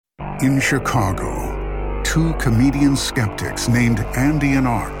In Chicago, two comedian skeptics named Andy and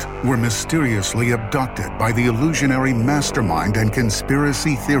Art were mysteriously abducted by the illusionary mastermind and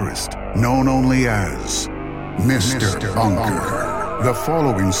conspiracy theorist known only as Mr. Bunker. The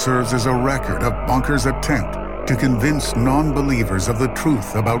following serves as a record of Bunker's attempt to convince non-believers of the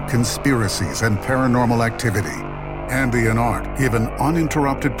truth about conspiracies and paranormal activity. Andy and Art give an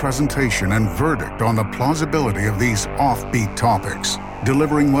uninterrupted presentation and verdict on the plausibility of these offbeat topics,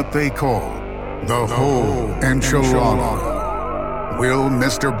 delivering what they call the whole enchilada. Will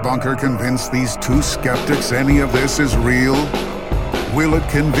Mr. Bunker convince these two skeptics any of this is real? Will it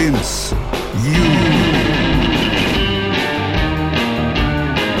convince you?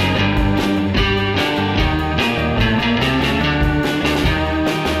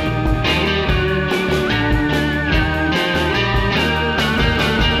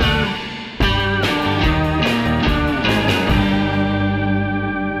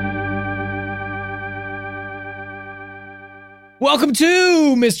 Welcome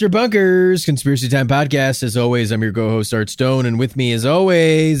to Mr. Bunker's Conspiracy Time Podcast. As always, I'm your co-host, Art Stone, and with me, as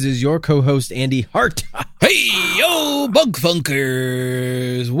always, is your co-host, Andy Hart. Hey, yo, Bunk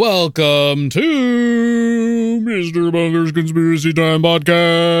Funkers. Welcome to Mr. Bunker's Conspiracy Time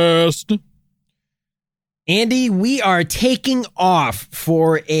Podcast. Andy, we are taking off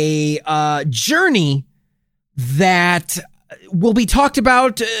for a journey that will be talked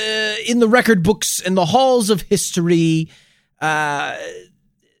about in the record books and the halls of history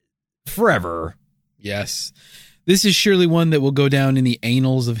forever. Yes. This is surely one that will go down in the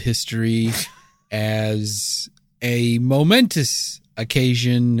annals of history as a momentous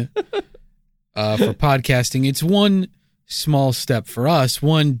occasion for podcasting. It's one small step for us,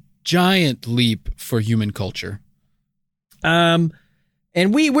 one giant leap for human culture. And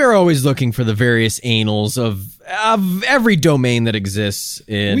we're always looking for the various annals of every domain that exists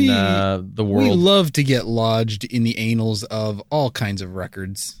in the world. We love to get lodged in the annals of all kinds of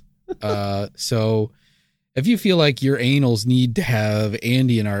records. So if you feel like your annals need to have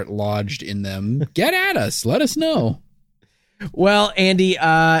Andy and Art lodged in them, get at us. Let us know. Well, Andy,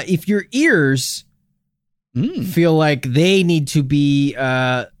 if your ears feel like they need to be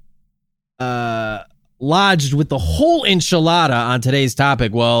lodged with the whole enchilada on today's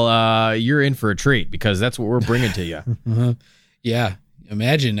topic, well, you're in for a treat because that's what we're bringing to you. Yeah.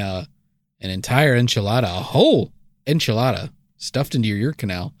 Imagine an entire enchilada, a whole enchilada stuffed into your ear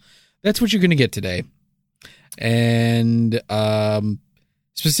canal. That's what you're going to get today. And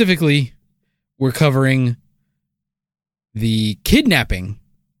specifically, we're covering the kidnapping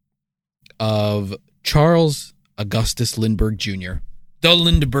of Charles Augustus Lindbergh Jr., the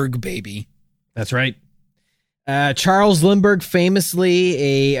Lindbergh baby. That's right. Charles Lindbergh,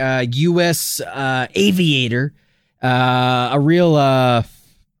 famously a U.S. aviator, a real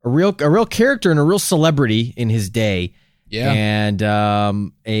character and a real celebrity in his day. Yeah, and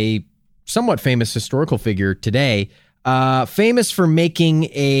a somewhat famous historical figure today. Famous for making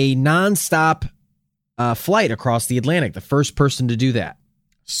a nonstop flight across the Atlantic. The first person to do that.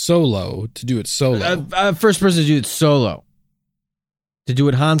 To do it solo. First person to do it solo. To do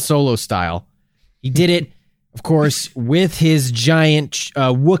it Han Solo style. He did it, of course, with his giant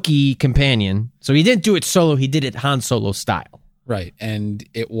Wookiee companion. So he didn't do it solo. He did it Han Solo style. Right. And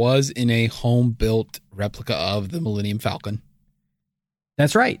it was in a home-built replica of the Millennium Falcon.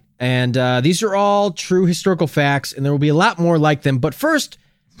 That's right. And these are all true historical facts, and there will be a lot more like them. But first,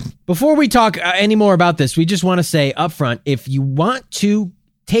 before we talk any more about this, we just want to say up front, if you want to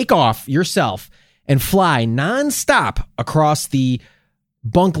take off yourself and fly nonstop across the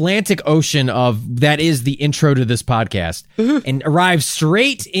Bunklantic Ocean of that is the intro to this podcast and arrive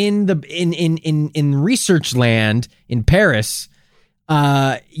straight in the in research land in Paris,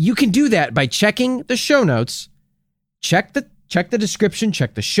 you can do that by checking the show notes. Check the description,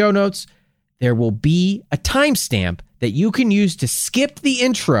 check the show notes. There will be a timestamp that you can use to skip the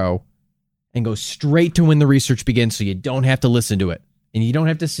intro and go straight to when the research begins, so you don't have to listen to it. And you don't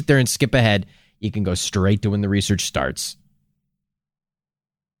have to sit there and skip ahead. You can go straight to when the research starts.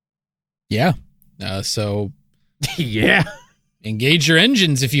 Yeah. So, yeah. Engage your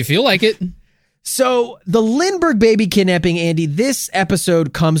engines if you feel like it. So, the Lindbergh baby kidnapping, Andy, this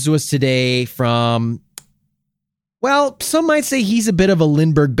episode comes to us today from, well, some might say he's a bit of a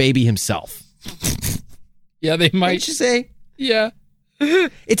Lindbergh baby himself. Yeah, they might. Wouldn't you say? Yeah.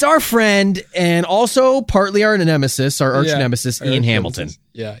 It's our friend and also partly our nemesis, our arch nemesis, Ian Hamilton.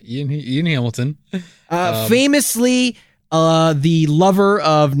 Yeah, Ian Hamilton. Famously, the lover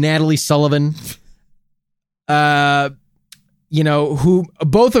of Natalie Sullivan, who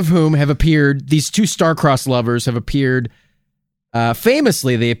both of whom have appeared. These two star-crossed lovers have appeared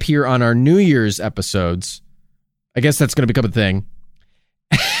Famously, they appear on our New Year's episodes. I guess that's going to become a thing.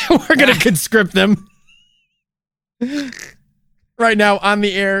 We're going to conscript them right now on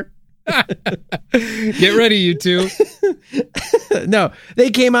the air. Get ready, you two. No, they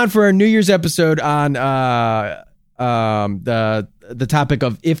came on for our New Year's episode on the topic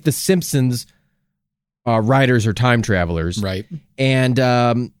of if the Simpsons writers are time travelers, Right. And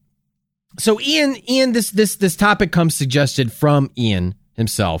so Ian, this topic comes suggested from Ian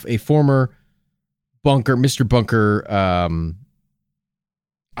himself, a former Mr. Bunker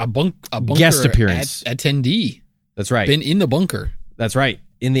A bunker guest appearance attendee. That's right. Been in the bunker. That's right.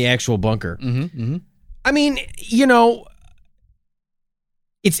 In the actual bunker. Mm-hmm, mm-hmm. I mean,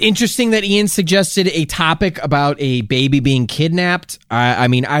 it's interesting that Ian suggested a topic about a baby being kidnapped. I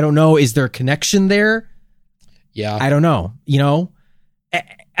mean, I don't know. Is there a connection there? Yeah. I don't know.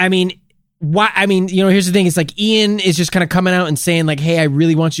 I mean, why? I mean, here's the thing. It's like Ian is just kind of coming out and saying like, hey, I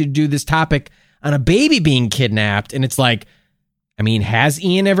really want you to do this topic on a baby being kidnapped. And it's like, I mean, has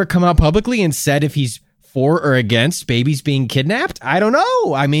Ian ever come out publicly and said if he's for or against babies being kidnapped? I don't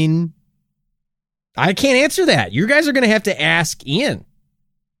know. I mean, I can't answer that. You guys are going to have to ask Ian.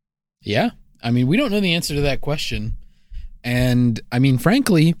 Yeah. I mean, we don't know the answer to that question. And I mean,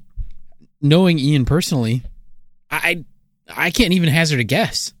 frankly, knowing Ian personally, I can't even hazard a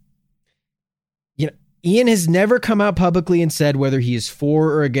guess. Ian has never come out publicly and said whether he is for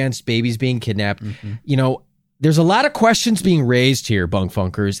or against babies being kidnapped. Mm-hmm. There's a lot of questions being raised here, Bunk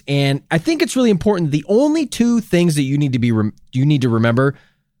Funkers, and I think it's really important. The only two things that you need to remember,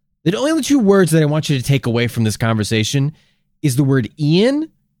 the only two words that I want you to take away from this conversation is the word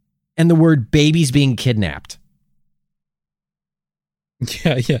Ian and the word babies being kidnapped.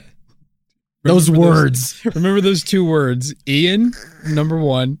 Yeah. Those words. Remember those two words, Ian, number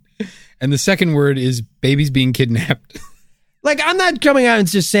one, and the second word is babies being kidnapped. Like, I'm not coming out and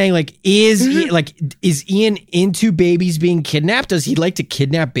just saying, like, is Ian into babies being kidnapped? Does he like to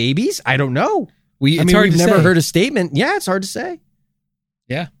kidnap babies? I don't know. We've never heard a statement. Yeah, it's hard to say.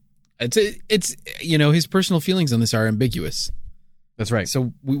 Yeah. It's his personal feelings on this are ambiguous. That's right.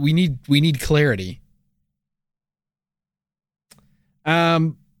 So we need clarity.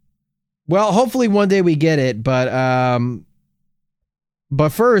 Well, hopefully one day we get it, but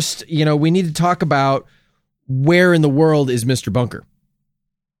first, we need to talk about where in the world is Mr. Bunker?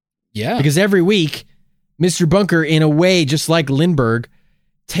 Yeah. Because every week, Mr. Bunker, in a way, just like Lindbergh,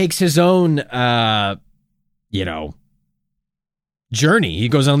 takes his own, journey. He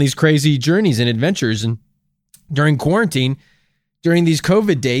goes on these crazy journeys and adventures. And during quarantine, during these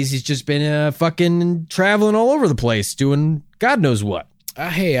COVID days, he's just been fucking traveling all over the place, doing God knows what.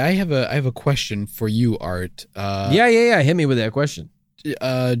 Hey, I have a question for you, Art. Yeah. Hit me with that question.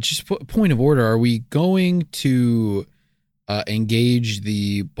 Just point of order. Are we going to engage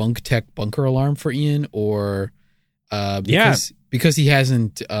the Bunk Tech bunker alarm for Ian, or because he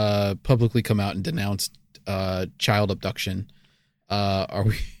hasn't publicly come out and denounced child abduction? Are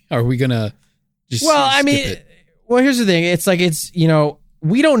we gonna just? Well, I mean, here's the thing. It's like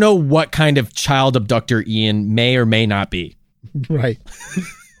we don't know what kind of child abductor Ian may or may not be. Right.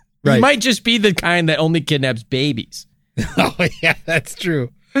 He might just be the kind that only kidnaps babies. Oh, yeah, that's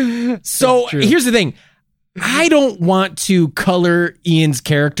true. So here's the thing. I don't want to color Ian's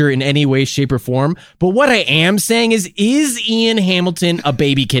character in any way, shape, or form. But what I am saying is Ian Hamilton a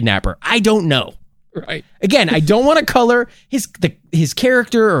baby kidnapper? I don't know. Right. Again, I don't want to color his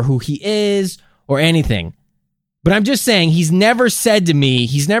character or who he is or anything. But I'm just saying he's never said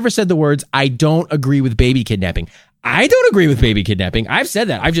the words, I don't agree with baby kidnapping. I don't agree with baby kidnapping. I've said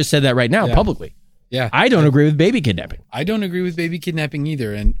that. I've just said that right now publicly. Yeah. I don't agree with baby kidnapping. I don't agree with baby kidnapping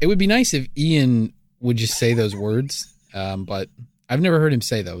either. And it would be nice if Ian would just say those words. But I've never heard him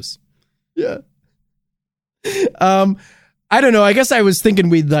say those. Yeah. I don't know. I guess I was thinking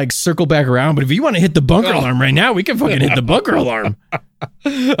we'd circle back around, but if you want to hit the bunker alarm right now, we can fucking hit the bunker alarm.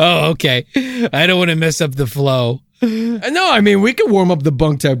 Oh, okay. I don't want to mess up the flow. No, I mean, we can warm up the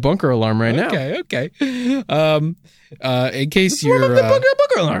Bunk Tech bunker alarm right now. Okay. In case warm up the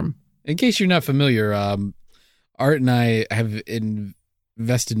bunker alarm. In case you're not familiar, Art and I have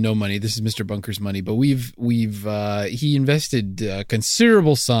invested no money. This is Mr. Bunker's money, but he invested a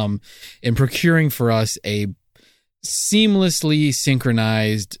considerable sum in procuring for us a seamlessly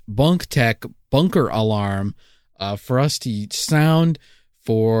synchronized Bunk Tech bunker alarm for us to sound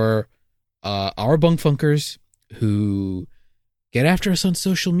for our Bunk Funkers who get after us on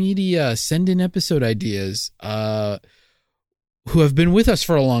social media, send in episode ideas, who have been with us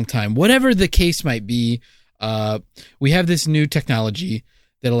for a long time. Whatever the case might be, we have this new technology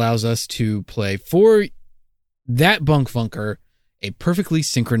that allows us to play for that Bunk Funker a perfectly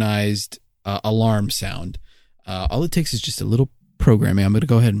synchronized alarm sound. All it takes is just a little programming. I'm going to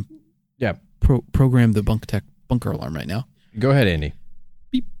go ahead and program the bunker alarm right now. Go ahead, Andy.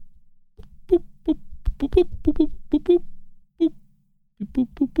 Beep. Boop, boop, boop, boop, boop, boop, boop, boop. Boop,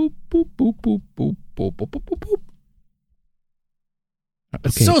 boop, boop, boop, boop, boop, boop, boop, boop, boop, boop.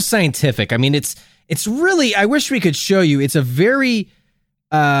 It's so scientific. I mean, it's really, I wish we could show you. It's a very,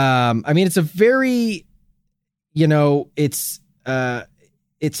 it's a very, it's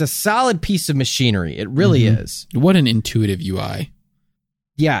a solid piece of machinery. It really is. What an intuitive UI.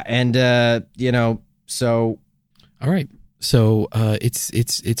 Yeah. And, so. All right. So,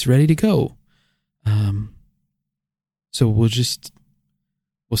 it's ready to go. So we'll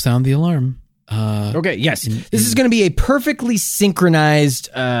sound the alarm. Okay. Yes. This is going to be a perfectly synchronized,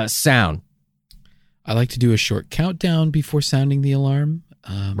 sound. I like to do a short countdown before sounding the alarm.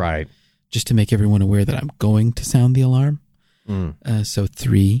 Right. Just to make everyone aware that I'm going to sound the alarm. So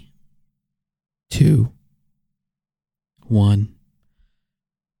 3, 2, 1.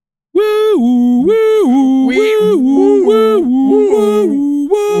 Woo woo woo woo woo woo woo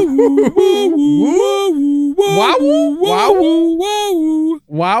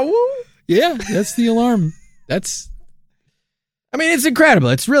wow. Yeah, that's the alarm. It's incredible.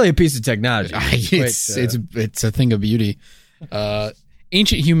 It's really a piece of technology. It's a thing of beauty.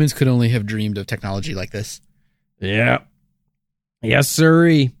 Ancient humans could only have dreamed of technology like this. Yeah. Yes,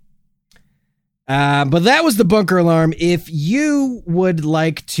 sirree. But that was the bunker alarm. If you would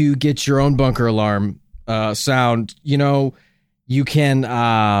like to get your own bunker alarm sound, you can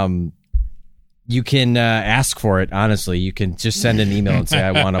ask for it. Honestly, you can just send an email and say,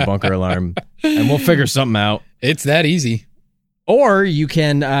 I want a bunker alarm, and we'll figure something out. It's that easy. Or you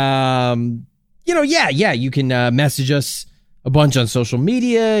can, you can message us a bunch on social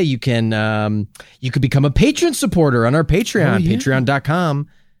media. You can, you could become a patron supporter on our Patreon,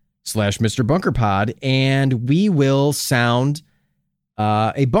 patreon.com/Mr. Bunker Pod, and we will sound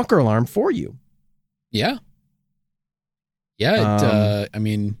a bunker alarm for you. Yeah. Yeah.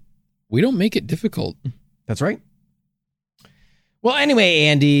 We don't make it difficult. That's right. Well, anyway,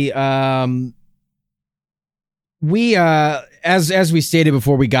 Andy, we as we stated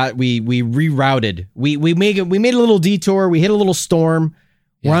before, we rerouted. We made a little detour. We hit a little storm.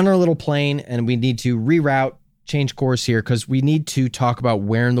 Yeah. We're on our little plane, and we need to reroute, change course here because we need to talk about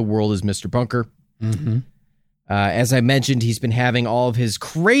where in the world is Mr. Bunker. Mm-hmm. As I mentioned, he's been having all of his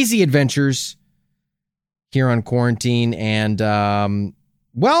crazy adventures here on quarantine, and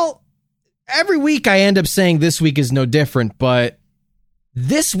every week I end up saying this week is no different, but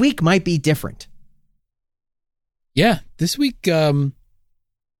this week might be different. Yeah, this week is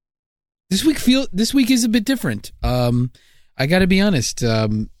a bit different. I got to be honest.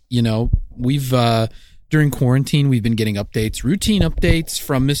 We've during quarantine we've been getting routine updates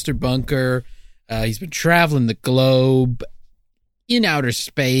from Mr. Bunker. He's been traveling the globe, in outer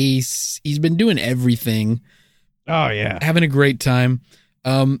space. He's been doing everything. Oh yeah, having a great time.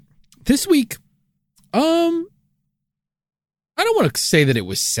 This week, I don't want to say that it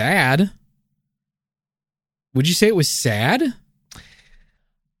was sad. Would you say it was sad?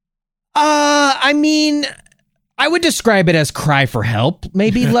 I would describe it as cry for help,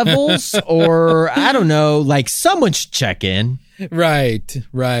 maybe levels, or I don't know, like someone should check in. Right.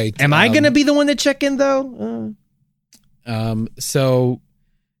 Am I going to be the one to check in though? So,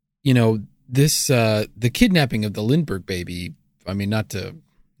 this, the kidnapping of the Lindbergh baby, not to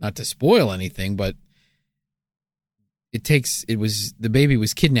spoil anything, but the baby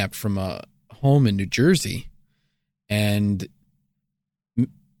was kidnapped from a home in New Jersey. And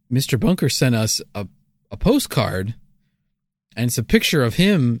Mr. Bunker sent us a postcard, and it's a picture of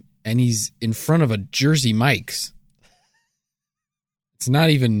him, and he's in front of a Jersey Mike's. It's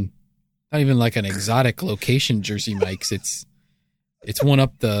not even like an exotic location Jersey Mike's. It's one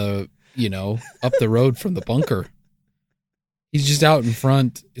up the road from the bunker. He's just out in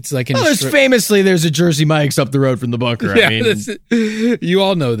front. It's like famously there's a Jersey Mike's up the road from the bunker. Yeah, you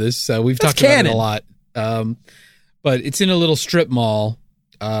all know this. We've talked about it a lot. But it's in a little strip mall,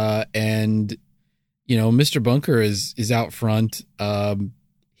 and Mr. Bunker is out front.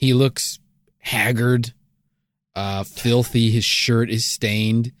 He looks haggard, filthy. His shirt is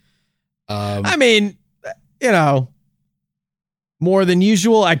stained. More than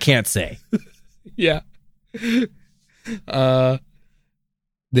usual, I can't say. Yeah.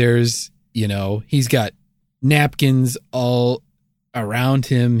 There's, he's got napkins all around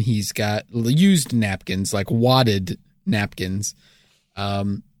him. He's got used napkins, like wadded napkins.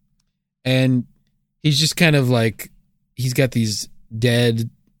 And he's just kind of like, he's got these dead,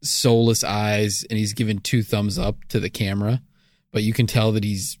 soulless eyes, and he's giving 2 thumbs up to the camera. but you can tell that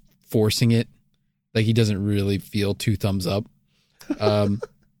he's forcing it. Like he doesn't really feel 2 thumbs up.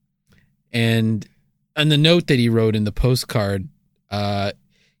 And the note that he wrote in the postcard,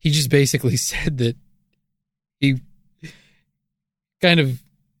 he just basically said that he kind of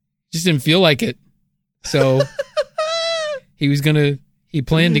just didn't feel like it. So he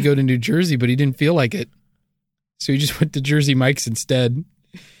planned to go to New Jersey, but he didn't feel like it. So he just went to Jersey Mike's instead.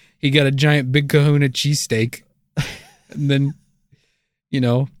 He got a giant Big Kahuna cheesesteak. And then,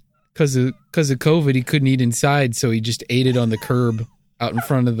 because of COVID, he couldn't eat inside. So he just ate it on the curb out in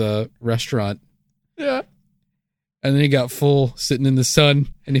front of the restaurant. Yeah. And then he got full sitting in the sun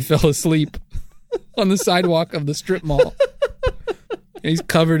and he fell asleep on the sidewalk of the strip mall. And he's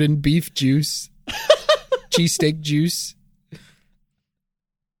covered in beef juice, cheesesteak juice.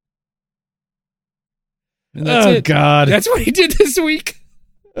 And that's it. God. That's what he did this week.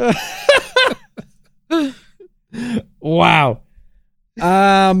 Wow.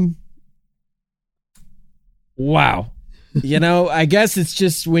 Wow. I guess it's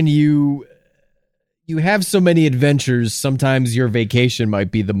just when you have so many adventures, sometimes your vacation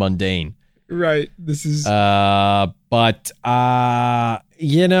might be the mundane. Right. This is but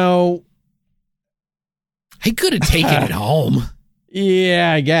he could have taken it home.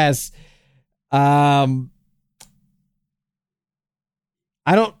 Yeah, I guess.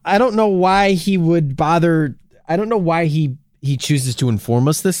 I don't know why he would bother. I don't know why he chooses to inform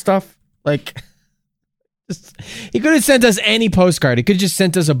us this stuff. Like, he could have sent us any postcard. He could have just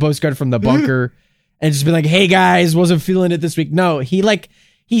sent us a postcard from the bunker and just been like, "Hey guys, wasn't feeling it this week." No, he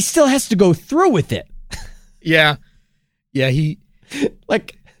still has to go through with it. Yeah. He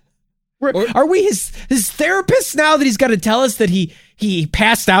are we his therapist now that he's got to tell us that he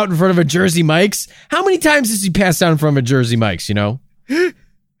passed out in front of a Jersey Mike's? How many times has he passed out in front of a Jersey Mike's?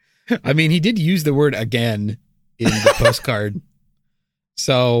 I mean, he did use the word again in the postcard.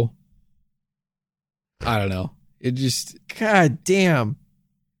 So, I don't know. It just... God damn.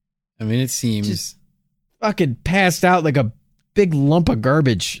 I mean, it seems... Just fucking passed out like a big lump of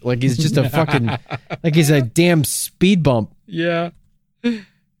garbage. Like he's just a fucking... like he's a damn speed bump. Yeah.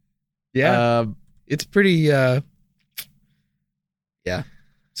 Yeah. It's pretty... yeah.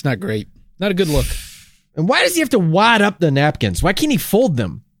 It's not great. Not a good look. And why does he have to wad up the napkins? Why can't he fold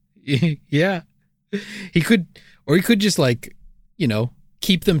them? Yeah. He could just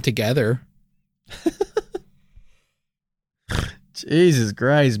keep them together. Jesus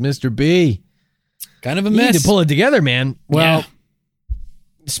Christ, Mr. B. Kind of a You mess. need to pull it together, man. Well,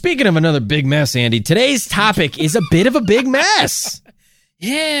 Speaking of another big mess, Andy, today's topic is a bit of a big mess.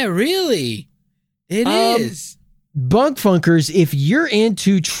 Yeah, really. It is. Bunk Funkers, if you're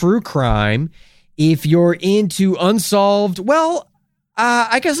into true crime, if you're into unsolved,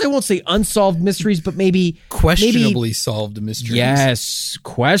 I guess I won't say unsolved mysteries, but maybe Questionably solved mysteries. Yes,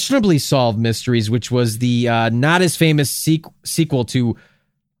 questionably solved mysteries, which was the not as famous sequel to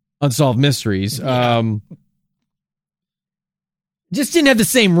Unsolved Mysteries. Yeah. Just didn't have the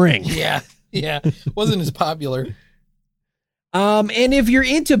same ring. Yeah. Wasn't as popular. And if you're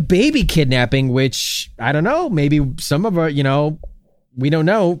into baby kidnapping, which I don't know, maybe some of our, we don't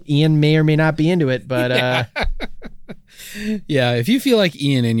know. Ian may or may not be into it, but yeah, if you feel like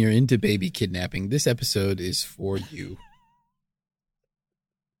Ian and you're into baby kidnapping, this episode is for you.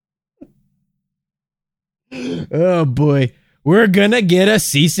 Oh boy, we're gonna get a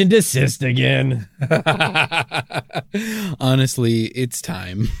cease and desist again. Honestly, it's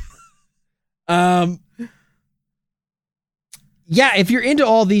time. Yeah, if you're into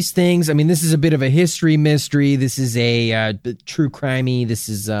all these things, I mean, this is a bit of a history mystery. This is a true crimey. This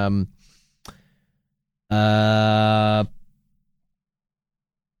is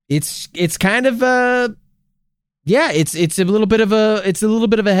it's kind of it's a little bit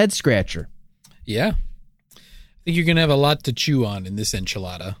of a head scratcher. Yeah. I think you're going to have a lot to chew on in this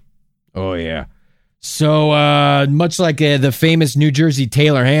enchilada. Oh yeah. So much like the famous New Jersey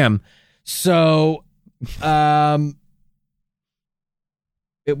Taylor ham. So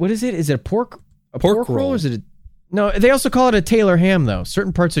what is it? Is it a pork roll? Or is it no, they also call it a Taylor ham though.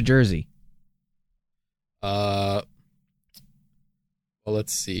 Certain parts of Jersey. Well,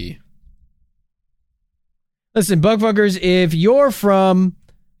 let's see. Listen, Bugfuckers, if you're from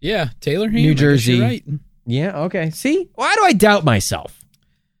Taylor ham, New Jersey, you're right. Yeah, okay. See? Why do I doubt myself?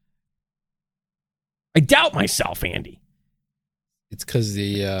 I doubt myself, Andy. It's because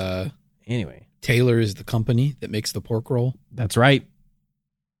the anyway, Taylor is the company that makes the pork roll. That's right.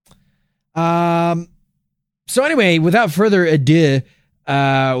 So anyway, without further ado,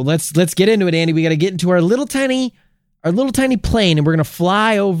 let's get into it, Andy. We got to get into our little tiny plane, and we're gonna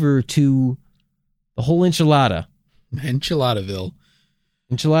fly over to the whole enchilada. Enchiladaville.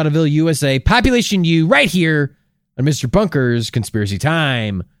 Enchiladaville, USA. Population U, right here on Mr. Bunker's Conspiracy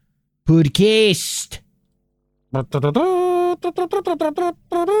Time podcast.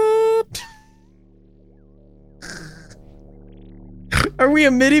 Are we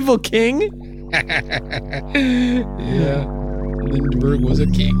a medieval king? Yeah. Lindbergh was a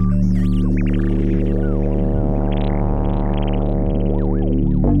king.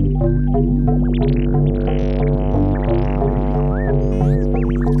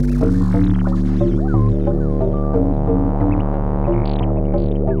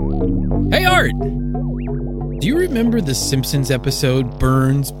 Hey, Art! Do you remember the Simpsons episode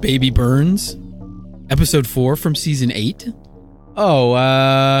Burns, Baby Burns? Episode 4 from season 8? Oh,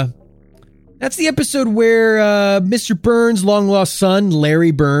 that's the episode where Mr. Burns' long-lost son,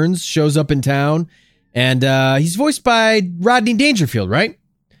 Larry Burns, shows up in town. And he's voiced by Rodney Dangerfield, right?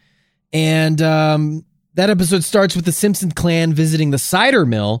 And that episode starts with the Simpson clan visiting the cider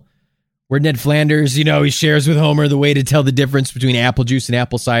mill, where Ned Flanders, he shares with Homer the way to tell the difference between apple juice and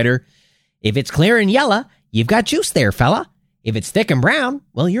apple cider. If it's clear and yellow, you've got juice there, fella. If it's thick and brown,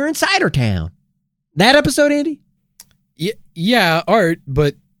 well, you're in cider town. That episode, Andy? Yeah, Art,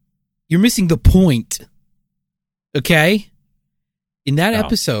 but you're missing the point. Okay? In that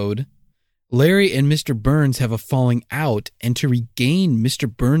episode, Larry and Mr. Burns have a falling out, and to regain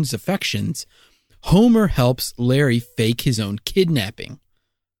Mr. Burns' affections, Homer helps Larry fake his own kidnapping.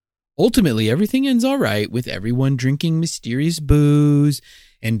 Ultimately, everything ends all right with everyone drinking mysterious booze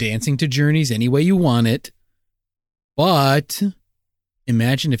and dancing to Journeys any way you want it. But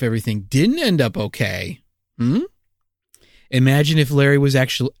imagine if everything didn't end up okay. Imagine if Larry was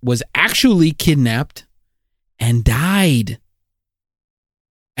actually kidnapped and died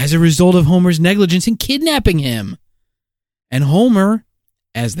as a result of Homer's negligence in kidnapping him. And Homer,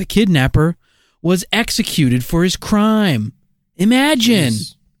 as the kidnapper, was executed for his crime. Imagine.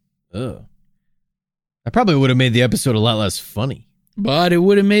 Ugh. That probably would have made the episode a lot less funny. But it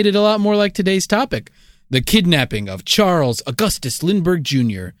would have made it a lot more like today's topic. The kidnapping of Charles Augustus Lindbergh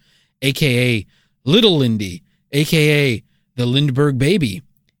Jr., a.k.a. Little Lindy, a.k.a. the Lindbergh baby,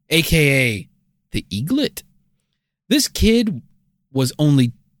 a.k.a. the Eaglet. This kid was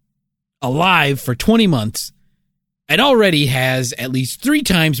only alive for 20 months and already has at least 3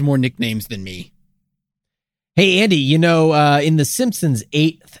 times more nicknames than me. Hey, Andy, in The Simpsons'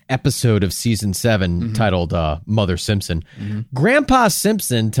 8th episode of season 7, titled Mother Simpson, Grandpa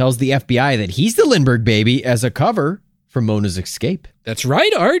Simpson tells the FBI that he's the Lindbergh baby as a cover for Mona's escape. That's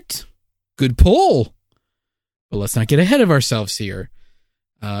right, Art. Good pull. But let's not get ahead of ourselves here.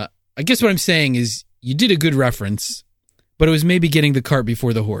 I guess what I'm saying is you did a good reference, but it was maybe getting the cart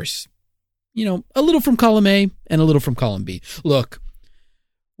before the horse. A little from column A and a little from column B. Look,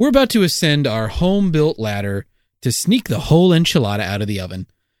 we're about to ascend our home-built ladder to sneak the whole enchilada out of the oven.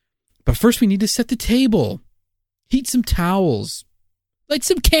 But first we need to set the table, heat some towels, light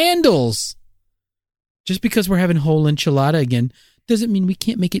some candles. Just because we're having whole enchilada again doesn't mean we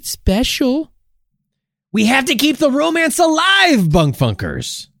can't make it special. We have to keep the romance alive,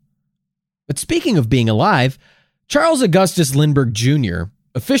 Bunkfunkers. But speaking of being alive, Charles Augustus Lindbergh Jr.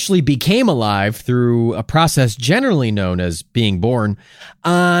 officially became alive through a process generally known as being born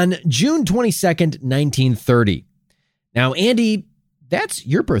on June 22nd, 1930. Now, Andy, that's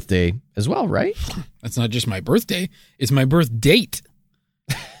your birthday as well, right? That's not just my birthday. It's my birth date.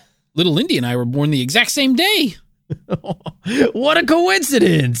 Little Lindy and I were born the exact same day. What a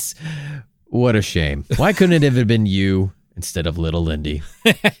coincidence. What a shame. Why couldn't it have been you instead of Little Lindy?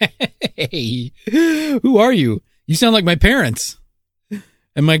 Hey, who are you? You sound like my parents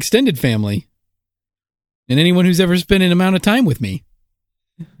and my extended family and anyone who's ever spent an amount of time with me.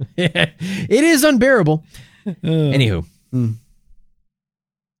 It is unbearable. Anywho, the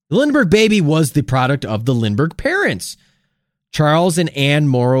Lindbergh baby was the product of the Lindbergh parents, Charles and Anne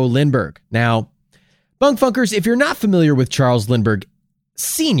Morrow Lindbergh. Now, Bunkfunkers, if you're not familiar with Charles Lindbergh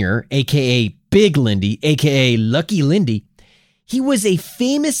Sr., a.k.a. Big Lindy, a.k.a. Lucky Lindy, he was a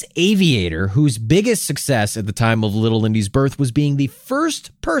famous aviator whose biggest success at the time of Little Lindy's birth was being the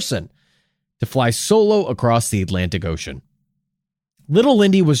first person to fly solo across the Atlantic Ocean. Little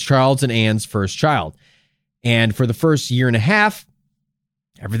Lindy was Charles and Anne's first child, and for the first year and a half,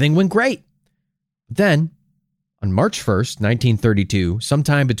 everything went great. But then, on March 1st, 1932,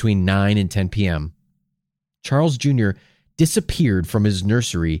 sometime between 9 and 10 p.m., Charles Jr. disappeared from his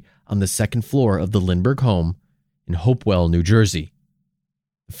nursery on the second floor of the Lindbergh home in Hopewell, New Jersey.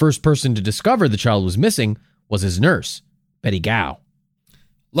 The first person to discover the child was missing was his nurse, Betty Gow.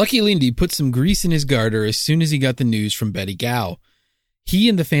 Lucky Lindy put some grease in his garter as soon as he got the news from Betty Gow. He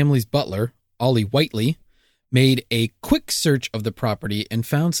and the family's butler, Ollie Whiteley, made a quick search of the property and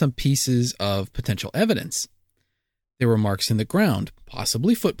found some pieces of potential evidence. There were marks in the ground,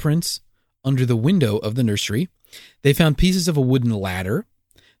 possibly footprints, under the window of the nursery. They found pieces of a wooden ladder.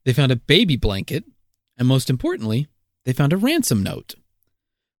 They found a baby blanket. And most importantly, they found a ransom note.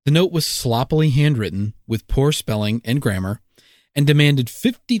 The note was sloppily handwritten with poor spelling and grammar and demanded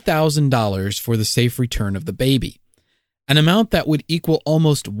 $50,000 for the safe return of the baby, an amount that would equal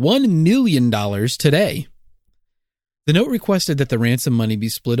almost $1 million today. The note requested that the ransom money be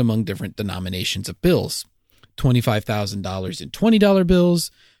split among different denominations of bills, $25,000 in $20 bills,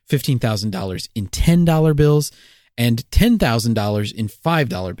 $15,000 in $10 bills, and $10,000 in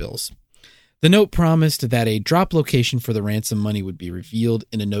 $5 bills. The note promised that a drop location for the ransom money would be revealed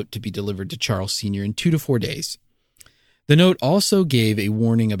in a note to be delivered to Charles Sr. in 2 to 4 days. The note also gave a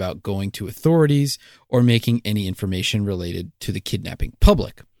warning about going to authorities or making any information related to the kidnapping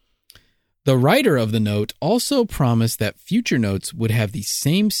public. The writer of the note also promised that future notes would have the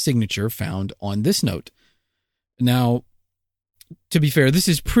same signature found on this note. Now, to be fair, this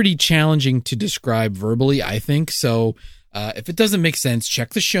is pretty challenging to describe verbally, I think, so if it doesn't make sense,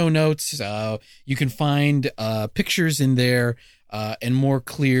 check the show notes. You can find pictures in there and more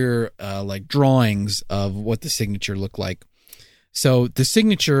clear like drawings of what the signature looked like. So the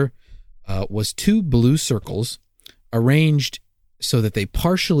signature was 2 blue circles arranged so that they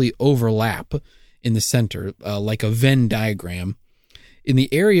partially overlap in the center, like a Venn diagram. In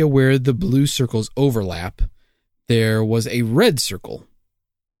the area where the blue circles overlap, there was a red circle.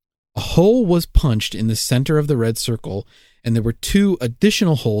 A hole was punched in the center of the red circle, and there were 2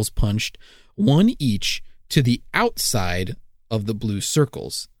 additional holes punched, one each to the outside of the blue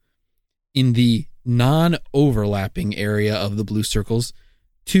circles. In the non-overlapping area of the blue circles,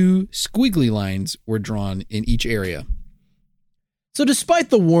 2 squiggly lines were drawn in each area. So despite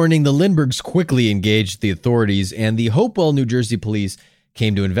the warning, the Lindberghs quickly engaged the authorities, and the Hopewell, New Jersey police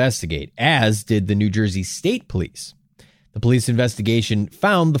came to investigate, as did the New Jersey State Police. The police investigation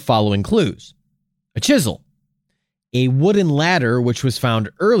found the following clues. A chisel. A wooden ladder, which was found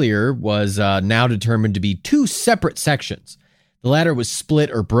earlier, was now determined to be 2 separate sections. The ladder was split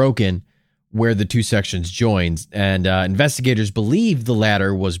or broken where the 2 sections joined, and investigators believed the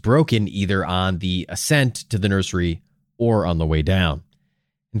ladder was broken either on the ascent to the nursery or on the way down.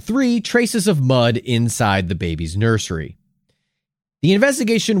 And 3 traces of mud inside the baby's nursery. The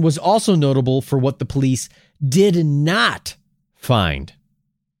investigation was also notable for what the police did not find.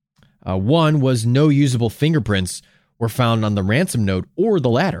 One was no usable fingerprints were found on the ransom note or the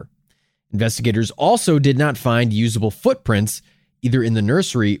ladder. Investigators also did not find usable footprints either in the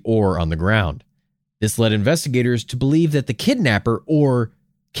nursery or on the ground. This led investigators to believe that the kidnapper or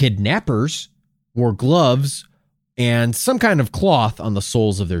kidnappers wore gloves and some kind of cloth on the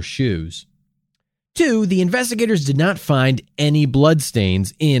soles of their shoes. 2, the investigators did not find any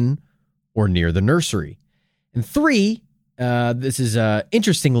bloodstains in or near the nursery. And 3,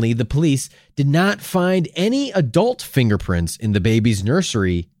 interestingly, the police did not find any adult fingerprints in the baby's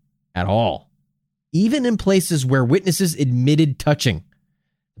nursery at all, even in places where witnesses admitted touching.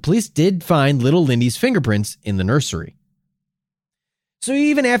 The police did find little Lindy's fingerprints in the nursery. So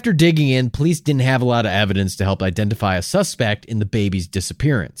even after digging in, police didn't have a lot of evidence to help identify a suspect in the baby's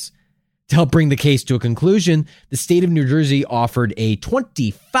disappearance. To help bring the case to a conclusion, the state of New Jersey offered a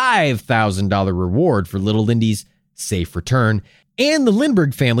 $25,000 reward for little Lindy's safe return, and the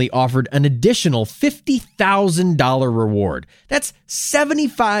Lindbergh family offered an additional $50,000 reward. That's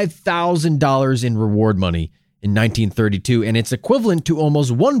 $75,000 in reward money in 1932, and it's equivalent to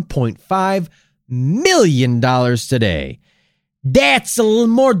almost $1.5 million today. That's a little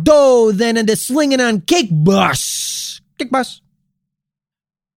more dough than the slinging on cake bus. Cake bus.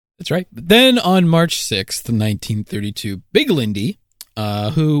 That's right. But then on March 6th, 1932, Big Lindy,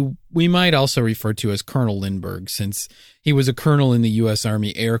 who we might also refer to as Colonel Lindbergh, since he was a colonel in the U.S.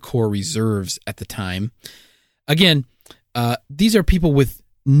 Army Air Corps Reserves at the time. Again, these are people with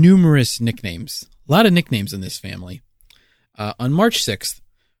numerous nicknames. A lot of nicknames in this family. On March 6th,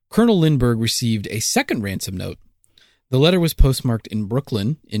 Colonel Lindbergh received a second ransom note. The letter was postmarked in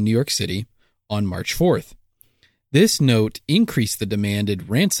Brooklyn, in New York City, on March 4th. This note increased the demanded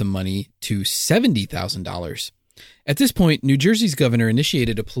ransom money to $70,000. At this point, New Jersey's governor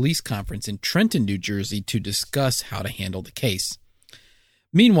initiated a police conference in Trenton, New Jersey, to discuss how to handle the case.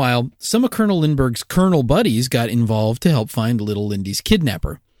 Meanwhile, some of Colonel Lindbergh's colonel buddies got involved to help find little Lindy's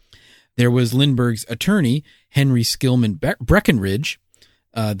kidnapper. There was Lindbergh's attorney, Henry Skillman Breckenridge.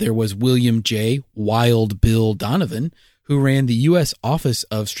 There was William J. Wild Bill Donovan, who ran the U.S. Office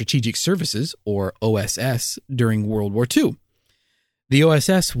of Strategic Services, or OSS, during World War II. The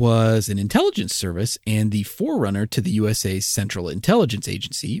OSS was an intelligence service and the forerunner to the USA's Central Intelligence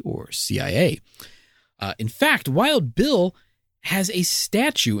Agency, or CIA. In fact, Wild Bill has a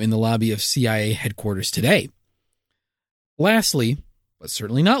statue in the lobby of CIA headquarters today. Lastly, but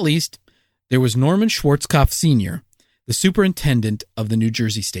certainly not least, there was Norman Schwarzkopf Sr., the superintendent of the New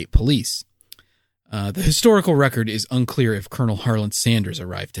Jersey State Police. The historical record is unclear if Colonel Harlan Sanders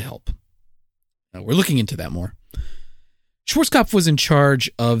arrived to help. We're looking into that more. Schwarzkopf was in charge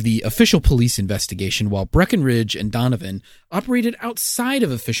of the official police investigation, while Breckinridge and Donovan operated outside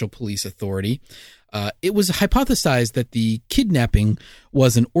of official police authority. It was hypothesized that the kidnapping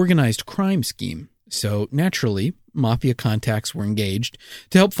was an organized crime scheme, so naturally, mafia contacts were engaged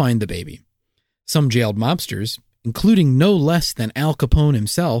to help find the baby. Some jailed mobsters, including no less than Al Capone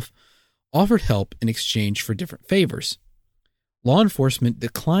himself, offered help in exchange for different favors. Law enforcement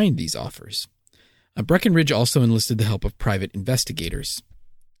declined these offers. Breckinridge also enlisted the help of private investigators.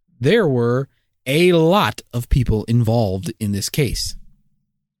 There were a lot of people involved in this case.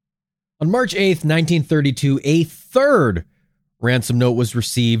 On March 8th, 1932, a third ransom note was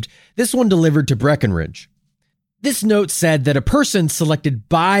received, this one delivered to Breckinridge. This note said that a person selected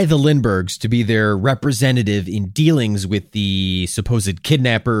by the Lindberghs to be their representative in dealings with the supposed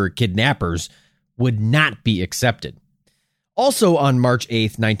kidnapper or kidnappers would not be accepted. Also on March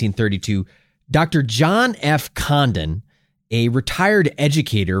 8th, 1932, Dr. John F. Condon, a retired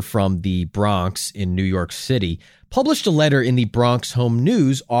educator from the Bronx in New York City, published a letter in the Bronx Home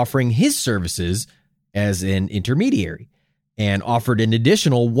News offering his services as an intermediary and offered an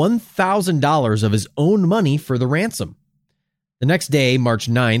additional $1,000 of his own money for the ransom. The next day, March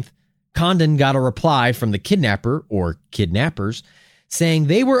 9th, Condon got a reply from the kidnapper or kidnappers saying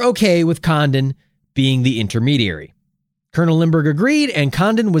they were okay with Condon being the intermediary. Colonel Lindbergh agreed, and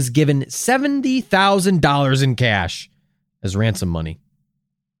Condon was given $70,000 in cash as ransom money.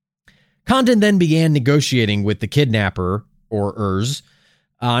 Condon then began negotiating with the kidnapper, or ERS,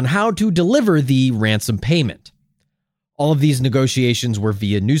 on how to deliver the ransom payment. All of these negotiations were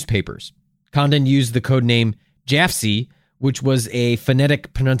via newspapers. Condon used the codename Jaffe, which was a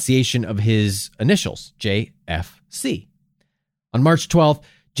phonetic pronunciation of his initials, JFC. On March 12th,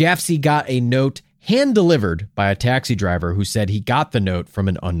 Jaffe got a note hand-delivered by a taxi driver who said he got the note from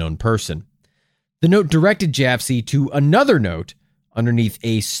an unknown person. The note directed Jaffe to another note underneath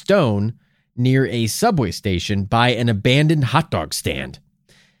a stone near a subway station by an abandoned hot dog stand.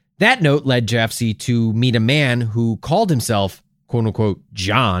 That note led Jaffe to meet a man who called himself, quote-unquote,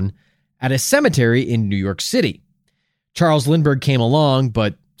 John, at a cemetery in New York City. Charles Lindbergh came along,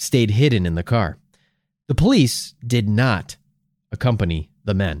 but stayed hidden in the car. The police did not accompany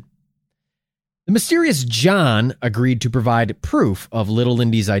the men. The mysterious John agreed to provide proof of Little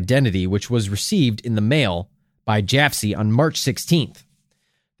Lindy's identity, which was received in the mail by Jaffe on March 16th.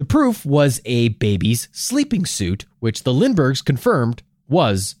 The proof was a baby's sleeping suit, which the Lindberghs confirmed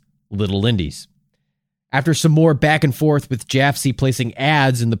was Little Lindy's. After some more back and forth with Jaffe placing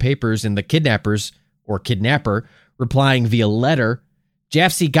ads in the papers and the kidnappers, or kidnapper, replying via letter,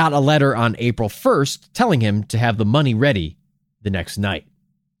 Jaffe got a letter on April 1st telling him to have the money ready the next night.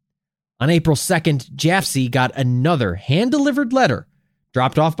 On April 2nd, Jaffe got another hand-delivered letter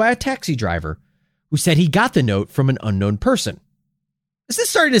dropped off by a taxi driver who said he got the note from an unknown person. Is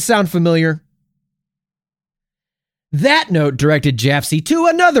this starting to sound familiar? That note directed Jaffe to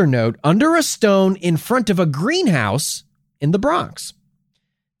another note under a stone in front of a greenhouse in the Bronx.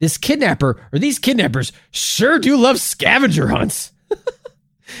 These kidnappers sure do love scavenger hunts.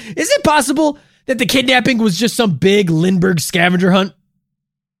 Is it possible that the kidnapping was just some big Lindbergh scavenger hunt?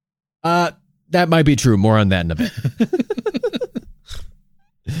 That might be true. More on that in a bit.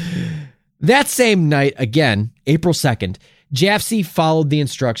 That same night, again, April 2nd, Jaffe followed the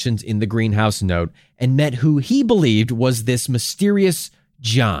instructions in the greenhouse note and met who he believed was this mysterious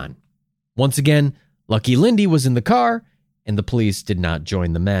John. Once again, Lucky Lindy was in the car, and the police did not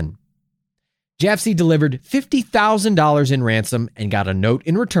join the men. Jaffe delivered $50,000 in ransom and got a note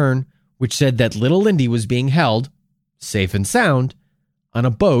in return which said that Little Lindy was being held, safe and sound, on a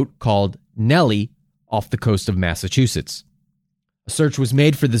boat called Nellie off the coast of Massachusetts. A search was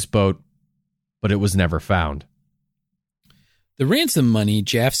made for this boat, but it was never found. The ransom money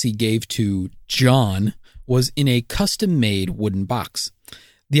Jaffe gave to John was in a custom-made wooden box.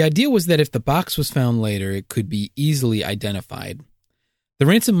 The idea was that if the box was found later, it could be easily identified. The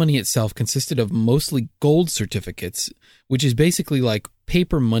ransom money itself consisted of mostly gold certificates, which is basically like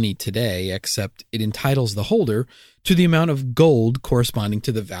paper money today, except it entitles the holder to the amount of gold corresponding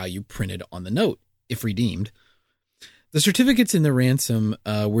to the value printed on the note, if redeemed. The certificates in the ransom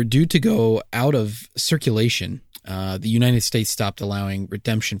were due to go out of circulation. The United States stopped allowing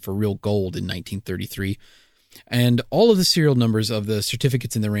redemption for real gold in 1933, and all of the serial numbers of the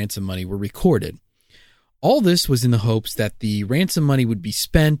certificates in the ransom money were recorded. All this was in the hopes that the ransom money would be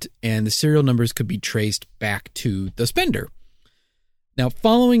spent and the serial numbers could be traced back to the spender. Now,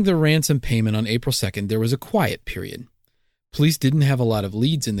 following the ransom payment on April 2nd, there was a quiet period. Police didn't have a lot of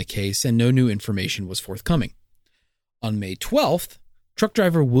leads in the case, and no new information was forthcoming. On May 12th, truck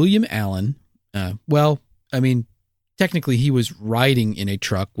driver William Allen, technically he was riding in a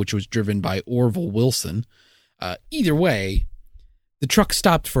truck which was driven by Orville Wilson. Either way, the truck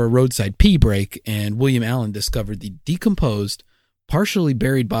stopped for a roadside pee break, and William Allen discovered the decomposed, partially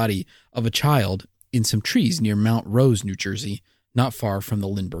buried body of a child in some trees near Mount Rose, New Jersey, not far from the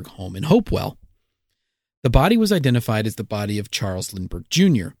Lindbergh home in Hopewell. The body was identified as the body of Charles Lindbergh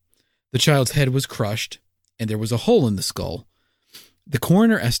Jr. The child's head was crushed, and there was a hole in the skull. The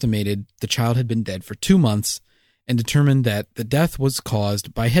coroner estimated the child had been dead for 2 months and determined that the death was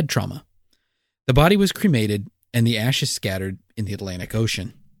caused by head trauma. The body was cremated, and the ashes scattered in the Atlantic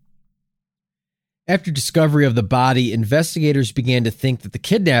Ocean. After discovery of the body, investigators began to think that the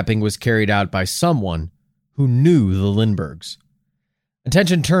kidnapping was carried out by someone who knew the Lindberghs.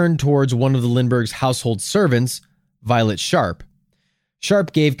 Attention turned towards one of the Lindberghs' household servants, Violet Sharp.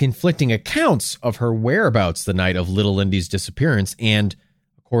 Sharp gave conflicting accounts of her whereabouts the night of little Lindy's disappearance and,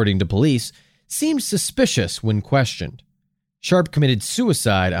 according to police, seemed suspicious when questioned. Sharp committed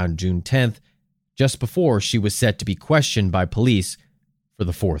suicide on June 10th, just before she was set to be questioned by police for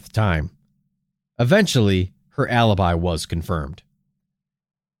the 4th time. Eventually, her alibi was confirmed.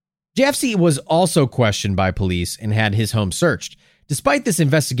 Jaffe was also questioned by police and had his home searched. Despite this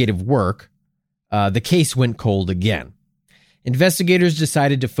investigative work, the case went cold again. Investigators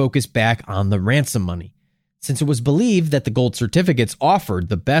decided to focus back on the ransom money, since it was believed that the gold certificates offered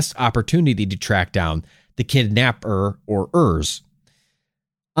the best opportunity to track down the kidnapper or ers.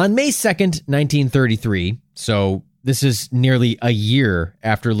 On May 2nd, 1933, so this is nearly a year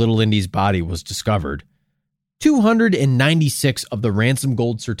after little Lindy's body was discovered, 296 of the ransom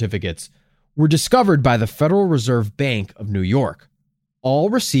gold certificates were discovered by the Federal Reserve Bank of New York, all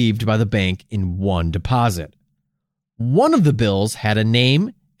received by the bank in one deposit. One of the bills had a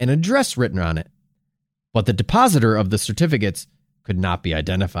name and address written on it, but the depositor of the certificates could not be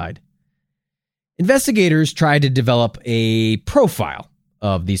identified. Investigators tried to develop a profile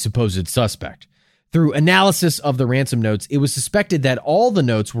of the supposed suspect. Through analysis of the ransom notes, it was suspected that all the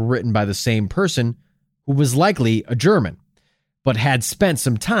notes were written by the same person, who was likely a German, but had spent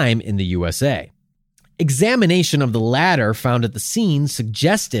some time in the USA. Examination of the latter found at the scene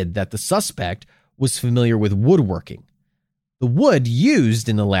suggested that the suspect was familiar with woodworking. The wood used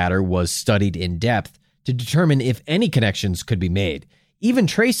in the latter was studied in depth to determine if any connections could be made, even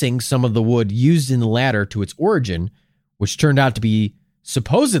tracing some of the wood used in the latter to its origin, which turned out to be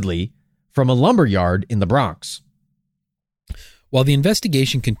supposedly from a lumber yard in the Bronx. While the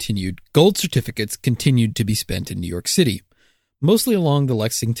investigation continued, gold certificates continued to be spent in New York City, mostly along the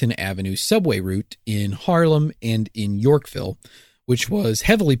Lexington Avenue subway route in Harlem and in Yorkville, which was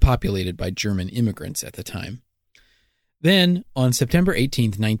heavily populated by German immigrants at the time. Then, on September 18,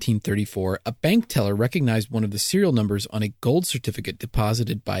 1934, a bank teller recognized one of the serial numbers on a gold certificate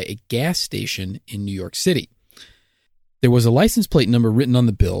deposited by a gas station in New York City. There was a license plate number written on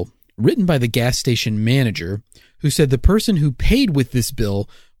the bill, written by the gas station manager, who said the person who paid with this bill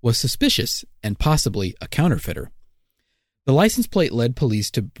was suspicious and possibly a counterfeiter. The license plate led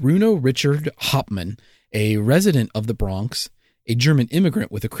police to Bruno Richard Hauptmann, a resident of the Bronx, a German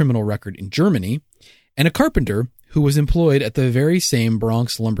immigrant with a criminal record in Germany, and a carpenter who was employed at the very same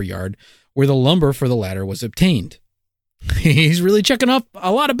Bronx lumberyard where the lumber for the latter was obtained. He's really checking off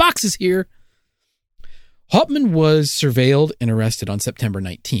a lot of boxes here. Hauptmann was surveilled and arrested on September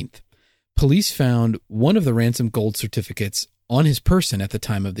 19th. Police found one of the ransom gold certificates on his person at the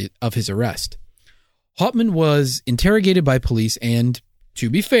time of his arrest. Hauptmann was interrogated by police and, to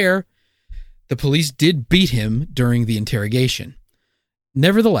be fair, the police did beat him during the interrogation.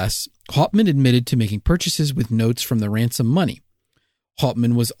 Nevertheless, Hauptmann admitted to making purchases with notes from the ransom money.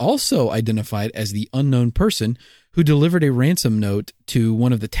 Hauptmann was also identified as the unknown person who delivered a ransom note to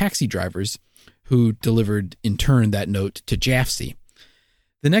one of the taxi drivers, who delivered in turn that note to Jaffe.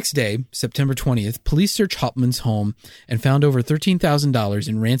 The next day, September 20th, police searched Hauptmann's home and found over $13,000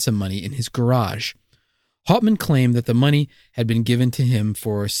 in ransom money in his garage. Hauptmann claimed that the money had been given to him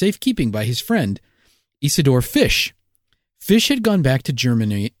for safekeeping by his friend, Isidor Fisch. Fisch had gone back to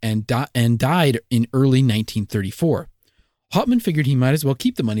Germany and died in early 1934. Hauptmann figured he might as well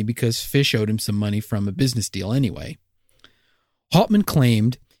keep the money because Fisch owed him some money from a business deal anyway. Hauptmann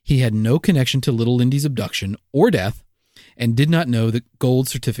claimed he had no connection to little Lindy's abduction or death and did not know that gold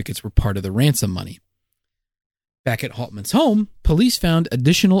certificates were part of the ransom money. Back at Hauptmann's home, police found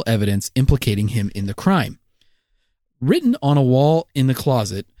additional evidence implicating him in the crime. Written on a wall in the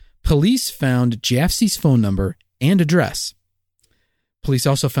closet, police found Jafsey's phone number and address. Police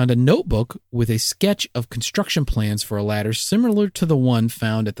also found a notebook with a sketch of construction plans for a ladder similar to the one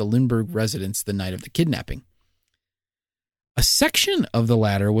found at the Lindbergh residence the night of the kidnapping. A section of the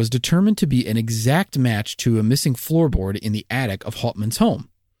ladder was determined to be an exact match to a missing floorboard in the attic of Hauptmann's home.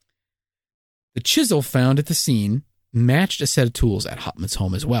 The chisel found at the scene matched a set of tools at Hauptmann's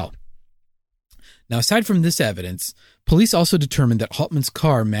home as well. Now, aside from this evidence, police also determined that Hauptmann's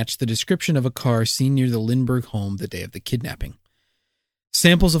car matched the description of a car seen near the Lindbergh home the day of the kidnapping.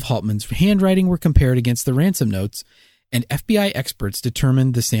 Samples of Hauptmann's handwriting were compared against the ransom notes, and FBI experts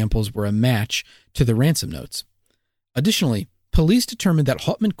determined the samples were a match to the ransom notes. Additionally, police determined that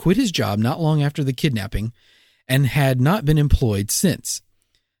Hauptmann quit his job not long after the kidnapping and had not been employed since.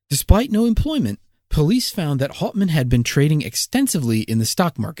 Despite no employment, police found that Hauptmann had been trading extensively in the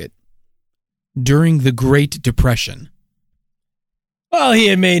stock market during the Great Depression. Well,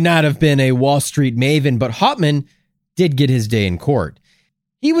 he may not have been a Wall Street maven, but Hauptmann did get his day in court.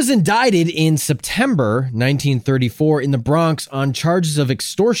 He was indicted in September 1934 in the Bronx on charges of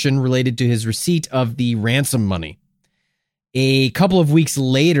extortion related to his receipt of the ransom money. A couple of weeks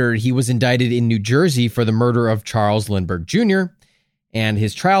later, he was indicted in New Jersey for the murder of Charles Lindbergh Jr., and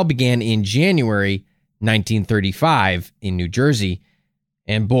his trial began in January 1935 in New Jersey.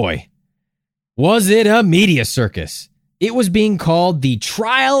 And boy, was it a media circus. It was being called the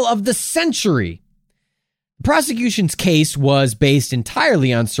trial of the century. The prosecution's case was based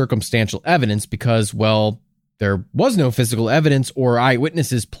entirely on circumstantial evidence because, well, there was no physical evidence or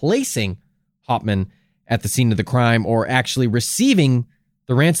eyewitnesses placing Hauptmann at the scene of the crime or actually receiving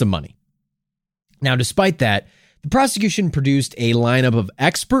the ransom money. Now, despite that, the prosecution produced a lineup of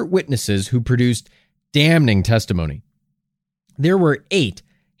expert witnesses who produced damning testimony. There were 8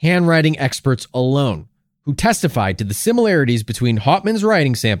 handwriting experts alone who testified to the similarities between Hauptmann's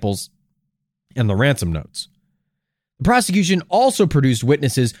writing samples and the ransom notes. The prosecution also produced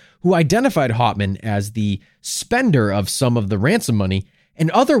witnesses who identified Hauptmann as the spender of some of the ransom money and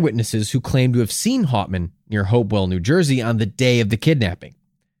other witnesses who claimed to have seen Hauptmann near Hopewell, New Jersey on the day of the kidnapping.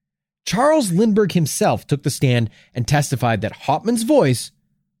 Charles Lindbergh himself took the stand and testified that Hauptmann's voice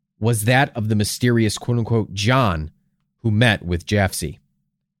was that of the mysterious quote-unquote John who met with Jafsey.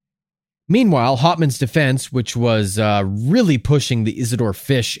 Meanwhile, Hauptmann's defense, which was really pushing the Isidore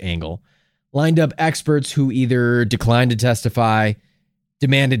Fish angle, lined up experts who either declined to testify,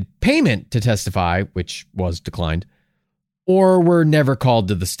 demanded payment to testify, which was declined, or were never called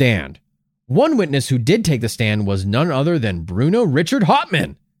to the stand. One witness who did take the stand was none other than Bruno Richard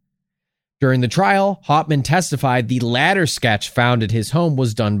Hauptmann. During the trial, Hauptmann testified the ladder sketch found at his home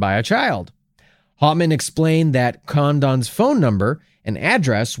was done by a child. Hauptmann explained that Condon's phone number and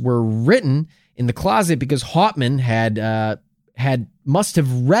address were written in the closet because Hauptmann must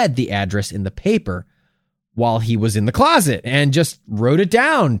have read the address in the paper while he was in the closet and just wrote it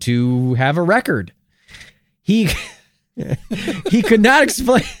down to have a record. He could not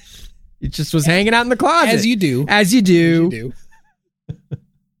explain. It just was hanging out in the closet. As you do. As you do.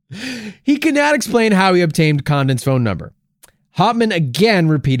 He could not explain how he obtained Condon's phone number. Hauptmann again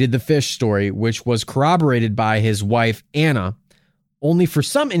repeated the Fish story, which was corroborated by his wife, Anna, only for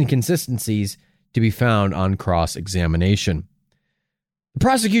some inconsistencies to be found on cross-examination. The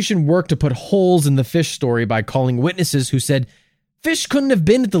prosecution worked to put holes in the Fish story by calling witnesses who said Fish couldn't have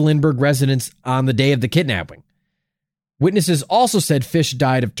been at the Lindbergh residence on the day of the kidnapping. Witnesses also said Fish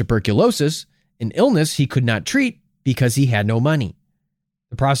died of tuberculosis, an illness he could not treat because he had no money.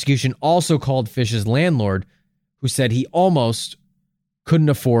 The prosecution also called Fish's landlord, who said he almost couldn't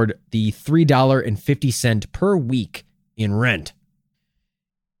afford the $3.50 per week in rent.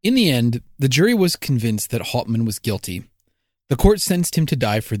 In the end, the jury was convinced that Hauptmann was guilty. The court sentenced him to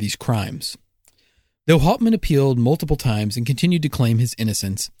die for these crimes. Though Hauptmann appealed multiple times and continued to claim his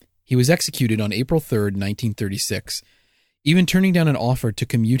innocence, he was executed on April 3rd, 1936, even turning down an offer to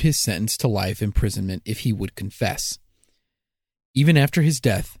commute his sentence to life imprisonment if he would confess. Even after his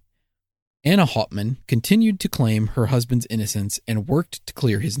death, Anna Hauptmann continued to claim her husband's innocence and worked to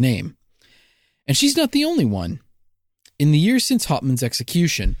clear his name. And she's not the only one. In the years since Hauptmann's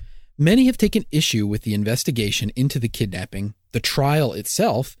execution, many have taken issue with the investigation into the kidnapping, the trial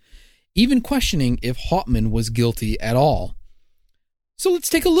itself, even questioning if Hauptmann was guilty at all. So let's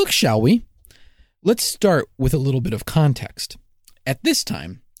take a look, shall we? Let's start with a little bit of context. At this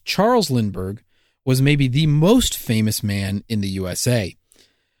time, Charles Lindbergh was maybe the most famous man in the USA.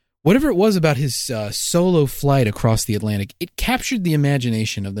 Whatever it was about his solo flight across the Atlantic, it captured the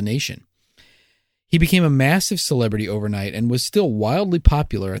imagination of the nation. He became a massive celebrity overnight and was still wildly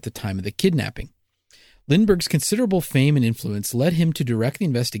popular at the time of the kidnapping. Lindbergh's considerable fame and influence led him to direct the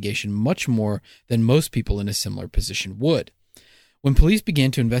investigation much more than most people in a similar position would. When police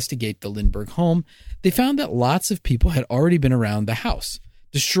began to investigate the Lindbergh home, they found that lots of people had already been around the house,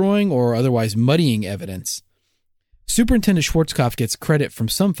 destroying or otherwise muddying evidence. Superintendent Schwarzkopf gets credit from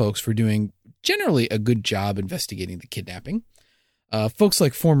some folks for doing generally a good job investigating the kidnapping. Folks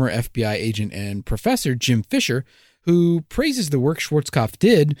like former FBI agent and professor Jim Fisher, who praises the work Schwarzkopf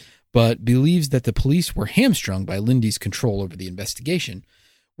did, but believes that the police were hamstrung by Lindy's control over the investigation,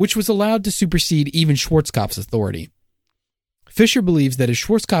 which was allowed to supersede even Schwarzkopf's authority. Fisher believes that if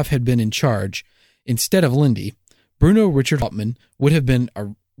Schwarzkopf had been in charge instead of Lindy, Bruno Richard Hauptmann would have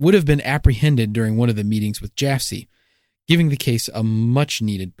been apprehended during one of the meetings with Jaffe, giving the case a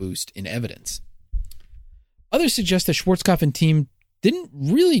much-needed boost in evidence. Others suggest that Schwarzkopf and team didn't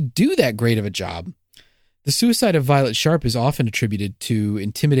really do that great of a job. The suicide of Violet Sharp is often attributed to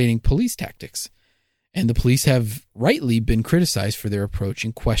intimidating police tactics, and the police have rightly been criticized for their approach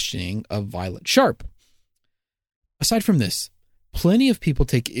in questioning of Violet Sharp. Aside from this, plenty of people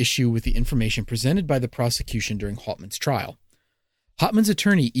take issue with the information presented by the prosecution during Hauptmann's trial. Hauptmann's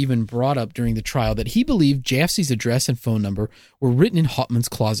attorney even brought up during the trial that he believed Jaffe's address and phone number were written in Hauptmann's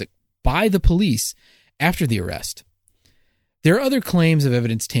closet by the police after the arrest. There are other claims of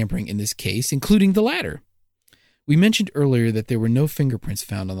evidence tampering in this case, including the ladder. We mentioned earlier that there were no fingerprints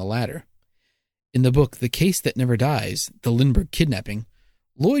found on the ladder. In the book The Case That Never Dies, The Lindbergh Kidnapping,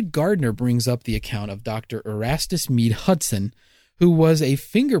 Lloyd Gardner brings up the account of Dr. Erastus Mead Hudson, who was a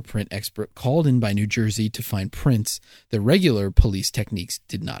fingerprint expert called in by New Jersey to find prints that regular police techniques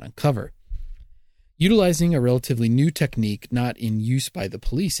did not uncover. Utilizing a relatively new technique not in use by the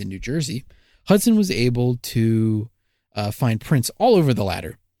police in New Jersey, Hudson was able to find prints all over the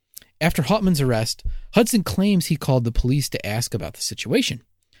ladder. After Hauptmann's arrest, Hudson claims he called the police to ask about the situation.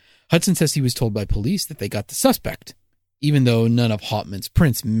 Hudson says he was told by police that they got the suspect, even though none of Hauptmann's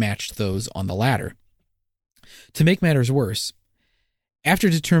prints matched those on the ladder. To make matters worse, after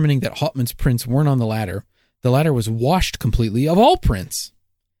determining that Hauptmann's prints weren't on the ladder was washed completely of all prints.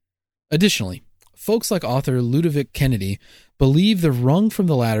 Additionally, folks like author Ludovic Kennedy believe the rung from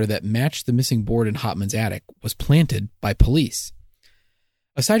the ladder that matched the missing board in Hauptmann's attic was planted by police.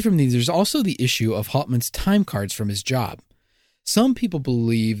 Aside from these, there's also the issue of Hauptmann's time cards from his job. Some people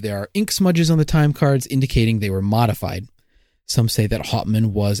believe there are ink smudges on the time cards indicating they were modified. Some say that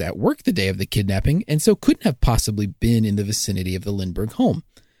Hauptmann was at work the day of the kidnapping and so couldn't have possibly been in the vicinity of the Lindbergh home.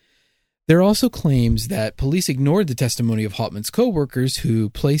 There are also claims that police ignored the testimony of Hauptmann's co-workers who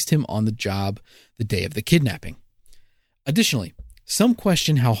placed him on the job the day of the kidnapping. Additionally, some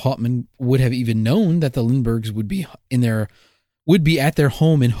question how Hauptmann would have even known that the Lindberghs would be at their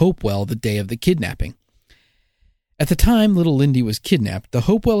home in Hopewell the day of the kidnapping. At the time little Lindy was kidnapped, the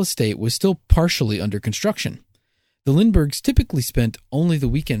Hopewell estate was still partially under construction. The Lindberghs typically spent only the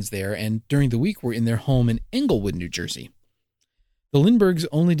weekends there, and during the week were in their home in Englewood, New Jersey. The Lindberghs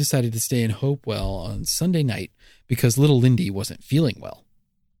only decided to stay in Hopewell on Sunday night because little Lindy wasn't feeling well.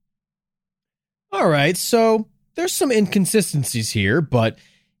 All right, so there's some inconsistencies here, but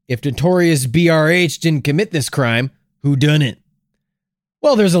if notorious BRH didn't commit this crime, who done it?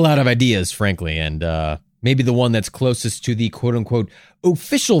 Well, there's a lot of ideas, frankly, and maybe the one that's closest to the quote-unquote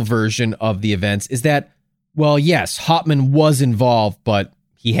official version of the events is that, well, yes, Hauptmann was involved, but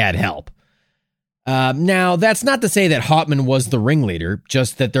he had help. Now, that's not to say that Hauptmann was the ringleader,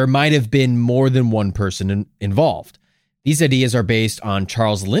 just that there might have been more than one person involved. These ideas are based on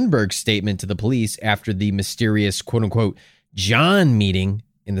Charles Lindbergh's statement to the police after the mysterious quote-unquote John meeting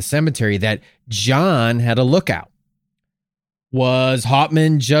in the cemetery that John had a lookout. Was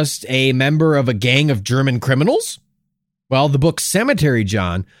Hauptmann just a member of a gang of German criminals? Well, the book Cemetery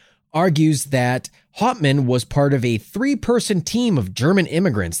John argues that Hauptmann was part of a 3-person team of German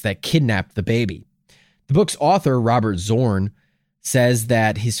immigrants that kidnapped the baby. The book's author, Robert Zorn, says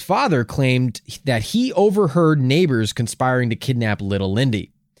that his father claimed that he overheard neighbors conspiring to kidnap little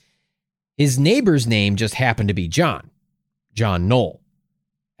Lindy. His neighbor's name just happened to be John Knoll.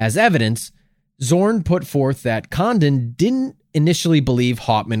 As evidence, Zorn put forth that Condon didn't initially believe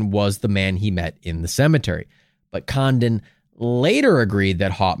Hauptmann was the man he met in the cemetery, but Condon later agreed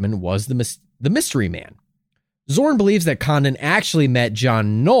that Hauptmann was the mystery man. Zorn believes that Condon actually met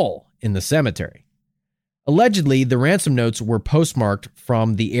John Knoll in the cemetery. Allegedly, the ransom notes were postmarked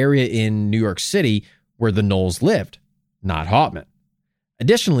from the area in New York City where the Knolls lived, not Hauptmann.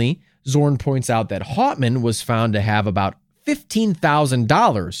 Additionally, Zorn points out that Hauptmann was found to have about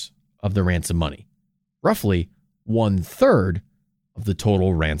 $15,000 of the ransom money, roughly 1/3 of the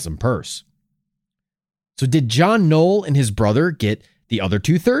total ransom purse. So did John Knoll and his brother get the other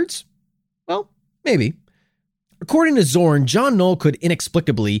 2/3? Well, maybe. According to Zorn, John Knoll could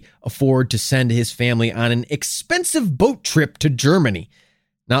inexplicably afford to send his family on an expensive boat trip to Germany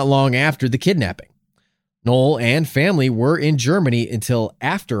not long after the kidnapping. Knoll and family were in Germany until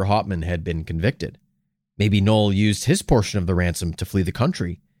after Hauptmann had been convicted. Maybe Knoll used his portion of the ransom to flee the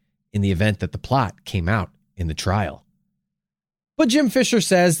country in the event that the plot came out in the trial. But Jim Fisher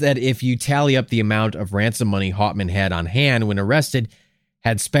says that if you tally up the amount of ransom money Hauptmann had on hand when arrested,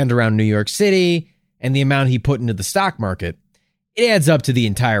 had spent around New York City, and the amount he put into the stock market, it adds up to the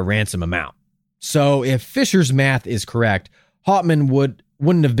entire ransom amount. So if Fisher's math is correct, Hauptmann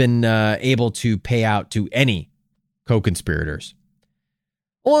wouldn't have been able to pay out to any co-conspirators.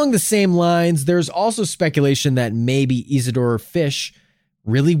 Along the same lines, there's also speculation that maybe Isidor Fish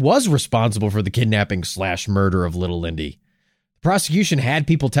really was responsible for the kidnapping/murder of little Lindy. The prosecution had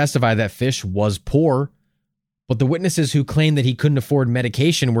people testify that Fish was poor, but the witnesses who claimed that he couldn't afford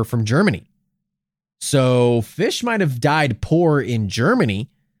medication were from Germany. So Fish might have died poor in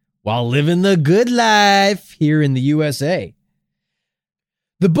Germany while living the good life here in the USA.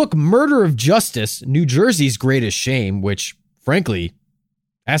 The book Murder of Justice, New Jersey's Greatest Shame, which, frankly,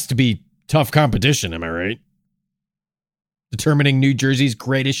 has to be tough competition, am I right? Determining New Jersey's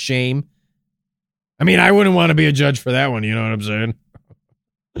greatest shame. I mean, I wouldn't want to be a judge for that one, you know what I'm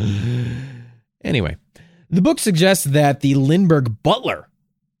saying? Anyway, the book suggests that the Lindbergh butler,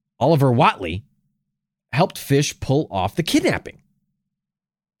 Oliver Watley, helped Fish pull off the kidnapping.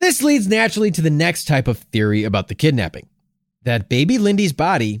 This leads naturally to the next type of theory about the kidnapping, that baby Lindy's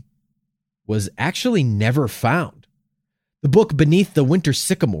body was actually never found. The book Beneath the Winter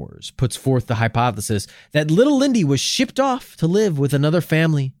Sycamores puts forth the hypothesis that little Lindy was shipped off to live with another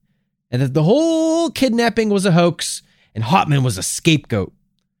family, and that the whole kidnapping was a hoax and Hauptmann was a scapegoat.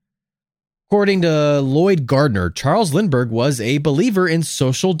 According to Lloyd Gardner, Charles Lindbergh was a believer in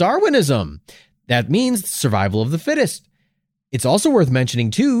social Darwinism. That means survival of the fittest. It's also worth mentioning,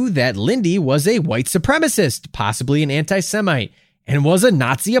 too, that Lindy was a white supremacist, possibly an anti-Semite, and was a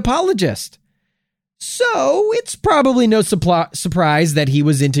Nazi apologist. So it's probably no surprise that he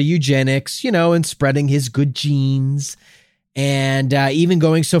was into eugenics, and spreading his good genes, and even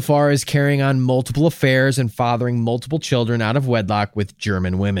going so far as carrying on multiple affairs and fathering multiple children out of wedlock with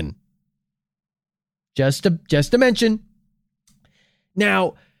German women. Just to mention.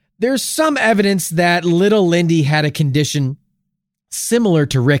 Now, there's some evidence that little Lindy had a condition similar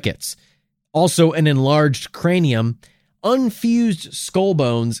to rickets, also an enlarged cranium, unfused skull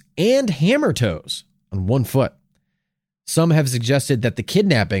bones, and hammer toes on one foot. Some have suggested that the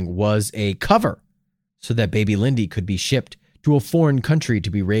kidnapping was a cover so that baby Lindy could be shipped to a foreign country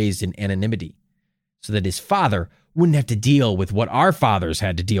to be raised in anonymity, so that his father wouldn't have to deal with what our fathers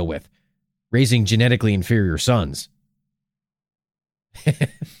had to deal with, raising genetically inferior sons.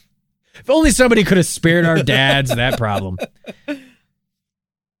 If only somebody could have spared our dads that problem.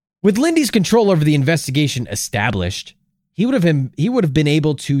 With Lindy's control over the investigation established, he would have been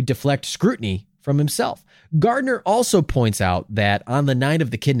able to deflect scrutiny from himself. Gardner also points out that on the night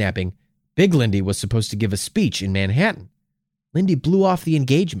of the kidnapping, Big Lindy was supposed to give a speech in Manhattan. Lindy blew off the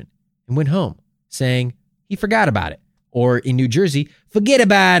engagement and went home, saying he forgot about it. Or in New Jersey, forget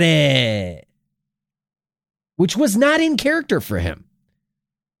about it. Which was not in character for him.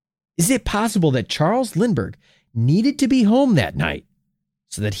 Is it possible that Charles Lindbergh needed to be home that night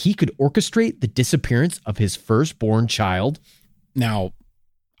so that he could orchestrate the disappearance of his firstborn child? Now,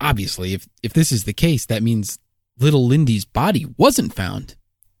 obviously, if this is the case, that means little Lindy's body wasn't found.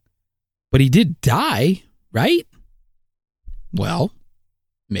 But he did die, right? Well,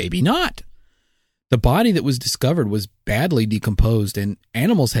 maybe not. The body that was discovered was badly decomposed and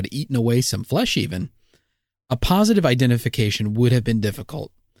animals had eaten away some flesh even. A positive identification would have been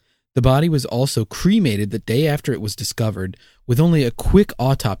difficult. The body was also cremated the day after it was discovered, with only a quick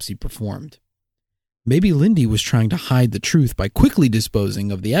autopsy performed. Maybe Lindy was trying to hide the truth by quickly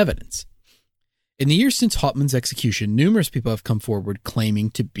disposing of the evidence. In the years since Hauptmann's execution, numerous people have come forward claiming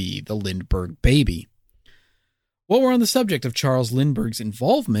to be the Lindbergh baby. While we're on the subject of Charles Lindbergh's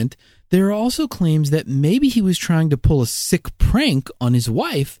involvement, there are also claims that maybe he was trying to pull a sick prank on his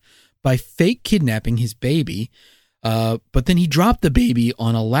wife by fake kidnapping his baby, but then he dropped the baby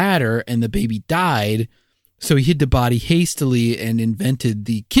on a ladder and the baby died, so he hid the body hastily and invented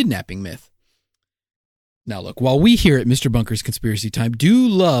the kidnapping myth. Now look, while we here at Mr. Bunker's Conspiracy Time do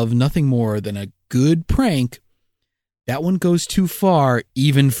love nothing more than a good prank, That one goes too far,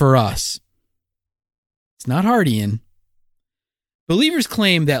 even for us. It's not Hardian. Believers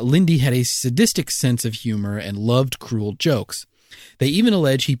claim that Lindy had a sadistic sense of humor and loved cruel jokes. They even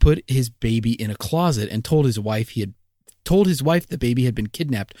allege he put his baby in a closet and told his wife the baby had been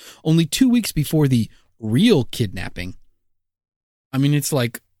kidnapped only 2 weeks before the real kidnapping. I mean, it's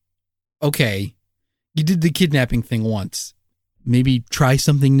like, okay, you did the kidnapping thing once. Maybe try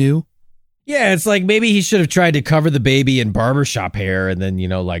something new. Yeah, it's like maybe he should have tried to cover the baby in barbershop hair and then,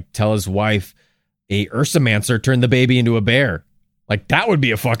 tell his wife a Ursamancer turned the baby into a bear. Like, that would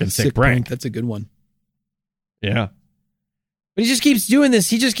be a fucking sick prank. Point. That's a good one. Yeah. But he just keeps doing this.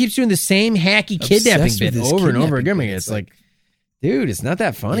 He just keeps doing the same hacky kidnapping bit over and over again. It's like, dude, it's not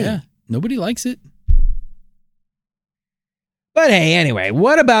that funny. Yeah, nobody likes it. But hey, anyway,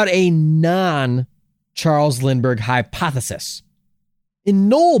 what about a non-Charles Lindbergh hypothesis? In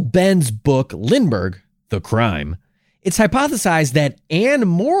Noel Benn's book, Lindbergh, The Crime, it's hypothesized that Anne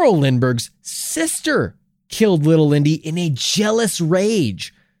Morrow Lindbergh's sister killed little Lindy in a jealous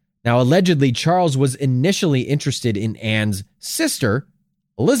rage. Now, allegedly, Charles was initially interested in Anne's sister,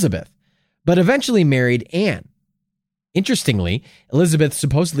 Elizabeth, but eventually married Anne. Interestingly, Elizabeth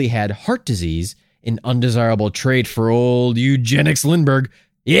supposedly had heart disease, an undesirable trait for old Eugenics Lindbergh.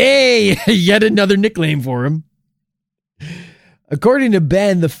 Yay! Yet another nickname for him. According to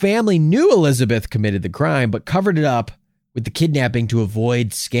Ben, the family knew Elizabeth committed the crime, but covered it up with the kidnapping to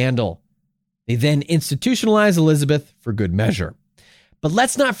avoid scandal. They then institutionalized Elizabeth for good measure. But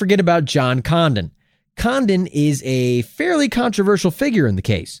let's not forget about John Condon. Condon is a fairly controversial figure in the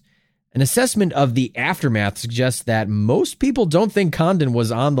case. An assessment of the aftermath suggests that most people don't think Condon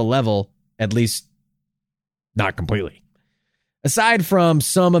was on the level, at least not completely. Aside from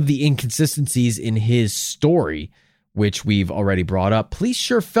some of the inconsistencies in his story, which we've already brought up, police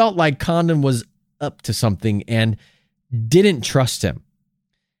sure felt like Condon was up to something and didn't trust him.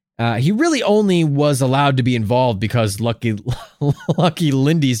 He really only was allowed to be involved because Lucky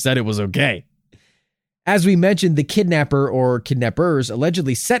Lindy said it was okay. As we mentioned, the kidnapper or kidnappers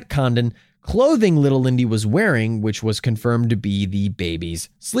allegedly set Condon clothing little Lindy was wearing, which was confirmed to be the baby's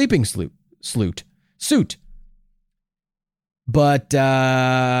sleeping suit. But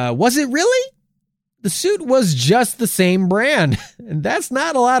was it really? The suit was just the same brand, and that's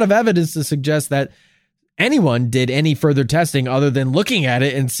not a lot of evidence to suggest that anyone did any further testing other than looking at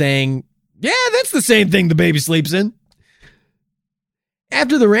it and saying, yeah, that's the same thing the baby sleeps in.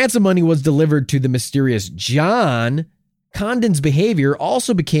 After the ransom money was delivered to the mysterious John, Condon's behavior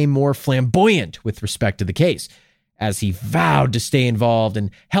also became more flamboyant with respect to the case, as he vowed to stay involved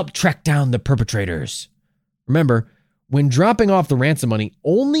and help track down the perpetrators. Remember, when dropping off the ransom money,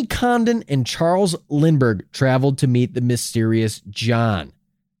 only Condon and Charles Lindbergh traveled to meet the mysterious John.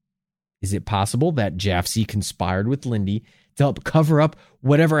 Is it possible that Jaffe conspired with Lindy to help cover up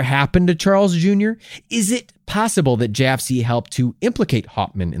whatever happened to Charles Jr.? Is it possible that Jaffe helped to implicate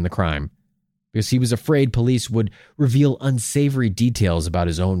Hauptmann in the crime because he was afraid police would reveal unsavory details about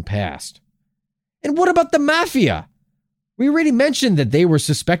his own past? And what about the mafia? We already mentioned that they were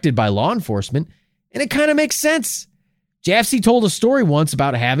suspected by law enforcement, and it kind of makes sense. Jaffe told a story once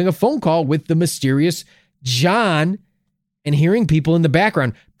about having a phone call with the mysterious John and hearing people in the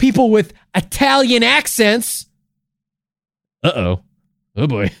background, people with Italian accents. Uh-oh. Oh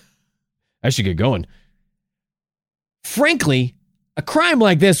boy. I should get going. Frankly, a crime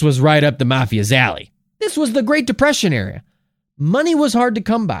like this was right up the mafia's alley. This was the Great Depression era. Money was hard to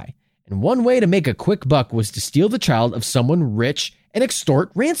come by, and one way to make a quick buck was to steal the child of someone rich and extort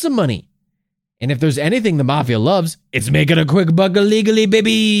ransom money. And if there's anything the mafia loves, it's making a quick buck illegally,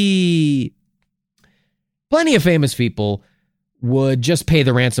 baby. Plenty of famous people would just pay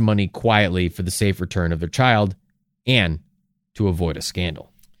the ransom money quietly for the safe return of their child and to avoid a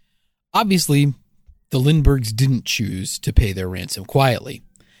scandal. Obviously, the Lindberghs didn't choose to pay their ransom quietly,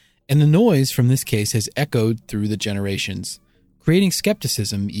 and the noise from this case has echoed through the generations, creating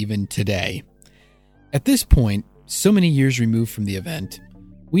skepticism even today. At this point, so many years removed from the event,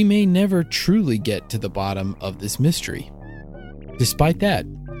 we may never truly get to the bottom of this mystery. Despite that,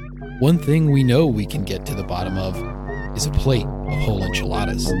 one thing we know we can get to the bottom of is a plate of whole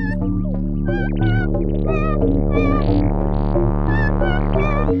enchiladas.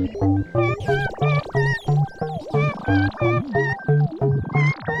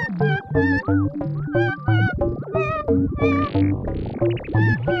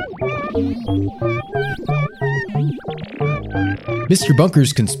 Mr.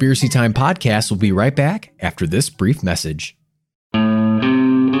 Bunker's Conspiracy Time podcast will be right back after this brief message.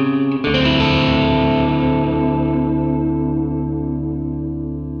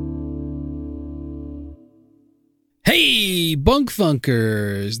 Hey, Bunk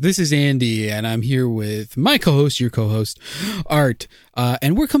Funkers. This is Andy, and I'm here with my co-host, your co-host, Art.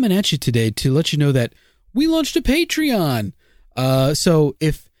 And we're coming at you today to let you know that we launched a Patreon. So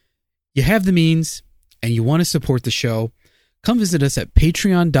if you have the means and you want to support the show, come visit us at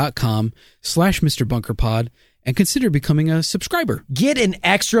patreon.com/MrBunkerPod and consider becoming a subscriber. Get an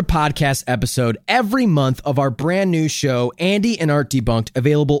extra podcast episode every month of our brand new show, Andy and Art Debunked,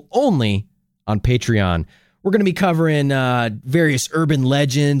 available only on Patreon. We're going to be covering various urban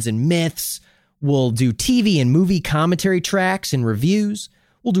legends and myths. We'll do TV and movie commentary tracks and reviews.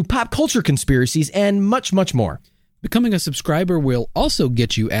 We'll do pop culture conspiracies and much, much more. Becoming a subscriber will also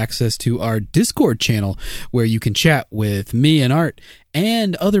get you access to our Discord channel, where you can chat with me and Art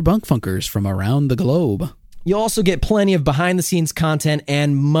and other bunk funkers from around the globe. You'll also get plenty of behind-the-scenes content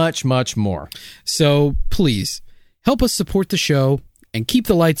and much, much more. So please, help us support the show and keep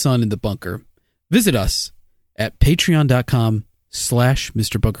the lights on in the bunker. Visit us at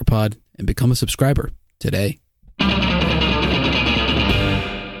patreon.com/MrBunkerPod and become a subscriber today.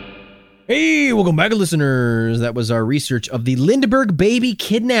 Hey, welcome back, listeners. That was our research of the Lindbergh baby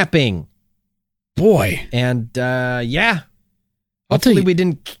kidnapping. Boy. And, yeah. I'll tell Hopefully you- we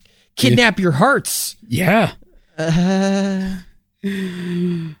didn't kidnap your hearts. Yeah. I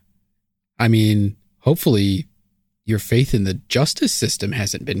mean, hopefully your faith in the justice system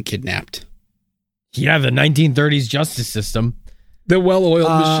hasn't been kidnapped. Yeah, the 1930s justice system. The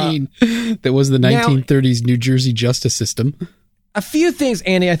well-oiled machine that was the 1930s New Jersey justice system. A few things,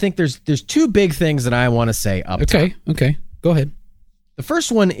 Andy. I think there's two big things that I want to say up top. Okay. Go ahead. The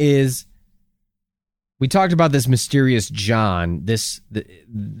first one is, we talked about this mysterious John.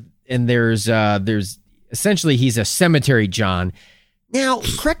 And there's essentially, he's a cemetery John. Now,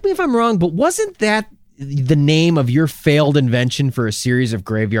 correct me if I'm wrong, but wasn't that the name of your failed invention for a series of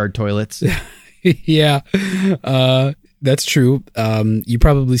graveyard toilets? Yeah, that's true. You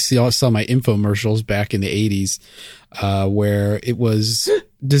probably saw my infomercials back in the 80s, where it was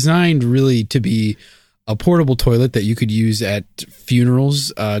designed really to be a portable toilet that you could use at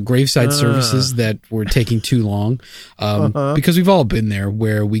funerals, graveside services that were taking too long. Because we've all been there,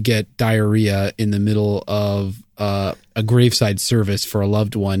 where we get diarrhea in the middle of a graveside service for a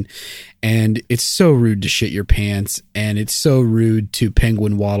loved one. And it's so rude to shit your pants, and it's so rude to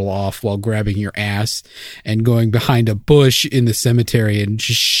penguin waddle off while grabbing your ass and going behind a bush in the cemetery and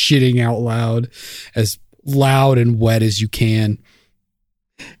just shitting out loud and wet as you can.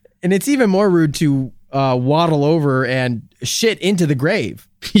 And it's even more rude to waddle over and shit into the grave.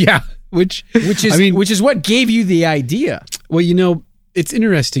 Yeah, which is what gave you the idea. Well, it's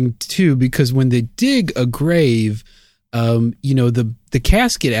interesting too, because when they dig a grave, the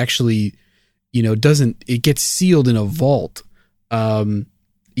casket actually, it gets sealed in a vault, rather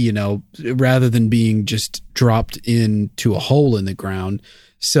than being just dropped into a hole in the ground.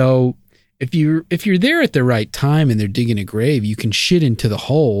 So if you're there at the right time and they're digging a grave, you can shit into the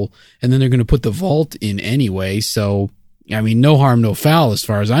hole, and then they're going to put the vault in anyway. So, I mean, no harm, no foul as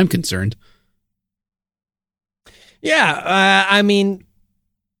far as I'm concerned. Yeah, I mean,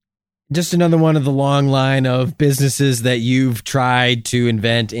 just another one of the long line of businesses that you've tried to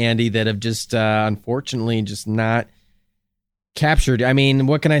invent, Andy, that have just unfortunately just not captured. I mean,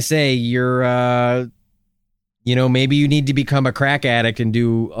 what can I say? You're, maybe you need to become a crack addict and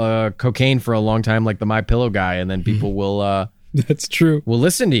do cocaine for a long time, like the MyPillow guy, and then people will. That's true. Will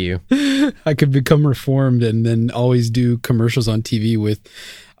listen to you. I could become reformed and then always do commercials on TV with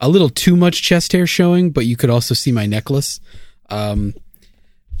a little too much chest hair showing, but you could also see my necklace. The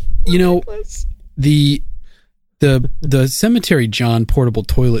Cemetery John portable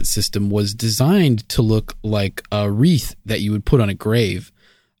toilet system was designed to look like a wreath that you would put on a grave.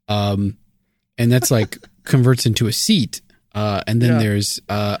 And that's like converts into a seat. And then there's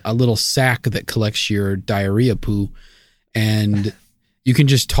a little sack that collects your diarrhea poo, and you can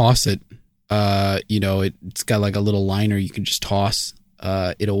just toss it. It's got like a little liner. You can just toss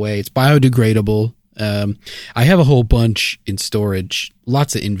it away. It's biodegradable. I have a whole bunch in storage,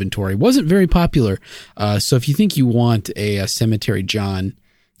 lots of inventory. Wasn't very popular. So if you think you want a Cemetery John,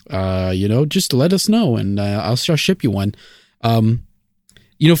 just let us know, and I'll ship you one.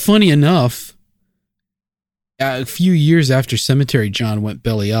 Funny enough, a few years after Cemetery John went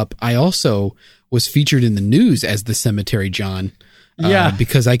belly up, I also was featured in the news as the Cemetery John.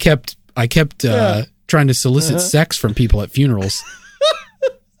 Because I kept trying to solicit sex from people at funerals.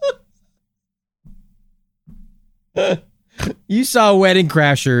 You saw Wedding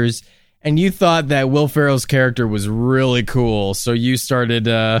Crashers and you thought that Will Ferrell's character was really cool, so you started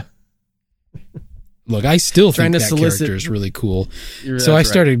Look, I still Trying think to that solicit- character is really cool. That's So I right.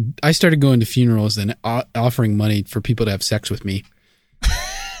 started going to funerals and offering money for people to have sex with me.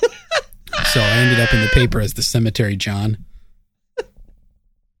 So I ended up in the paper as the Cemetery John.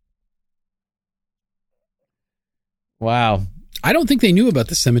 Wow. I don't think they knew about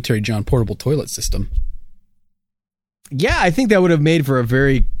the Cemetery John portable toilet system. Yeah, I think that would have made for a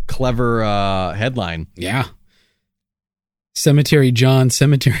very clever headline. Yeah. Cemetery John.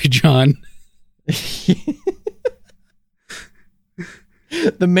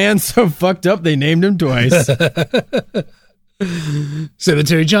 The man's so fucked up they named him twice.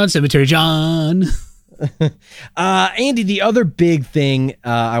 Cemetery John. Andy, the other big thing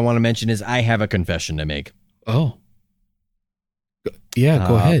I want to mention is I have a confession to make. Oh. Yeah,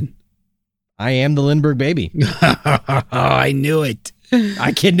 go ahead. I am the Lindbergh baby. I knew it.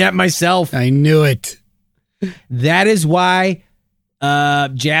 I kidnapped myself. I knew it. That is why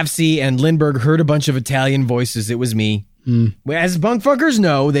Jafsy and Lindbergh heard a bunch of Italian voices. It was me. As bunkfuckers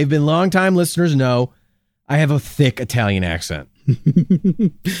know, they've been longtime listeners know, I have a thick Italian accent.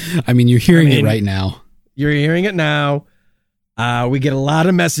 I mean, you're hearing it right now. You're hearing it now. We get a lot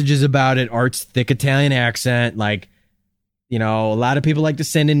of messages about it. Art's thick Italian accent. Like, you know, a lot of people like to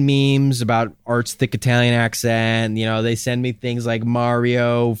send in memes about Art's thick Italian accent. You know, they send me things like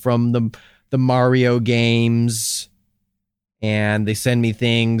Mario from the Mario games. And they send me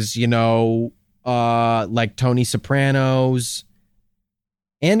things, you know, like Tony Soprano's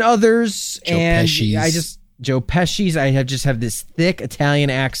and others. Joe and Pesci's. Joe Pesci's. I just have this thick Italian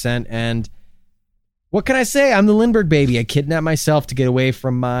accent. And what can I say? I'm the Lindbergh baby. I kidnapped myself to get away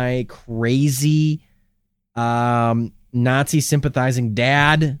from my crazy Nazi sympathizing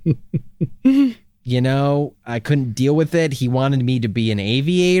dad. You know, I couldn't deal with it. He wanted me to be an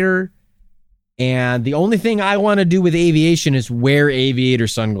aviator. And the only thing I want to do with aviation is wear aviator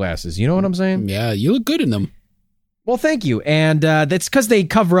sunglasses. You know what I'm saying? Yeah, you look good in them. Well, thank you. And that's because they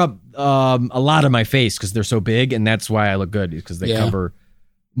cover up a lot of my face because they're so big. And that's why I look good, because they cover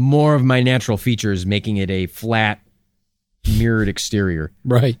more of my natural features, making it a flat, mirrored exterior.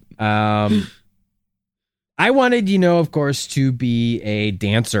 Right. I wanted, you know, of course, to be a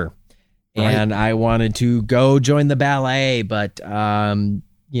dancer. Right. And I wanted to go join the ballet, but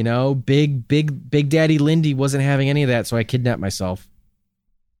you know, Big Daddy Lindy wasn't having any of that, so I kidnapped myself.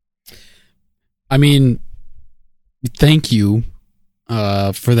 I mean, thank you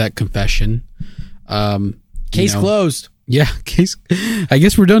for that confession. Case closed. Yeah, case. I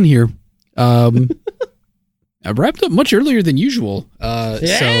guess we're done here. I wrapped up much earlier than usual. So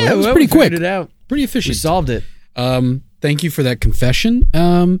that was pretty quick. It out. Pretty We efficient. solved it. Thank you for that confession.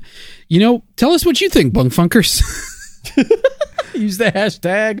 You know, tell us what you think, Bunkfunkers. Use the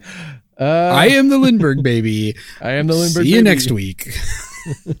hashtag. I am the Lindbergh baby. I am the Lindbergh See you baby. next week.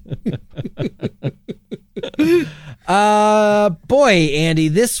 Boy, Andy,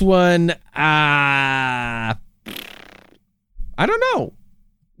 this one, I don't know.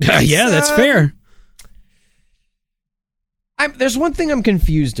 Yeah, that's fair. There's one thing I'm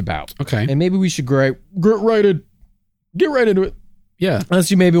confused about. Okay. And maybe we should get right into it. Yeah. Unless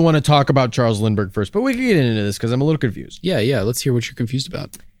you maybe want to talk about Charles Lindbergh first, but we can get into this because I'm a little confused. Yeah. Let's hear what you're confused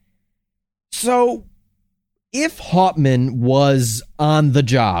about. So, if Hauptmann was on the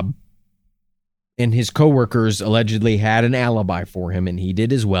job and his coworkers allegedly had an alibi for him, and he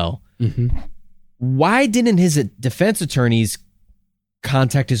did as well, why didn't his defense attorneys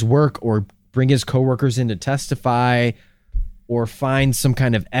contact his work or bring his coworkers in to testify or find some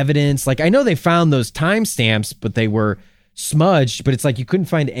kind of evidence? Like, I know they found those timestamps, but they were smudged, but it's like you couldn't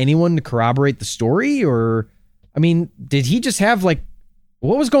find anyone to corroborate the story. Or, I mean, did he just have like,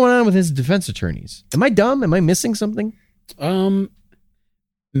 what was going on with his defense attorneys? Am I dumb? Am I missing something?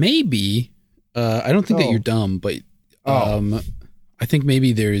 Maybe. I don't think that you're dumb, but I think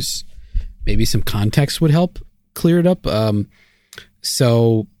maybe there's some context would help clear it up.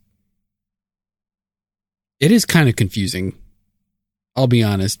 So it is kind of confusing, I'll be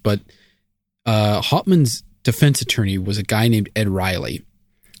honest, but Hauptmann's defense attorney was a guy named Ed Riley.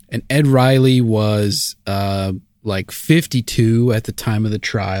 And Ed Riley was like 52 at the time of the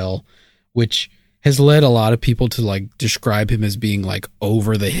trial, which has led a lot of people to like describe him as being like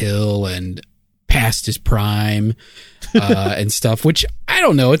over the hill and past his prime and stuff, which I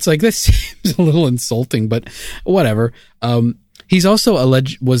don't know. It's like, this seems a little insulting, but whatever. He's also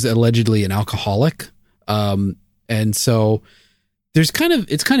was allegedly an alcoholic. And so it's kind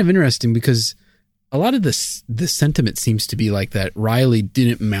of interesting because a lot of the sentiment seems to be like that Riley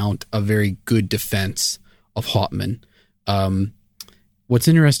didn't mount a very good defense of Hauptmann. What's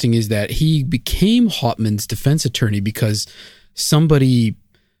interesting is that he became Hauptmann's defense attorney because somebody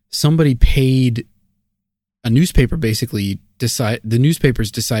paid a newspaper basically the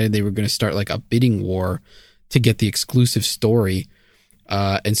newspapers decided they were going to start like a bidding war to get the exclusive story.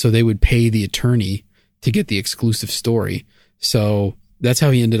 And so they would pay the attorney to get the exclusive story. So that's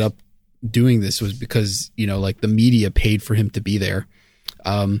how he ended up doing this, was because, like the media paid for him to be there.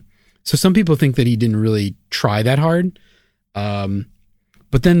 So some people think that he didn't really try that hard.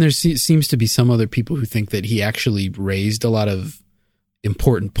 But then there seems to be some other people who think that he actually raised a lot of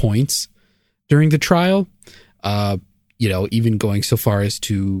important points during the trial. Even going so far as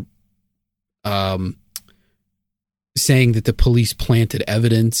to saying that the police planted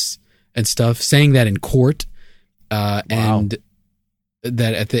evidence and stuff, saying that in court, and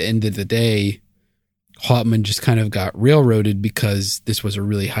that at the end of the day, Hauptmann just kind of got railroaded because this was a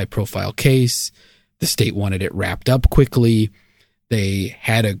really high profile case. The state wanted it wrapped up quickly. They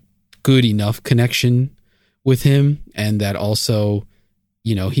had a good enough connection with him, and that also,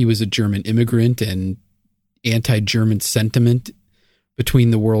 he was a German immigrant, and anti-German sentiment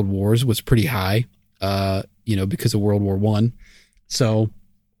between the world wars was pretty high, because of World War I. So,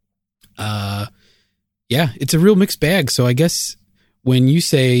 it's a real mixed bag. So I guess when you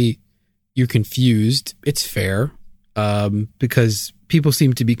say you're confused, it's fair, because people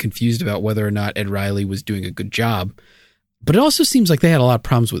seem to be confused about whether or not Ed Riley was doing a good job. But it also seems like they had a lot of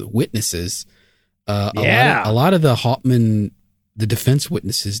problems with witnesses. A lot of the Hauptmann, the defense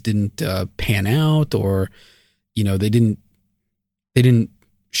witnesses didn't pan out, or they didn't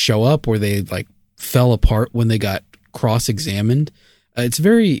show up, or they like fell apart when they got cross-examined. It's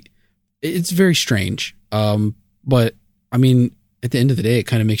very strange. But I mean, at the end of the day, it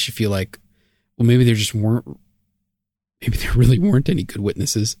kind of makes you feel like, well, maybe there really weren't any good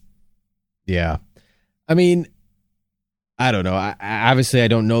witnesses. Yeah. I mean, I don't know. I obviously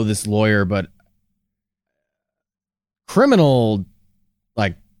don't know this lawyer, but criminal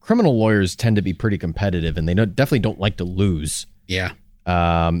lawyers tend to be pretty competitive, and they definitely don't like to lose. Yeah.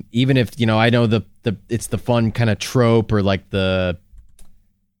 Even if, I know it's the fun kind of trope, or like the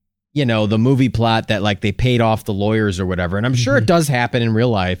movie plot that like they paid off the lawyers or whatever. And I'm sure it does happen in real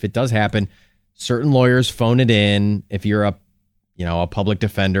life. It does happen. Certain lawyers phone it in if you're a public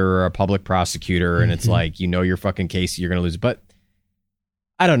defender or a public prosecutor, and it's like, your fucking case, you're going to lose. But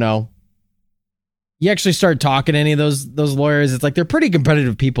I don't know. You actually start talking to any of those lawyers, it's like they're pretty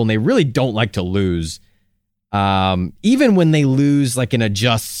competitive people, and they really don't like to lose. Even when they lose, like in a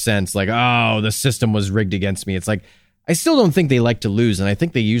just sense, like, oh, the system was rigged against me. It's like, I still don't think they like to lose, and I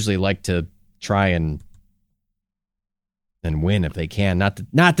think they usually like to try and win if they can.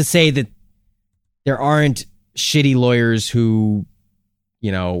 Not to say that there aren't shitty lawyers who,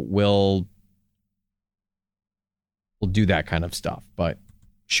 will do that kind of stuff, but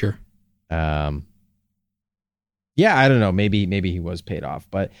sure. Yeah, I don't know. Maybe he was paid off,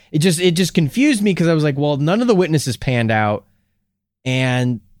 but it just confused me, because I was like, well, none of the witnesses panned out,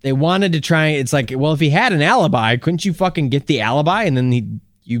 and they wanted to try. It's like, well, if he had an alibi, couldn't you fucking get the alibi, and then he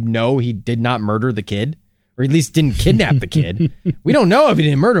did not murder the kid, or at least didn't kidnap the kid. We don't know if he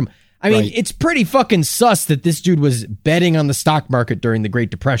didn't murder him. I mean, right. It's pretty fucking sus that this dude was betting on the stock market during the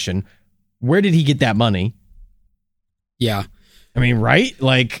Great Depression. Where did he get that money? Yeah. I mean, right?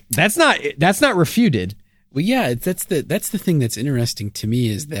 Like, that's not refuted. Well, yeah, that's the thing that's interesting to me,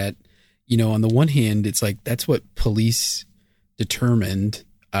 is that, on the one hand, it's like, that's what police determined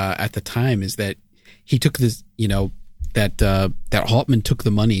at the time, is that he took this, that Hauptmann took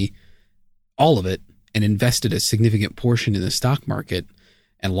the money, all of it, and invested a significant portion in the stock market,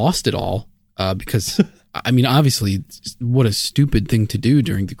 and lost it all, because, I mean, obviously, what a stupid thing to do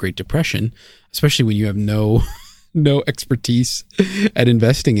during the Great Depression, especially when you have no expertise at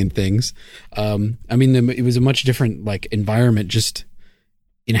investing in things. I mean, it was a much different environment just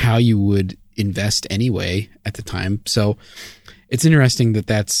in how you would invest anyway at the time. So it's interesting that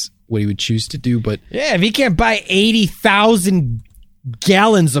that's what he would choose to do. But yeah, if he can't buy 80,000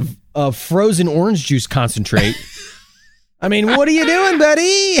 gallons of frozen orange juice concentrate. I mean, what are you doing,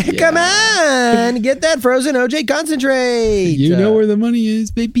 buddy? Yeah. Come on, get that frozen OJ concentrate. You know where the money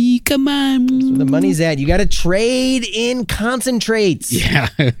is, baby. Come on. That's where the money's at. You got to trade in concentrates. Yeah,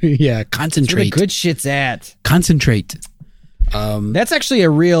 yeah, concentrate. That's where the good shit's at. Concentrate. That's actually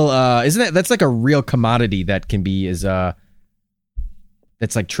a real, isn't it? That's like a real commodity that can be that's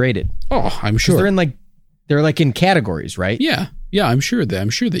like traded. Oh, I'm sure. They're like in categories, right? Yeah, yeah. I'm sure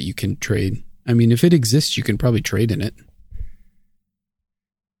that you can trade. I mean, if it exists, you can probably trade in it.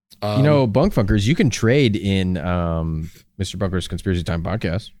 Bunk Funkers, you can trade in Mr. Bunker's Conspiracy Time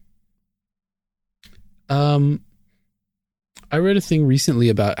podcast. I read a thing recently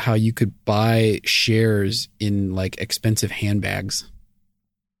about how you could buy shares in expensive handbags.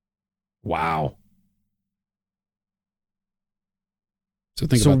 Wow. So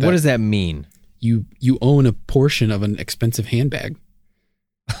think So about that. what does that mean? You own a portion of an expensive handbag,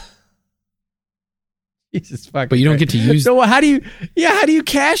 Jesus fucking but you don't Christ. get to use. So how do you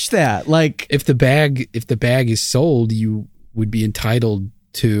cash that? Like, If the bag is sold, you would be entitled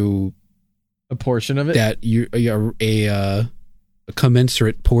to a portion of it? that a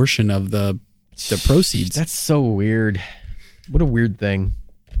commensurate portion of the proceeds. That's so weird. What a weird thing.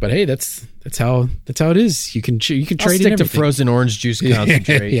 But hey, that's how it is. You can I'll trade in stick to everything. frozen orange juice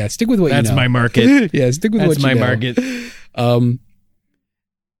concentrate. Yeah, stick with what That's you know. my market. Yeah, stick with That's what you my know. market.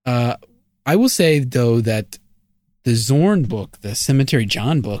 I will say though that the Zorn book, the Cemetery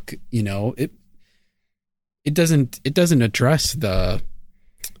John book, it doesn't address the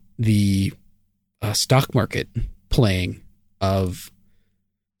stock market playing of.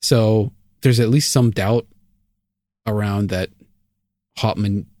 So there's at least some doubt around that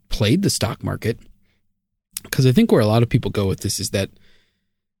Hauptmann played the stock market, because I think where a lot of people go with this is that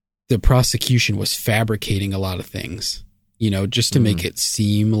the prosecution was fabricating a lot of things, just to make it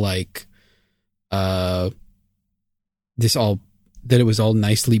seem like that it was all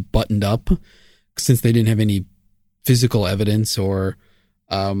nicely buttoned up, since they didn't have any physical evidence or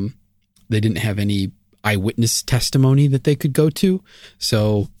they didn't have any eyewitness testimony that they could go to.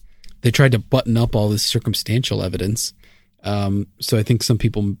 So they tried to button up all this circumstantial evidence. So I think some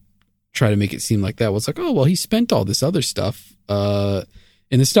people try to make it seem like that. Well, it's like, oh, well, he spent all this other stuff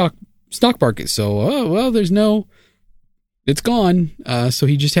in the stock market. So, it's gone. So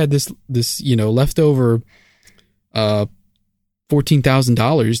he just had this leftover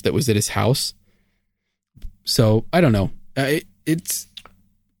 $14,000 that was at his house. So I don't know.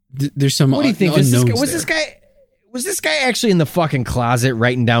 There's some. What do you think? Was this guy actually in the fucking closet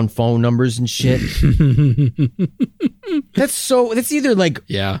writing down phone numbers and shit? That's either like,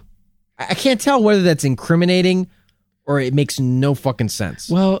 yeah. I can't tell whether that's incriminating or it makes no fucking sense.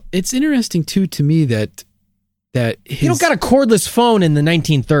 Well, it's interesting too to me that you don't got a cordless phone in the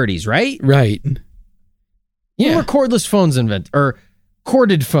 1930s, right? Right. When were cordless phones invented? Or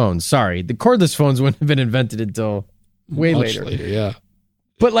corded phones, sorry. The cordless phones wouldn't have been invented until way Much later. Yeah.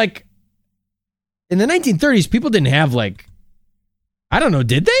 But like, in the 1930s, people didn't have like, I don't know,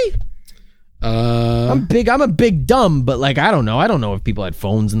 did they? I'm a big dumb, but like, I don't know. I don't know if people had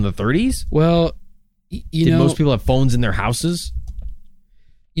phones in the 30s. Well, Did most people have phones in their houses?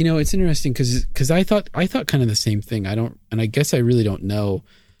 It's interesting because I thought kind of the same thing. And I guess I really don't know,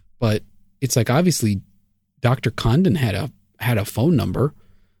 but it's like, obviously Dr. Condon had a phone number.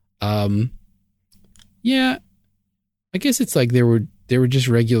 Yeah, I guess it's like they were just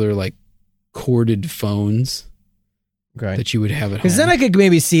regular like corded phones that you would have at home. Because then I could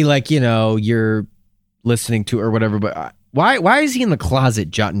maybe see like, you're listening to or whatever, but why is he in the closet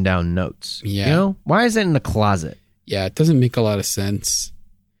jotting down notes? Yeah. Why is that in the closet? Yeah, it doesn't make a lot of sense.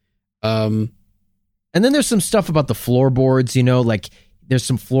 And then there's some stuff about the floorboards, like there's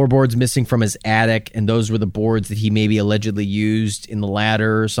some floorboards missing from his attic, and those were the boards that he maybe allegedly used in the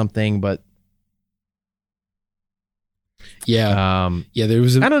ladder or something, but yeah. There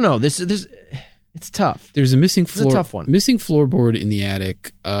was I don't know. This it's tough. There's a missing It's a tough one. Missing floorboard in the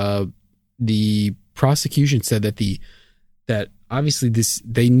attic. The prosecution said that obviously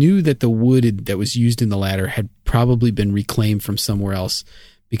they knew that the wood that was used in the ladder had probably been reclaimed from somewhere else,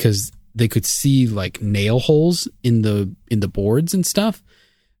 because they could see like nail holes in the boards and stuff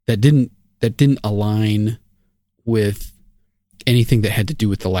that didn't align with anything that had to do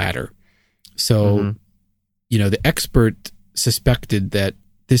with the ladder. So, the expert suspected that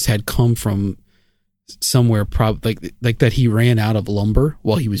this had come from somewhere, like that he ran out of lumber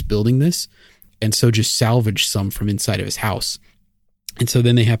while he was building this, and so just salvaged some from inside of his house. And so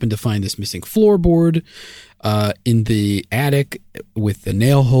then they happened to find this missing floorboard in the attic with the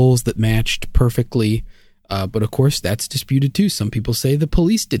nail holes that matched perfectly. But of course, that's disputed too. Some people say the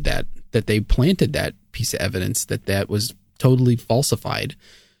police did that they planted that piece of evidence, that was totally falsified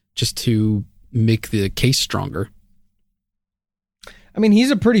just to make the case stronger. I mean,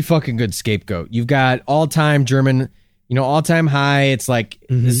 he's a pretty fucking good scapegoat. You've got all-time German, all-time high. It's like,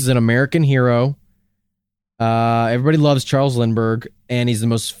 this is an American hero. Everybody loves Charles Lindbergh, and he's the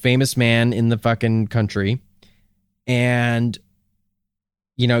most famous man in the fucking country. And,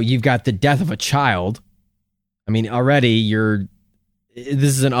 you've got the death of a child. I mean, already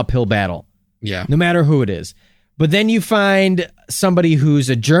this is an uphill battle. Yeah. No matter who it is. But then you find somebody who's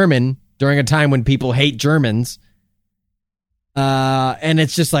a German during a time when people hate Germans. And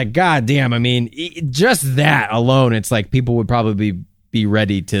it's just like, God damn. I mean, just that alone, it's like people would probably be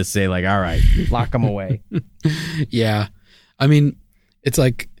ready to say like, all right, lock them away. Yeah. I mean, it's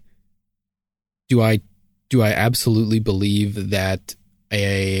like, do I absolutely believe that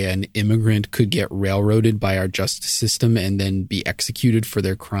an immigrant could get railroaded by our justice system and then be executed for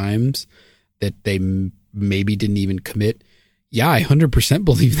their crimes that they maybe didn't even commit. Yeah, I 100%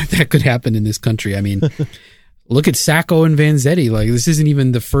 believe that could happen in this country. I mean, look at Sacco and Vanzetti. Like, this isn't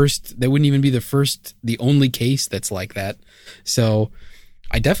even the first, that wouldn't even be the only case that's like that. So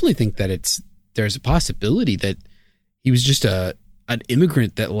I definitely think that there's a possibility that he was just an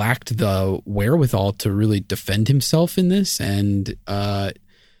immigrant that lacked the wherewithal to really defend himself in this, and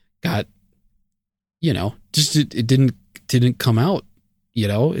got, just it didn't come out.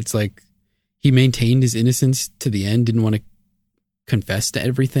 It's like he maintained his innocence to the end, didn't want to confess to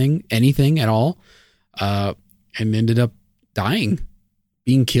anything at all, and ended up dying,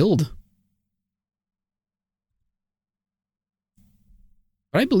 being killed.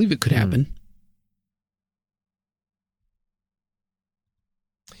 But I believe it could happen.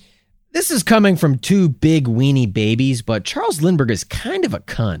 This is coming from two big weenie babies, but Charles Lindbergh is kind of a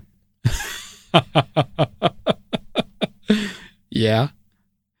cunt. Yeah.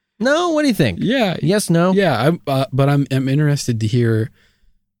 No, what do you think? Yeah. Yes, no? Yeah, but I'm interested to hear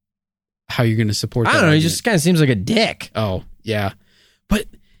how you're going to support that. I don't know, argument. he just kind of seems like a dick. Oh, yeah. But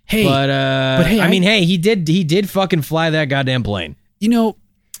hey, he did fucking fly that goddamn plane.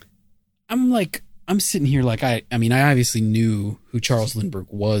 I'm sitting here like I obviously knew who Charles Lindbergh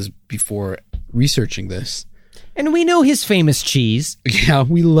was before researching this. And we know his famous cheese. Yeah,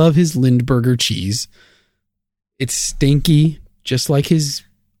 we love his Lindbergher cheese. It's stinky, just like his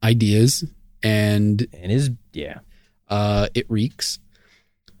ideas, and it reeks.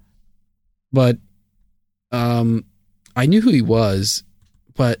 But I knew who he was,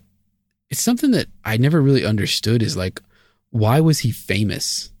 but it's something that I never really understood is like, why was he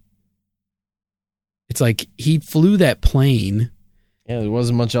famous? It's like he flew that plane. Yeah, there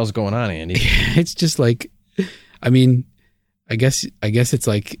wasn't much else going on, Andy. It's just like, I guess it's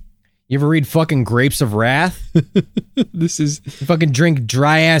like, you ever read fucking Grapes of Wrath? You fucking drink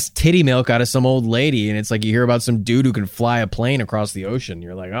dry ass titty milk out of some old lady, and it's like you hear about some dude who can fly a plane across the ocean.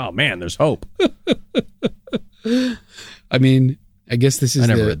 You're like, oh man, there's hope. I guess this is I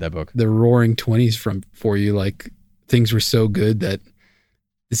never read that book. The Roaring 20s for you. Like, things were so good that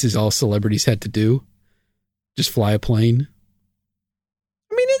this is all celebrities had to do. Just fly a plane.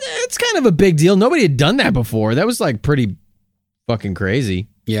 I mean, it's kind of a big deal. Nobody had done that before. That was like pretty fucking crazy.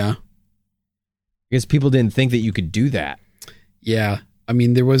 Yeah. I guess people didn't think that you could do that. Yeah. I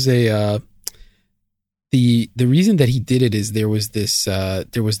mean, there was the reason that he did it is there was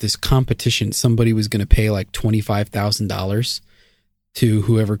this competition. Somebody was going to pay like $25,000 to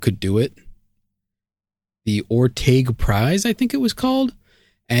whoever could do it. The Orteig Prize, I think it was called.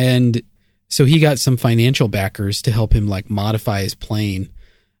 And so he got some financial backers to help him like modify his plane.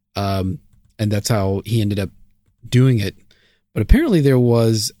 And that's how he ended up doing it. But apparently there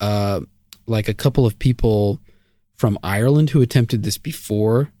was like a couple of people from Ireland who attempted this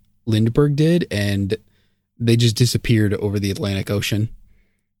before Lindbergh did, and they just disappeared over the Atlantic Ocean.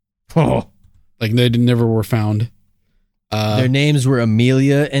 Oh, like they never were found. Their names were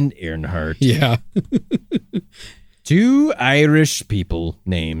Amelia and Earnhardt. Yeah. Two Irish people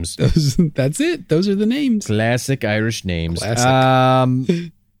names. That's it. Those are the names. Classic Irish names.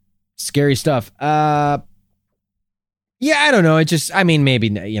 Classic. Scary stuff. Yeah, I don't know. It just,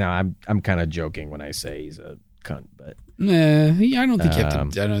 maybe, I'm kind of joking when I say he's a cunt, but I don't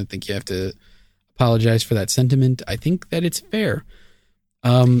think you have to apologize for that sentiment. I think that it's fair.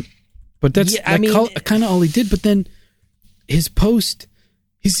 But that's kind of all he did. But then his post,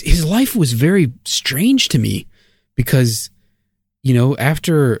 his life was very strange to me because,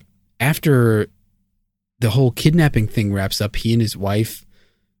 after the whole kidnapping thing wraps up, he and his wife,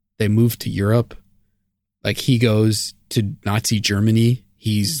 they moved to Europe. Like, he goes to Nazi Germany.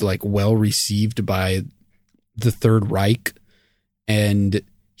 He's like well received by the Third Reich, and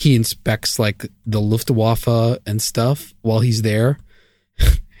he inspects like the Luftwaffe and stuff while he's there,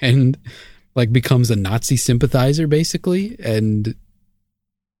 and like becomes a Nazi sympathizer basically, and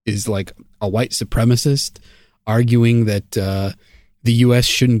is like a white supremacist, arguing that the U.S.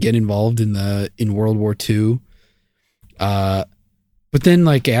 shouldn't get involved in World War II. But then,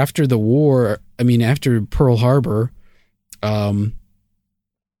 like, after the war, after Pearl Harbor,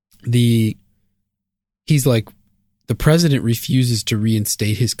 he's like, the president refuses to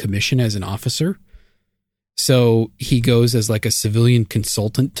reinstate his commission as an officer. So he goes as like a civilian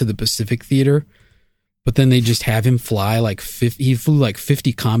consultant to the Pacific Theater, but then they just have him fly he flew like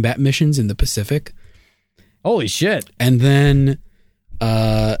 50 combat missions in the Pacific. Holy shit. And then,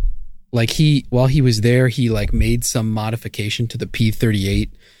 while he was there, he like made some modification to the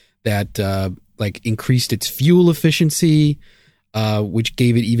P-38 that like increased its fuel efficiency, which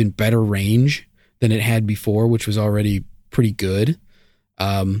gave it even better range than it had before, which was already pretty good.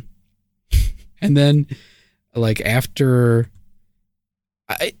 And then like after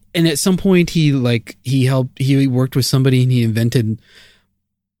and at some point he worked with somebody and he invented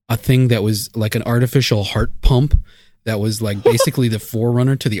a thing that was like an artificial heart pump that was like basically the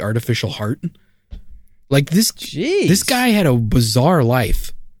forerunner to the artificial heart. Like this guy had a bizarre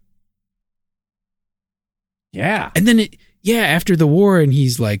life. Yeah. And then after the war, and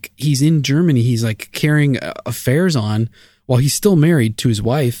he's in Germany, he's like carrying affairs on while he's still married to his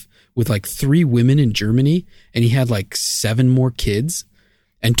wife with like 3 women in Germany, and he had like 7 more kids,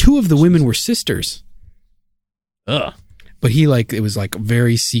 and 2 of the women were sisters. Ugh. But it was like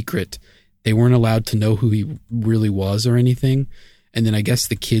very secret. They weren't allowed to know who he really was or anything. And then I guess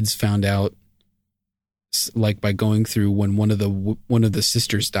the kids found out, like by going through when one of the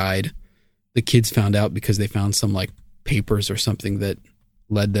sisters died, the kids found out because they found some like papers or something that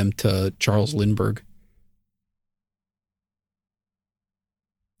led them to Charles Lindbergh.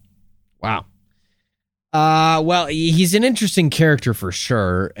 Wow. Well, he's an interesting character for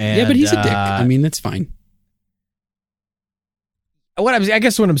sure. And, yeah, but he's a dick. I mean, that's fine. I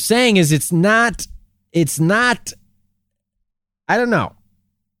guess what I'm saying is it's not, I don't know.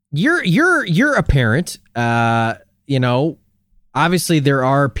 You're a parent, obviously there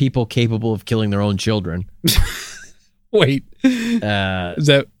are people capable of killing their own children. Wait, is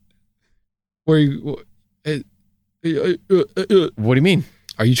that where you, what do you mean?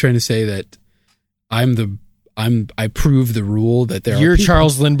 Are you trying to say that I prove the rule that you're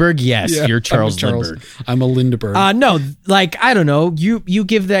Charles Lindbergh? Yes, yeah, you're Charles Lindbergh. I'm a Lindbergh. No, like, I don't know. You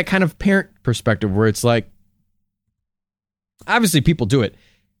give that kind of parent perspective where it's like, obviously people do it.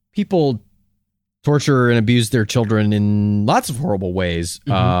 People torture and abuse their children in lots of horrible ways.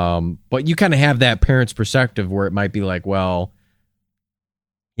 Mm-hmm. But you kind of have that parent's perspective where it might be like, well,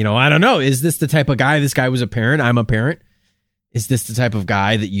 I don't know. Is this the type of guy? This guy was a parent. I'm a parent. Is this the type of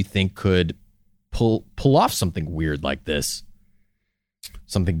guy that you think could pull off something weird like this?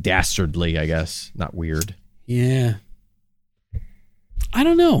 Something dastardly, I guess. Not weird. Yeah. I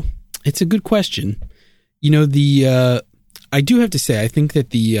don't know. It's a good question. I do have to say, I think that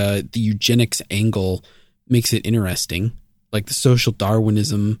the eugenics angle makes it interesting, like the social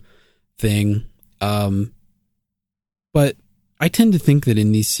Darwinism thing. But I tend to think that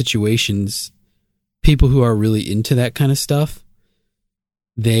in these situations, people who are really into that kind of stuff,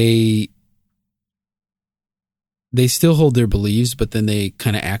 they still hold their beliefs, but then they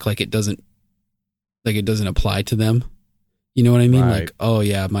kind of act like it doesn't apply to them. You know what I mean? Right. Like, oh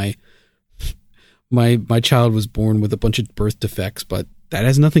yeah, my child was born with a bunch of birth defects, but that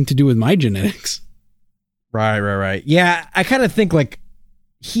has nothing to do with my genetics. Right. Yeah, I kind of think like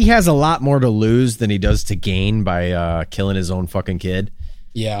he has a lot more to lose than he does to gain by killing his own fucking kid.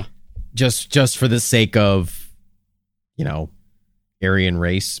 Yeah. Just for the sake of, Aryan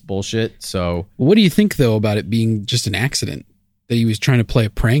race bullshit. So what do you think though about it being just an accident? That he was trying to play a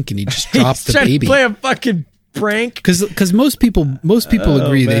prank and he just dropped the baby. To play a fucking prank? Because most people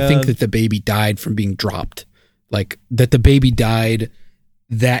agree. They think that the baby died from being dropped, like that the baby died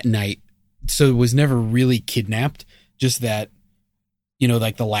that night, so it was never really kidnapped, just that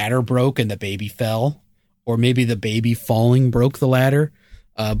like the ladder broke and the baby fell, or maybe the baby falling broke the ladder.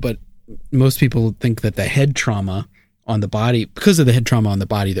 But most people think that the head trauma on the body, because of the head trauma on the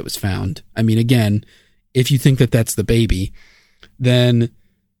body that was found, I mean, again, if you think that that's the baby, then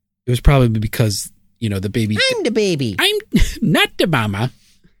it was probably because the baby. I'm the baby. I'm not the mama.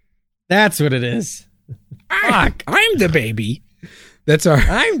 That's what it is. Fuck. I'm the baby.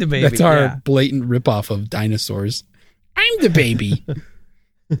 I'm the baby. That's our blatant ripoff of dinosaurs. I'm the baby.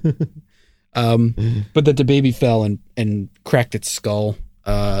 But that the baby fell and cracked its skull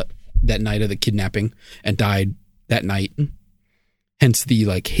that night of the kidnapping and died that night. Hence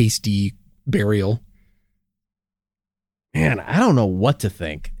the hasty burial. Man, I don't know what to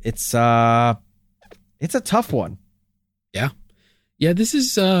think. It's a tough one. Yeah. Yeah, this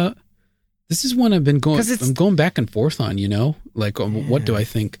is one I'm going back and forth on, what do I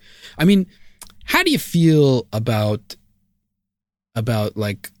think? I mean, how do you feel about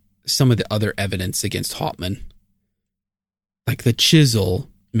like some of the other evidence against Hauptmann? Like the chisel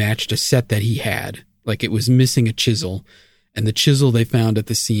matched a set that he had. Like it was missing a chisel, and the chisel they found at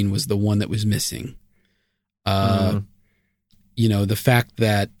the scene was the one that was missing. The fact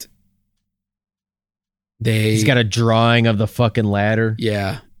that he's got a drawing of the fucking ladder.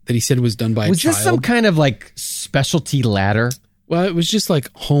 Yeah, that he said was done by a child. Was this some kind of specialty ladder? Well, it was just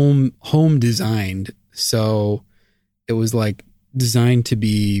home designed, so it was designed to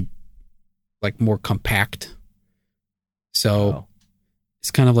be more compact. So Oh.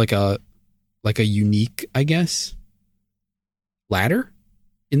 it's kind of like a unique, I guess, ladder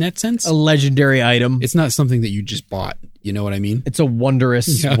in that sense. A legendary item. It's not something that you just bought. You know what I mean? It's a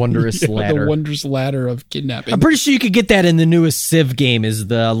wondrous, wondrous ladder. The wondrous ladder of kidnapping. I'm pretty sure you could get that in the newest Civ game. Is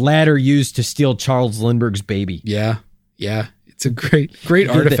the ladder used to steal Charles Lindbergh's baby? Yeah. It's a great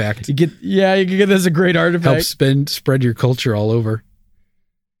artifact. You can get this as a great artifact. Help spread your culture all over.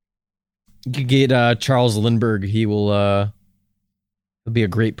 You could get Charles Lindbergh. He'll be a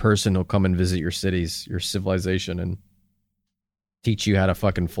great person. He'll come and visit your cities, your civilization, and teach you how to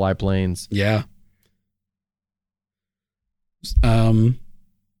fucking fly planes. Yeah. But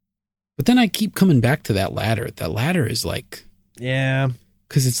then I keep coming back to that ladder. That ladder is like, Yeah.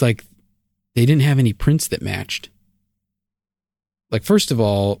 because it's like they didn't have any prints that matched. Like, first of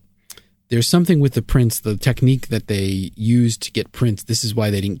all, there's something with the prints, the technique that they used to get prints. This is why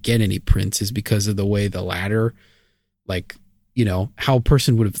they didn't get any prints, is because of the way the ladder, like, you know, how a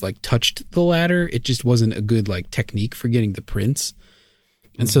person would have like touched the ladder. It just wasn't a good like technique for getting the prints.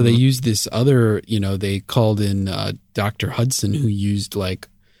 And so they used this other, you know, they called in Dr. Hudson, who used like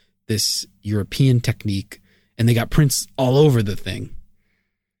this European technique, and they got prints all over the thing.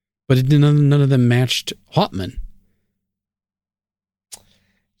 But none of them matched Hauptmann.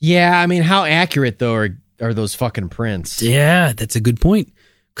 Yeah, I mean, how accurate though are those fucking prints? Yeah, that's a good point.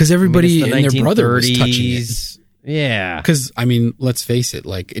 Because everybody and their brother was touching it. Yeah. Because, I mean, let's face it,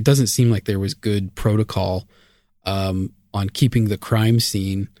 like, it doesn't seem like there was good protocol on keeping the crime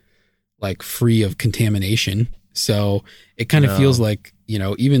scene, like, free of contamination. So it kind of feels like, you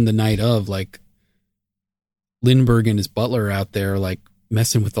know, even the night of, like, Lindbergh and his butler out there, like,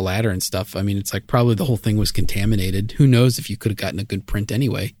 messing with the ladder and stuff. I mean, it's like probably the whole thing was contaminated. Who knows if you could have gotten a good print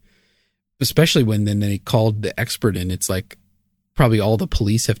anyway? Especially when then they called the expert in. It's like probably all the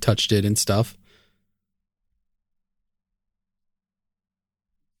police have touched it and stuff.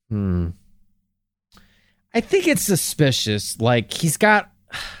 I think it's suspicious. Like he's got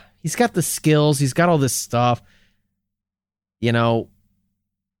the skills, he's got all this stuff. You know,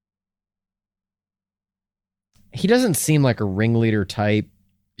 he doesn't seem like a ringleader type.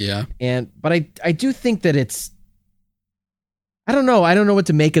 Yeah. But I do think that it's, I don't know what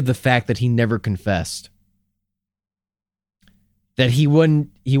to make of the fact that he never confessed. That he wouldn't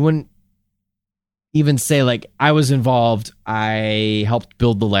even say like, I was involved, I helped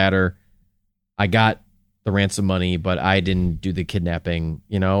build the ladder, I got the ransom money, but I didn't do the kidnapping,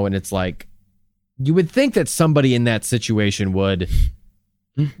 you know? And it's like, you would think that somebody in that situation would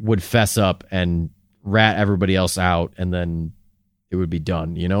fess up and rat everybody else out, and then it would be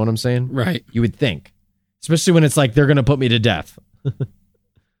done. You know what I'm saying? Right. You would think. Especially when it's like, they're going to put me to death.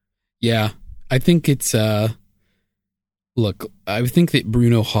 Yeah. I think it's, look, I think that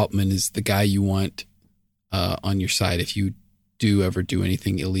Bruno Hauptmann is the guy you want on your side if you do ever do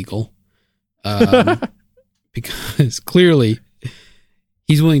anything illegal. Because clearly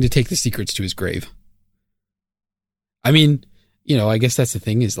he's willing to take the secrets to his grave. I mean, you know, I guess that's the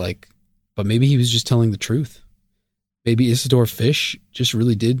thing is like, but maybe he was just telling the truth. Maybe Isidore Fish just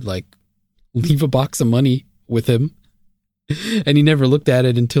really did like leave a box of money with him, and he never looked at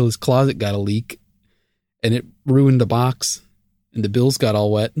it until his closet got a leak and it ruined the box and the bills got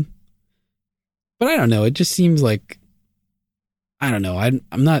all wet. But I don't know. It just seems like, I don't know.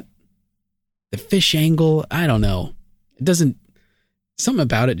 I'm not the fish angle. I don't know. It doesn't, something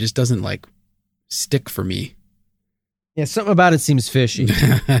about it just doesn't like stick for me. Yeah, something about it seems fishy.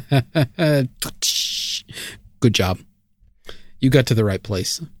 Good job. You got to the right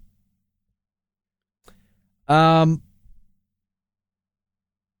place. Oh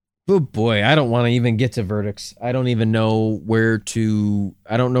boy, I don't want to even get to verdicts. I don't know where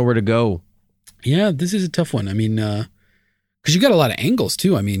to go. Yeah, this is a tough one. I mean, because you got a lot of angles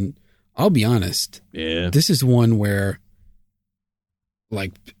too. I mean, I'll be honest. Yeah. This is one where,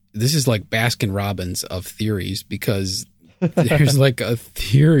 like, this is like Baskin Robbins of theories, because there's like a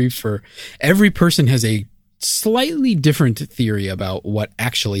theory for every person has a slightly different theory about what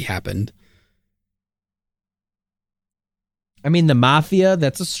actually happened. I mean, the mafia,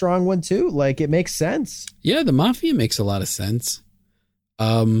 that's a strong one too. Like, it makes sense. Yeah, the mafia makes a lot of sense.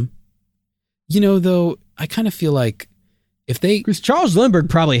 You know, though, I kind of feel like if they... Because Charles Lindbergh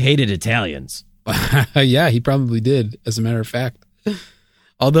probably hated Italians. Yeah, he probably did, as a matter of fact.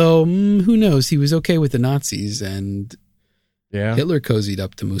 Although, who knows? He was okay with the Nazis, and yeah, Hitler cozied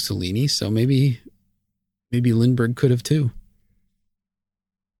up to Mussolini, so maybe Lindbergh could have too.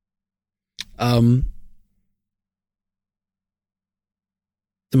 The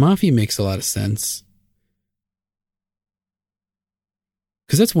mafia makes a lot of sense.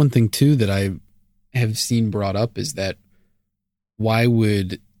 Because that's one thing too that I have seen brought up, is that why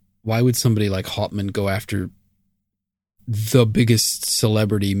would somebody like Hauptmann go after the biggest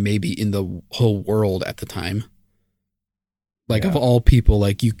celebrity maybe in the whole world at the time? Like, of all people,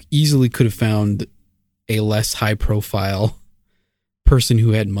 like, you easily could have found a less high profile person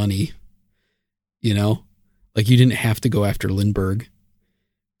who had money, you know? Like, you didn't have to go after Lindbergh.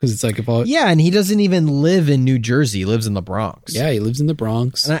 Because it's like, yeah, and he doesn't even live in New Jersey. He lives in the Bronx. Yeah, he lives in the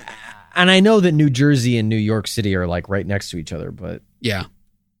Bronx. And I know that New Jersey and New York City are like right next to each other, but yeah,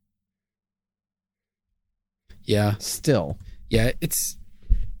 still,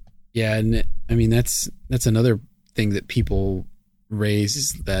 and I mean that's another thing that people raise,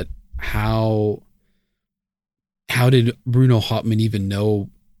 is that how did Bruno Hauptmann even know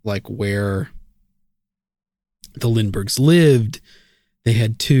like where the Lindberghs lived? They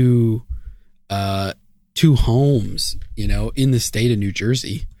had two homes, you know, in the state of New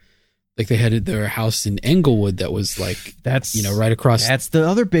Jersey. Like, they had their house in Englewood that was like, that's, you know, right across. That's the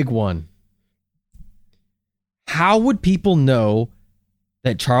other big one. How would people know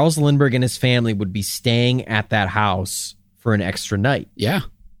that Charles Lindbergh and his family would be staying at that house for an extra night? Yeah.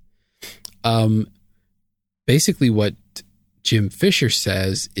 Basically what Jim Fisher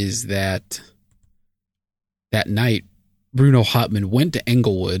says is that night Bruno Hauptmann went to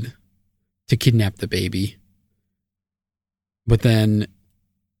Englewood to kidnap the baby, but then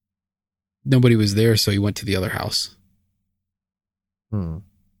nobody was there, so he went to the other house. But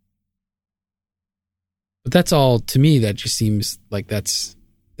that's all, to me, that just seems like that's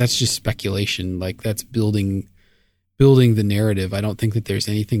just speculation. Like, that's building the narrative. I don't think that there's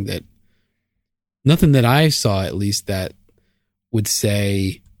nothing that I saw, at least, that would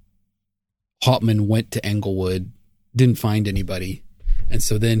say Hauptmann went to Englewood, didn't find anybody, and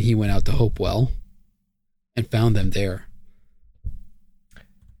so then he went out to Hopewell and found them there.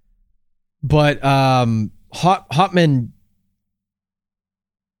 But Hauptmann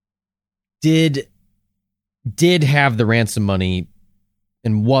did have the ransom money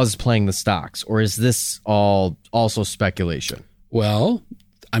and was playing the stocks, or is this all also speculation? Well,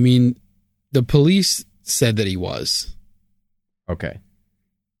 I mean, the police said that he was. Okay.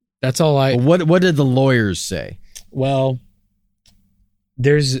 That's all I... What did the lawyers say? Well,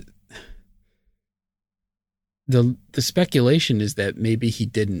 there's... The speculation is that maybe he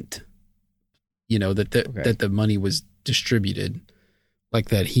didn't. You know, that the money was distributed. Like,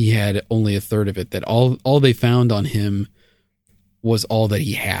 that he had only a third of it. That all they found on him was all that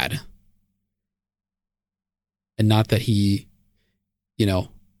he had. And not that he, you know,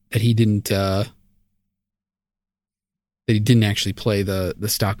 that he didn't actually play the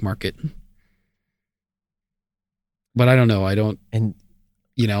stock market. But I don't know. I don't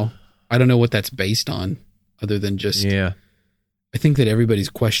know what that's based on, other than just, I think that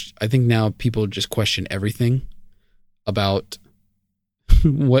I think now people just question everything about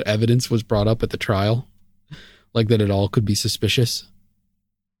what evidence was brought up at the trial. Like, that it all could be suspicious.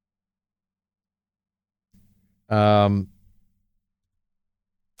 Yeah,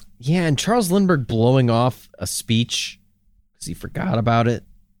 and Charles Lindbergh blowing off a speech because he forgot about it.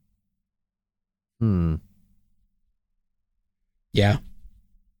 Yeah.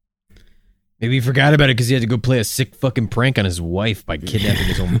 Maybe he forgot about it because he had to go play a sick fucking prank on his wife by kidnapping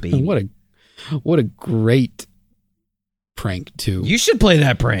his own baby. What a great prank, too. You should play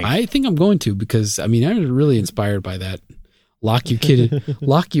that prank. I think I'm going to, because, I mean, I'm really inspired by that. Lock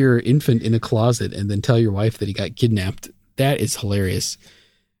your infant in a closet and then tell your wife that he got kidnapped. That is hilarious.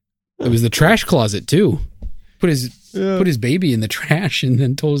 It was the trash closet, too. Put his baby in the trash and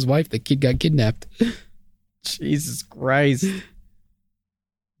then told his wife the kid got kidnapped. Jesus Christ.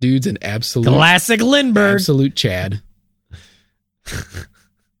 Dude's an absolute... Classic Lindbergh. Absolute Chad.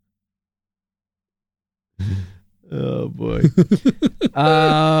 Oh, boy.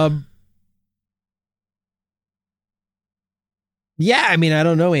 Yeah, I mean, I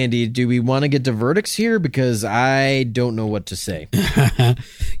don't know, Andy. Do we want to get to verdicts here? Because I don't know what to say.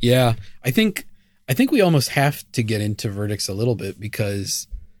 Yeah, I think we almost have to get into verdicts a little bit, because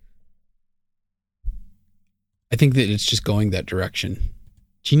I think that it's just going that direction.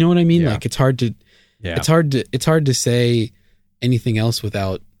 Do you know what I mean? Yeah. Like, it's hard to say anything else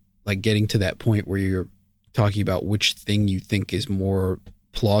without, like, getting to that point where you're talking about which thing you think is more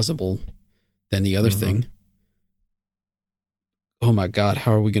plausible than the other thing. Oh my God,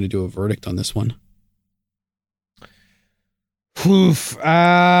 how are we going to do a verdict on this one? Oof.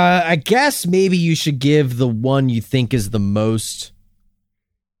 I guess maybe you should give the one you think is the most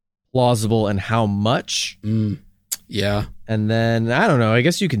plausible and how much. Yeah. And then, I don't know, I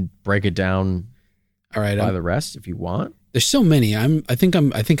guess you can break it down all right, by the rest if you want. There's so many. I think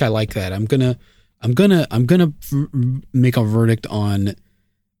I like that. I'm I'm gonna make a verdict on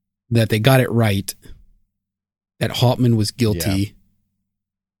that they got it right. That Hauptmann was guilty. Yeah.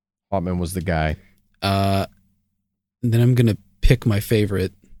 Hauptmann was the guy. And then I'm gonna pick my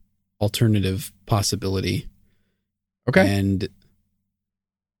favorite alternative possibility. Okay. And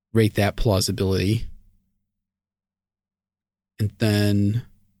rate that plausibility. And then,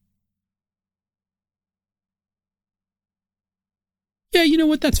 yeah, you know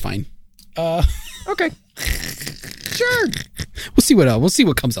what? That's fine. Okay. Sure. We'll see what else. We'll see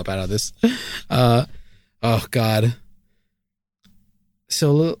what comes up out of this. Oh God.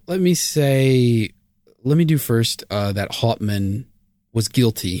 So let me do first that Hauptmann was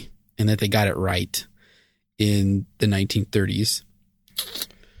guilty and that they got it right in the 1930s.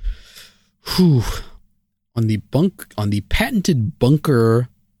 Whew. On the patented bunker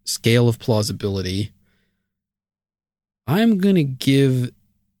scale of plausibility, I'm going to give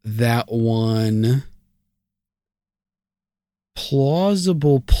that one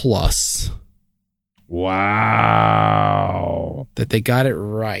plausible plus. Wow. That they got it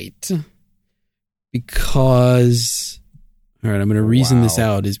right. Because, all right, I'm going to reason this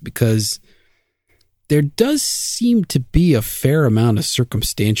out, is because there does seem to be a fair amount of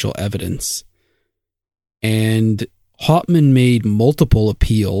circumstantial evidence. And Hauptmann made multiple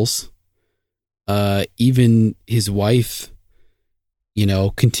appeals. Even his wife,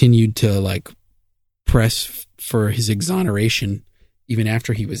 continued to press for his exoneration even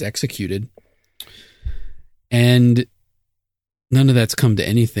after he was executed. And none of that's come to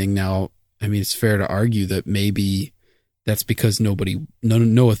anything. Now, I mean, it's fair to argue that maybe that's because no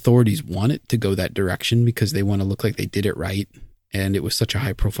authorities want it to go that direction because they want to look like they did it right. And it was such a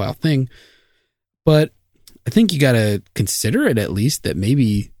high profile thing. But I think you got to consider it at least that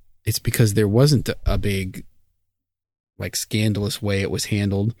maybe it's because there wasn't a big, scandalous way it was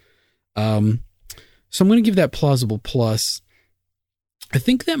handled. So I'm going to give that plausible plus. I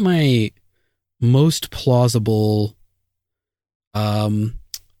think that my most plausible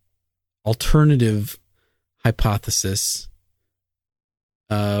alternative hypothesis,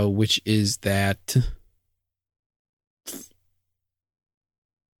 which is that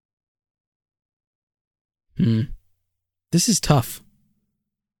this is tough.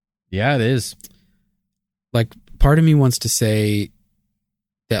 Yeah, it is. Part of me wants to say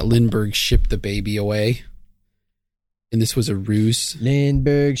that Lindbergh shipped the baby away, and this was a ruse.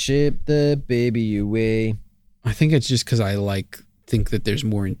 Lindbergh shipped the baby away. I think it's just because I think that there's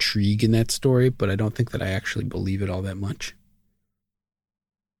more intrigue in that story, but I don't think that I actually believe it all that much.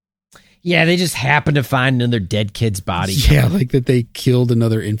 Yeah, they just happened to find another dead kid's body. Yeah, that they killed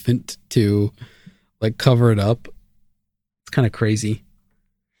another infant to cover it up. It's kind of crazy.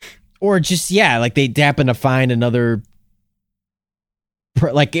 Or just, they happen to find another,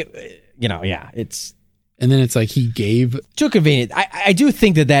 it's... And then it's he gave... Too convenient. I do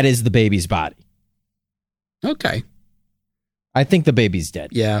think that is the baby's body. Okay. I think the baby's dead.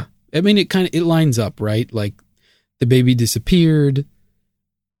 Yeah. I mean, it lines up, right? The baby disappeared.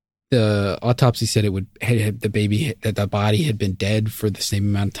 The autopsy said that the body had been dead for the same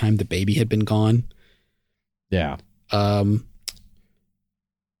amount of time the baby had been gone. Yeah.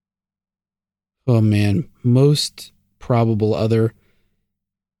 Oh man, most probable other.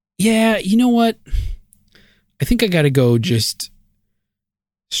 Yeah, you know what? I think I got to go just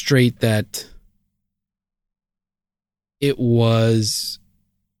straight that it was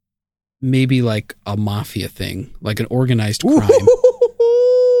maybe a mafia thing, an organized crime.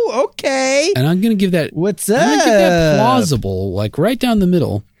 Ooh, okay. And I'm going to give that... What's up? I'm going to give that plausible, right down the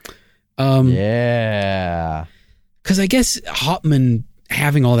middle. Yeah. Because I guess Hauptmann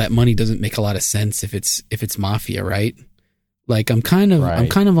having all that money doesn't make a lot of sense if it's mafia, right? I'm kind of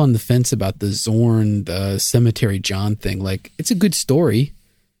on the fence about the Zorn, the Cemetery John thing. It's a good story.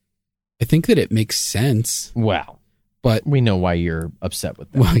 I think that it makes sense. Well, but we know why you're upset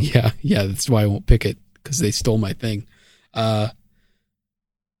with that. Well, yeah, that's why I won't pick it, because they stole my thing. But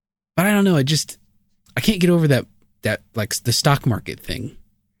I don't know. I can't get over that the stock market thing.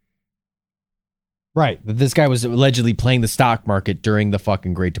 Right. This guy was allegedly playing the stock market during the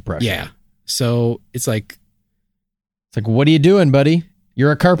fucking Great Depression. Yeah. So it's what are you doing, buddy?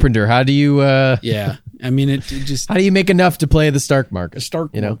 You're a carpenter. How do you... Yeah. I mean, it just... How do you make enough to play the stock market? The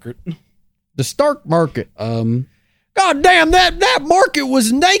stock market. The stock market. God damn, that market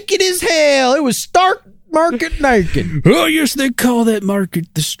was naked as hell. It was stock market naked. Oh, yes, they call that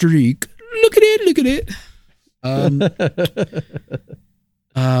market the streak. Look at it.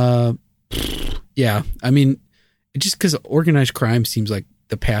 Yeah, I mean, just because organized crime seems like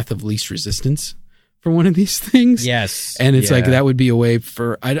the path of least resistance for one of these things. Yes. And it's like, Yeah. that would be a way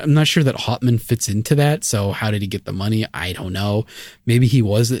for, I'm not sure that Hauptmann fits into that. So how did he get the money? I don't know. Maybe he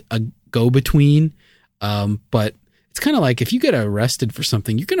was a go-between. But it's kind of like if you get arrested for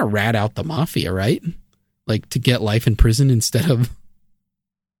something, you're going to rat out the mafia, right? Like to get life in prison instead of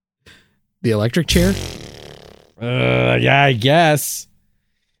the electric chair. Yeah, I guess.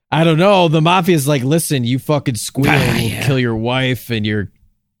 I don't know. The mafia's like, listen, you fucking squeal, we'll Yeah. kill your wife and your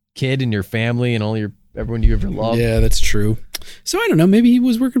kid and your family and everyone you ever loved. Yeah, that's true. So I don't know. Maybe he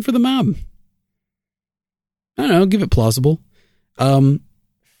was working for the mob. I don't know. Give it plausible. I'm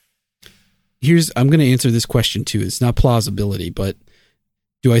going to answer this question too. It's not plausibility, but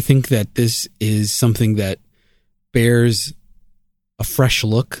do I think that this is something that bears a fresh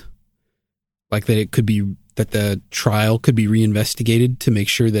look? Like that it could be, that the trial could be reinvestigated to make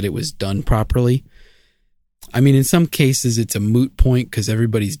sure that it was done properly? I mean, in some cases it's a moot point because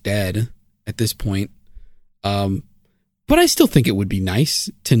everybody's dead at this point. But I still think it would be nice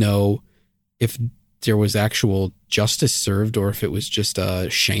to know if there was actual justice served or if it was just a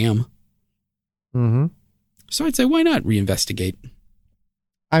sham. Mm-hmm. So I'd say, why not reinvestigate?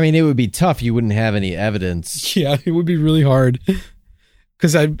 I mean, it would be tough. You wouldn't have any evidence. Yeah, it would be really hard.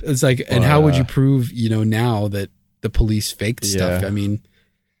 Because it's like, and how would you prove, now that the police faked stuff? Yeah. I mean,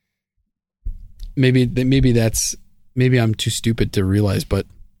 maybe I'm too stupid to realize, but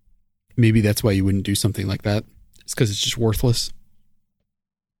maybe that's why you wouldn't do something like that. It's because it's just worthless.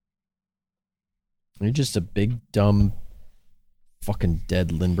 You're just a big, dumb, fucking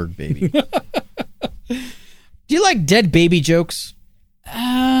dead Lindbergh baby. Do you like dead baby jokes?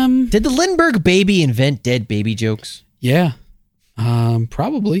 Did the Lindbergh baby invent dead baby jokes? Yeah.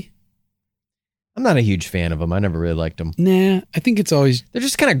 Probably. I'm not a huge fan of them. I never really liked them. Nah, I think it's always, They're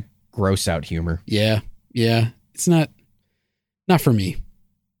just kind of gross out humor. yeah. It's not for me.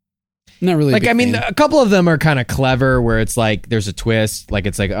 Not really. Like, I mean, a couple of them are kind of clever where it's like, there's a twist. Like,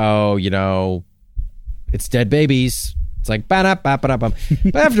 it's like, oh, it's dead babies. It's like, ba-da-ba-ba-da-bum.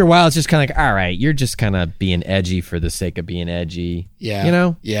 But after a while, it's just kind of like, all right, you're just kind of being edgy for the sake of being edgy.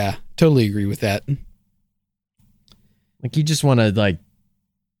 yeah. Yeah, totally agree with that. Like, you just want to, like,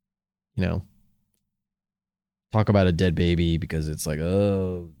 talk about a dead baby because it's like,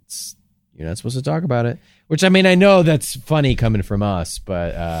 oh, you're not supposed to talk about it. Which, I mean, I know that's funny coming from us,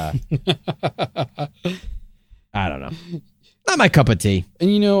 but I don't know. Not my cup of tea.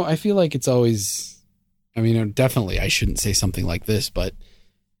 And I feel like it's always, I mean, definitely I shouldn't say something like this, but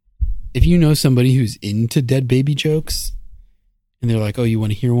if you know somebody who's into dead baby jokes and they're like, oh, you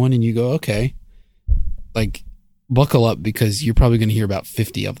want to hear one? And you go, okay, like, buckle up because you're probably going to hear about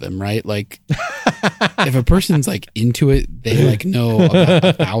 50 of them, right? Like, if a person's like into it, they like know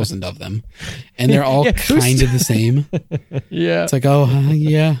about 1,000 of them and they're all kind of the same. Yeah. It's like, oh,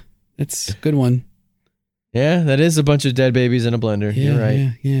 yeah, that's a good one. Yeah, that is a bunch of dead babies in a blender. Yeah, You're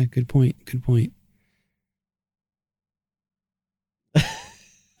right. Yeah. Good point.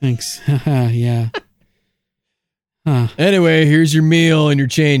 Thanks. Yeah. Huh. Anyway, here's your meal and your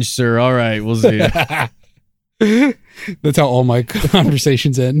change, sir. All right, we'll see you. That's how all my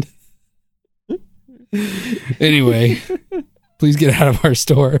conversations end. Anyway, please get out of our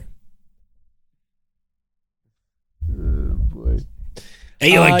store. Oh, boy.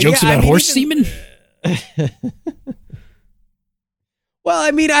 Hey, you like jokes about horse semen? Well,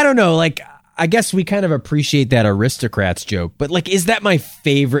 I mean, I don't know. Like, I guess we kind of appreciate that aristocrats joke, but like, is that my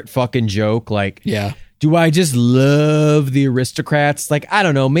favorite fucking joke? Like, Yeah. do I just love the aristocrats? Like, I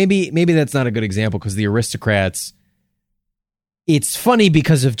don't know. Maybe that's not a good example because the aristocrats, it's funny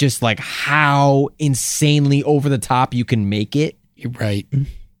because of just like how insanely over the top you can make it. You're right.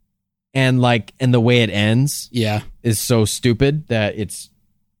 And the way it ends Yeah. is so stupid that it's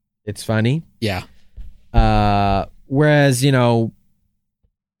funny. Yeah. Whereas,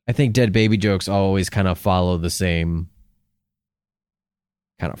 I think dead baby jokes always kind of follow the same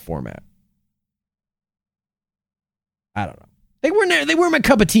kind of format. I don't know. They were my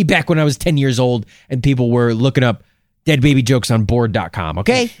cup of tea back when I was 10 years old and people were looking up dead baby jokes on board.com,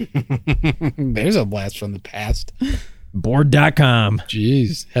 okay? There's a blast from the past. Board.com.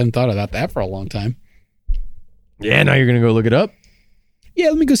 Jeez. Hadn't thought about that for a long time. Yeah, now you're going to go look it up? Yeah,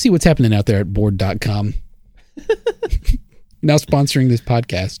 let me go see what's happening out there at board.com. Now sponsoring this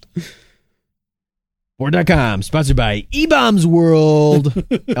podcast. Board.com, sponsored by E-Bombs World,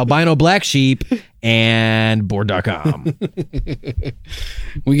 Albino Black Sheep, and Board.com.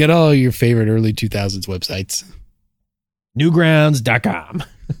 We got all your favorite early 2000s websites. Newgrounds.com.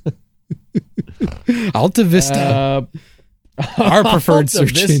 Alta Vista. Our preferred Alta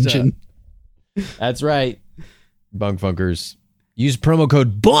search Vista. engine. That's right. Bunk Funkers. Use promo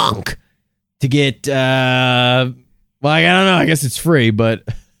code BUNK to get, well, I don't know. I guess it's free, but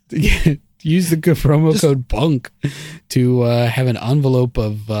use the promo code BUNK to have an envelope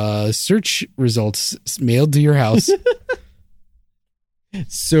of search results mailed to your house.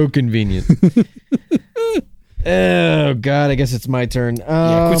 So convenient. Oh, God. I guess it's my turn.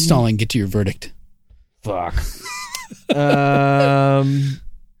 Yeah, quit stalling. Get to your verdict. Fuck.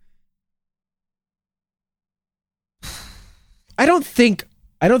 I don't think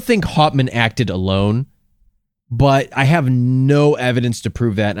Hauptmann acted alone, but I have no evidence to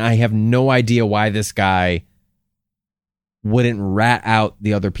prove that, and I have no idea why this guy wouldn't rat out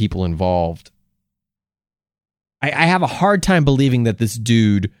the other people involved. I have a hard time believing that this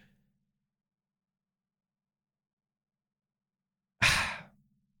dude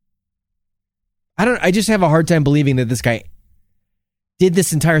I just have a hard time believing that this guy did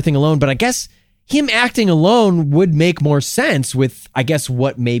this entire thing alone, but I guess him acting alone would make more sense with, I guess,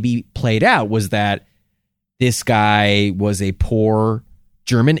 what maybe played out was that this guy was a poor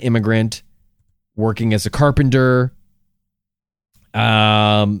German immigrant working as a carpenter.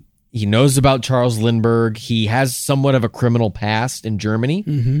 He knows about Charles Lindbergh. He has somewhat of a criminal past in Germany,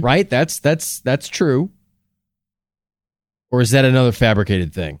 right? That's true. Or is that another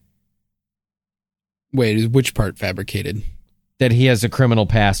fabricated thing? Wait, which part fabricated? That he has a criminal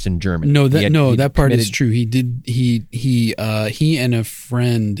past in Germany. That part is true. He and a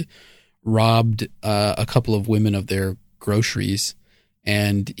friend robbed a couple of women of their groceries,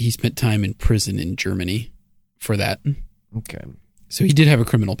 and he spent time in prison in Germany for that. Okay. So he did have a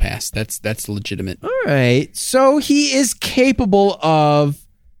criminal past. That's legitimate. All right. So he is capable of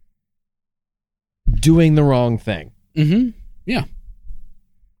doing the wrong thing. Mm-hmm. Yeah.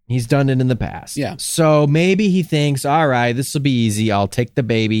 He's done it in the past. Yeah. So maybe he thinks, all right, this will be easy. I'll take the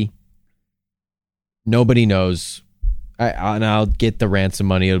baby. Nobody knows. And I'll get the ransom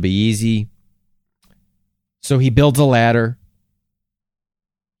money. It'll be easy. So he builds a ladder.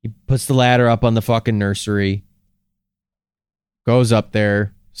 He puts the ladder up on the fucking nursery. Goes up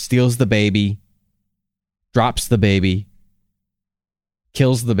there. Steals the baby. Drops the baby.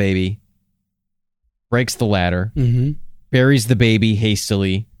 Kills the baby. Breaks the ladder. Mm-hmm. Buries the baby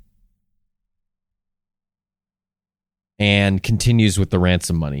hastily. And continues with the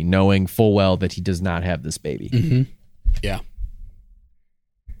ransom money, knowing full well that he does not have this baby. Mm-hmm. Yeah.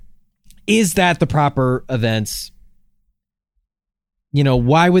 Is that the proper events? You know,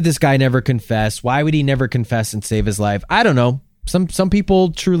 why would this guy never confess? Why would he never confess and save his life? I don't know. Some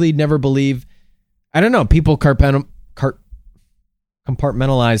people truly never believe. I don't know. People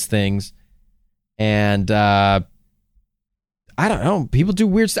compartmentalize things. And I don't know. People do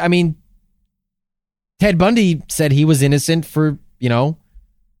weird stuff. I mean, Ted Bundy said he was innocent for,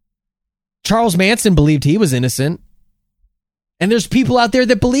 Charles Manson believed he was innocent. And there's people out there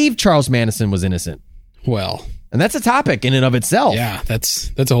that believe Charles Manson was innocent. Well. And that's a topic in and of itself. Yeah, that's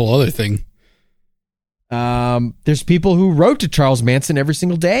a whole other thing. There's people who wrote to Charles Manson every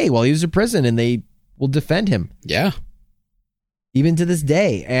single day while he was in prison, and they will defend him. Yeah. Even to this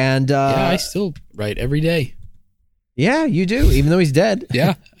day. And yeah, I still write every day. Yeah, you do, even though he's dead.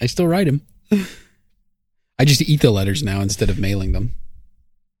 Yeah, I still write him. I just eat the letters now instead of mailing them.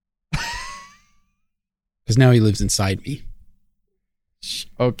 Because now he lives inside me.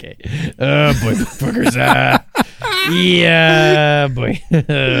 Okay. Oh, boy. Fuckers. Yeah, boy.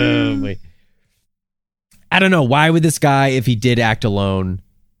 Oh, boy. I don't know. Why would this guy, if he did act alone,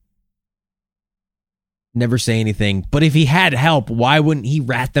 never say anything? But if he had help, why wouldn't he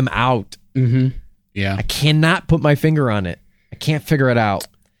rat them out? Mm-hmm. Yeah. I cannot put my finger on it. I can't figure it out.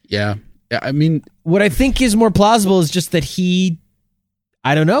 Yeah. I mean, what I think is more plausible is just that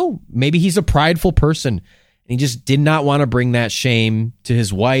I don't know, maybe he's a prideful person and he just did not want to bring that shame to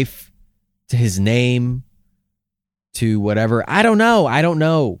his wife, to his name, to whatever. I don't know. I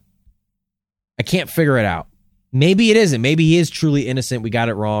can't figure it out. Maybe it isn't. Maybe he is truly innocent. We got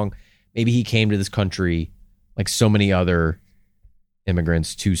it wrong. Maybe he came to this country like so many other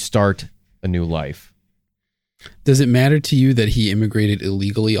immigrants to start a new life. Does it matter to you that he immigrated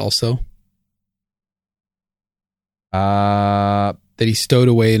illegally also? That he stowed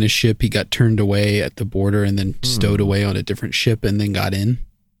away in a ship, he got turned away at the border and then stowed away on a different ship and then got in?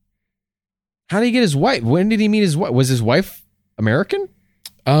 How did he get his wife? When did he meet his wife? Was his wife American?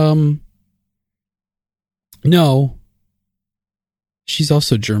 No. She's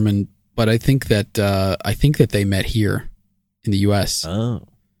also German, but I think that they met here in the US. Oh.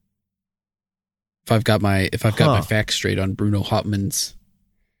 If I've got my facts straight on Bruno Hauptmann's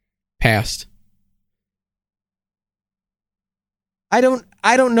past. I don't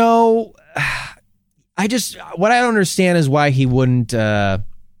know. What I don't understand is why he wouldn't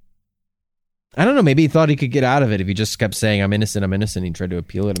I don't know. Maybe he thought he could get out of it if he just kept saying, I'm innocent, I'm innocent. He tried to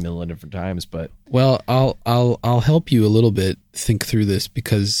appeal it a million different times, but. Well, I'll help you a little bit think through this,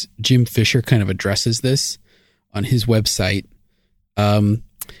 because Jim Fisher kind of addresses this on his website.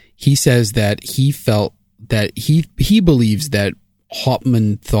 He says that he felt that he believes that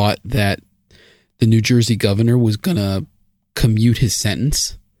Hauptmann thought that the New Jersey governor was going to commute his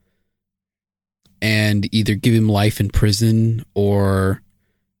sentence and either give him life in prison or,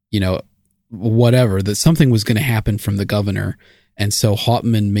 whatever, that something was going to happen from the governor. And so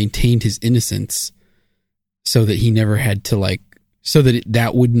Hauptmann maintained his innocence so that he never had to so that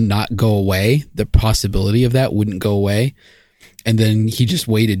that would not go away. The possibility of that wouldn't go away. And then he just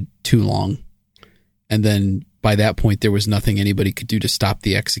waited too long. And then by that point, there was nothing anybody could do to stop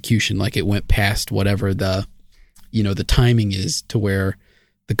the execution. Like, it went past whatever the timing is to where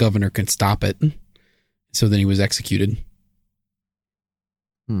the governor can stop it. So then he was executed.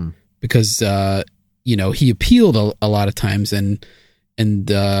 Because, he appealed a lot of times, and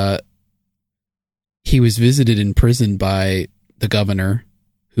he was visited in prison by the governor,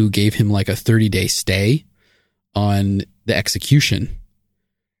 who gave him like a 30-day stay on the execution,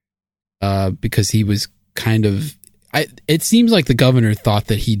 because he was kind of, it seems like the governor thought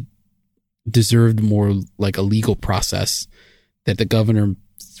that he deserved more like a legal process, that the governor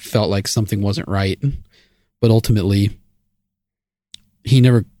felt like something wasn't right, but ultimately he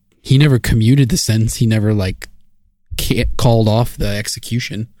never commuted the sentence. He never called off the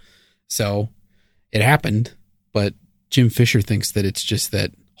execution. So it happened, but Jim Fisher thinks that it's just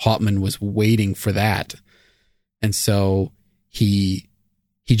that Hauptmann was waiting for that. And so he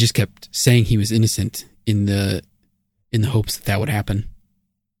just kept saying he was innocent in the hopes that would happen.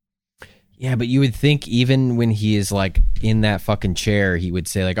 Yeah, but you would think even when he is in that fucking chair, he would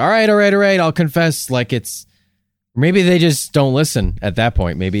say all right, I'll confess. Maybe they just don't listen at that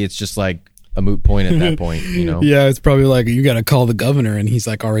point. Maybe it's just a moot point at that point, Yeah, it's probably you got to call the governor, and he's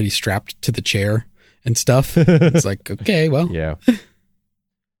already strapped to the chair and stuff. It's okay, well. Yeah.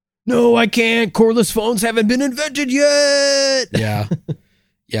 No, I can't. Cordless phones haven't been invented yet. Yeah.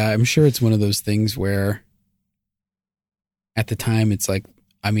 Yeah, I'm sure it's one of those things where at the time it's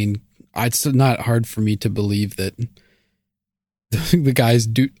it's not hard for me to believe that the guys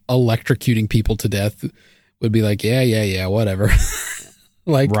electrocuting people to death would be yeah, whatever.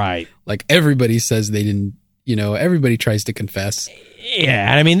 Right. Everybody says they didn't, everybody tries to confess.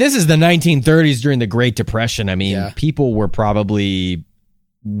 Yeah. And this is the 1930s during the Great Depression. People were probably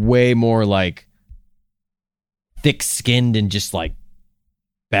way more thick skinned and just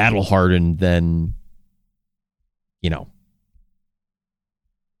battle hardened than,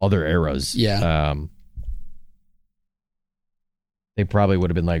 other eras. Yeah. They probably would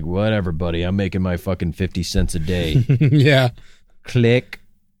have been whatever, buddy, I'm making my fucking 50 cents a day. Yeah. Click.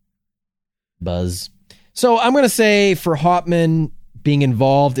 Buzz. So I'm going to say for Hauptmann being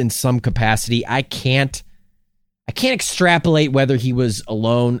involved in some capacity, I can't extrapolate whether he was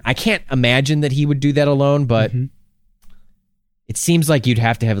alone. I can't imagine that he would do that alone, but it seems like you'd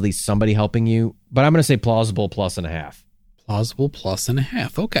have to have at least somebody helping you. But I'm going to say plausible +1/2. Plausible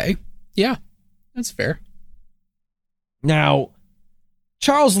 +1/2. Okay. Yeah, that's fair. Now,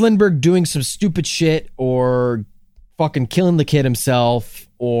 Charles Lindbergh doing some stupid shit or fucking killing the kid himself,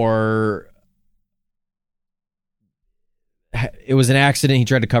 or it was an accident, he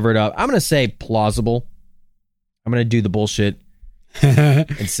tried to cover it up. I'm going to say plausible. I'm going to do the bullshit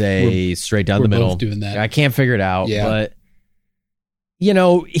and say straight down the middle. Both doing that. I can't figure it out, yeah. But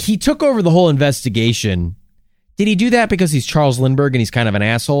he took over the whole investigation. Did he do that because he's Charles Lindbergh and he's kind of an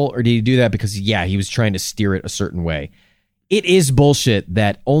asshole, or did he do that because he was trying to steer it a certain way? It is bullshit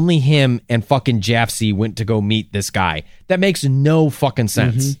that only him and fucking Jaffe went to go meet this guy. That makes no fucking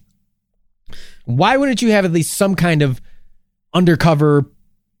sense. Why wouldn't you have at least some kind of undercover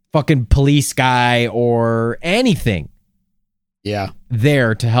fucking police guy or anything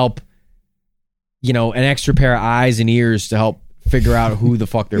there to help, an extra pair of eyes and ears to help figure out who the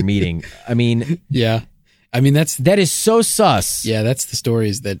fuck they're meeting? Yeah. That is so sus. Yeah, that's the story,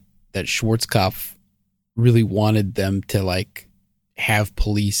 is that Schwarzkopf really wanted them to have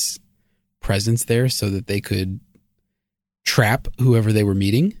police presence there so that they could trap whoever they were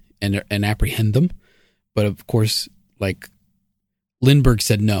meeting and apprehend them. But of course, Lindbergh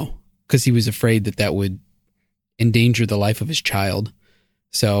said no, because he was afraid that would endanger the life of his child.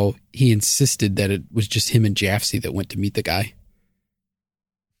 So he insisted that it was just him and Jaffe that went to meet the guy.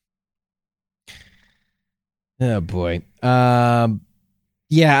 Oh boy.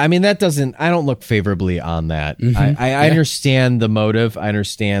 Yeah, that doesn't, I don't look favorably on that. I understand the motive. I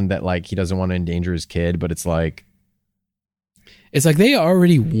understand that he doesn't want to endanger his kid, but it's they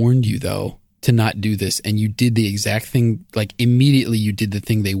already warned you though to not do this, and you did the exact thing. Like immediately, you did the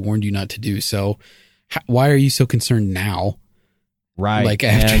thing they warned you not to do. So, why are you so concerned now? Right. Like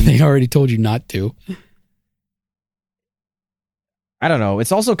after they already told you not to. I don't know.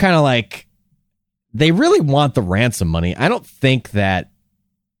 It's also kind of like they really want the ransom money. I don't think that.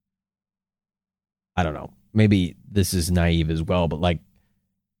 I don't know. Maybe this is naive as well, but like,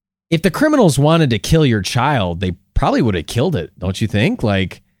 if the criminals wanted to kill your child, they probably would have killed it, don't you think?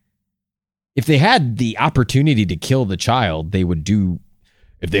 Like, if they had the opportunity to kill the child, they would do.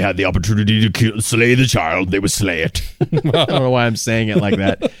 If they had the opportunity to slay the child, they would slay it. I don't know why I'm saying it like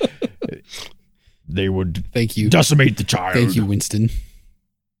that. They would. Thank you. Decimate the child. Thank you, Winston.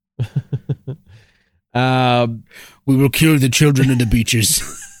 We will kill the children in the beaches.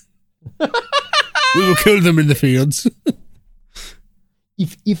 We will kill them in the fields.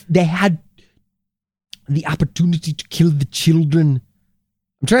 If they had the opportunity to kill the children.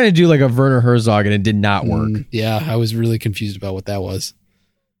 I'm trying to do like a Werner Herzog and it did not work. Yeah, I was really confused about what that was.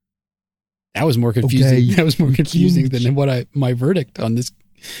 That was more confusing. Okay. That was more confusing than my verdict on this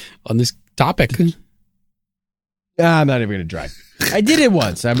topic. I'm not even going to try. I did it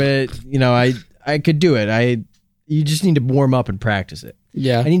once. I mean, I could do it. You just need to warm up and practice it.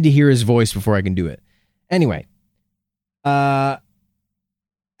 Yeah. I need to hear his voice before I can do it. Anyway, I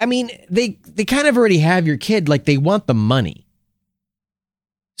mean, they kind of already have your kid. Like, they want the money.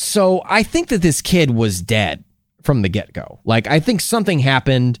 So I think that this kid was dead from the get-go. Like, I think something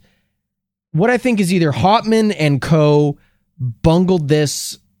happened. What I think is either Hauptmann and co. bungled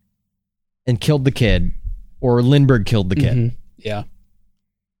this and killed the kid, or Lindbergh killed the kid. Mm-hmm. Yeah.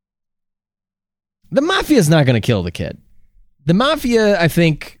 The mafia is not going to kill the kid. The mafia, I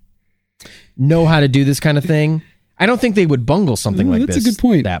think, know how to do this kind of thing. I don't think they would bungle something like this. That's a good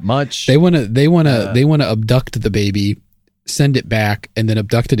point. That much. They want to abduct the baby, send it back, and then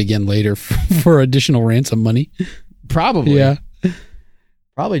abduct it again later for additional ransom money. Probably. Yeah.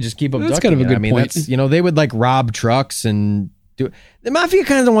 Probably just keep abducting. That's kind of a good point. That's, they would like rob trucks and do it. The mafia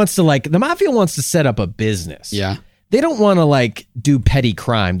kind of wants to set up a business. Yeah. They don't want to like do petty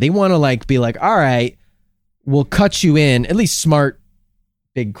crime. They want to like be like, all right, we'll cut you in. At least smart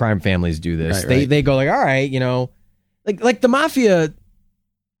big crime families do this. Right. They go like, all right, like the mafia.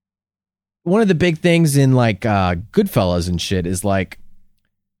 One of the big things in like Goodfellas and shit is like,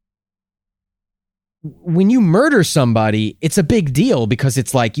 when you murder somebody, it's a big deal because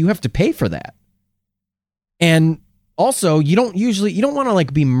it's like you have to pay for that. And also, you don't want to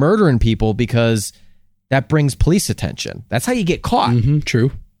like be murdering people because that brings police attention. That's how you get caught. Mm-hmm,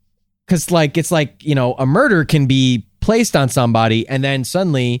 true. Because like it's like, a murder can be placed on somebody and then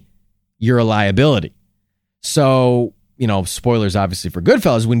suddenly you're a liability. So, spoilers obviously for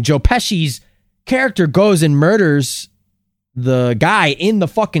Goodfellas, when Joe Pesci's character goes and murders the guy in the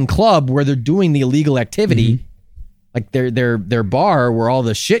fucking club where they're doing the illegal activity, like their bar where all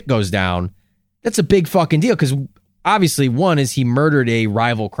the shit goes down, that's a big fucking deal. Because obviously, one is he murdered a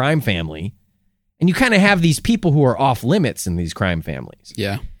rival crime family, and you kind of have these people who are off limits in these crime families.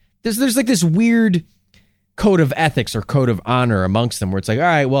 Yeah, there's like this weird code of ethics or code of honor amongst them where it's like, all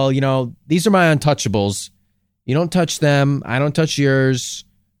right, well, these are my untouchables. You don't touch them. I don't touch yours.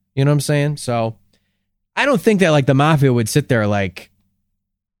 You know what I'm saying? So I don't think that like the mafia would sit there like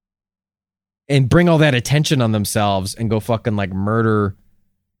and bring all that attention on themselves and go fucking like murder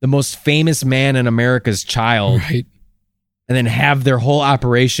the most famous man in America's child, right? And then have their whole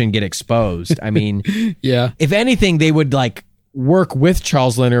operation get exposed. I mean, yeah. If anything, they would like work with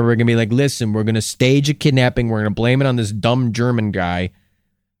Charles Lindbergh. We're gonna be like, listen, we're gonna stage a kidnapping. We're gonna blame it on this dumb German guy.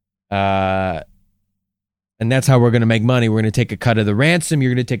 And that's how we're going to make money. We're going to take a cut of the ransom.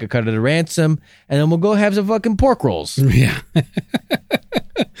 You're going to take a cut of the ransom. And then we'll go have some fucking pork rolls. Yeah.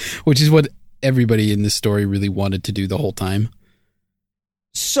 Which is what everybody in this story really wanted to do the whole time.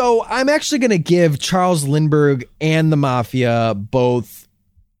 So I'm actually going to give Charles Lindbergh and the mafia both.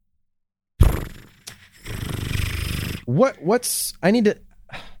 I need to.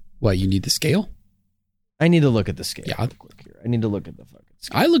 What, you need the scale? I need to look at the scale. Yeah. I need to look at the fucking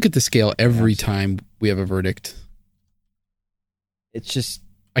scale. I look at the scale every time we have a verdict. It's just,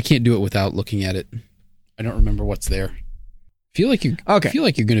 I can't do it without looking at it. I don't remember what's there. Feel like you're going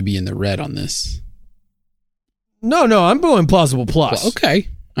to be in the red on this. No, I'm going plausible plus. Well, okay.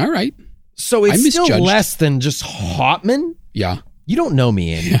 All right. So it's still less than just Hauptmann? Yeah. You don't know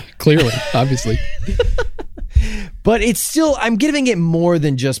me, Andy. Yeah, clearly, obviously. But it's still, I'm giving it more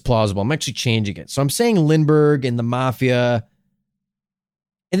than just plausible. I'm actually changing it. So I'm saying Lindbergh and the mafia.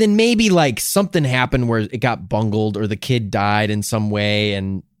 And then maybe like something happened where it got bungled or the kid died in some way.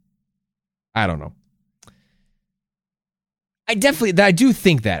 And I don't know. I do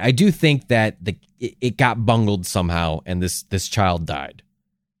think that. I do think that it got bungled somehow, and this child died.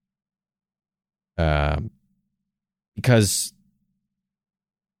 Because,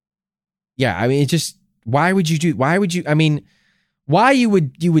 yeah, I mean, it just, why you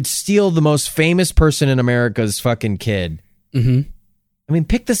would steal the most famous person in America's fucking kid? Mm-hmm. I mean,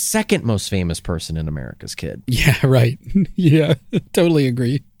 pick the second most famous person in America's kid. Yeah, right. Yeah, totally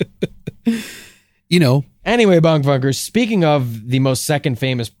agree. Anyway, Bunk Funkers, speaking of the most second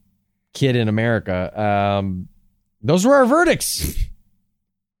famous kid in America, those were our verdicts.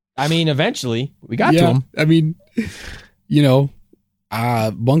 I mean, eventually we got to them. I mean,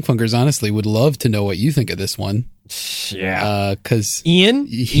 Bunk Funkers honestly would love to know what you think of this one. Yeah. Because Ian,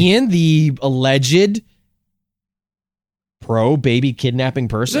 the alleged pro baby kidnapping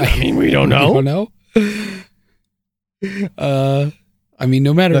person. I mean, we don't know. We don't know. I mean,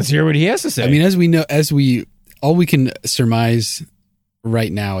 no matter. Let's hear what he has to say. I mean, all we can surmise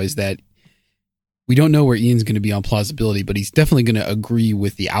right now is that we don't know where Ian's going to be on plausibility, but he's definitely going to agree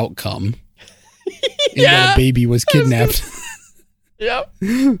with the outcome. That a baby was kidnapped. Yep.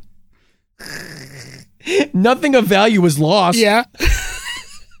 Nothing of value was lost. Yeah.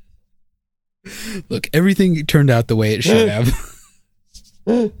 Look, everything turned out the way it should have.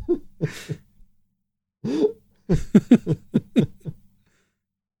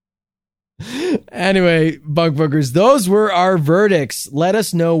 Anyway, Bunk Funkers, those were our verdicts. Let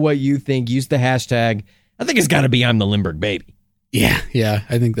us know what you think. Use the hashtag. I think it's got to be I'm the Lindbergh baby. Yeah.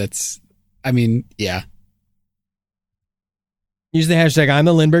 I think that's, yeah. Use the hashtag I'm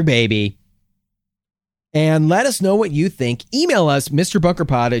the Lindbergh baby. And let us know what you think. Email us,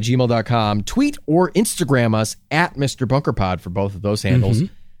 MrBunkerPod@gmail.com. Tweet or Instagram us at MrBunkerPod for both of those handles.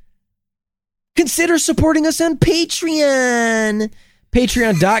 Mm-hmm. Consider supporting us on Patreon.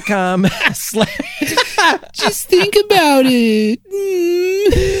 Patreon.com/ Just think about it.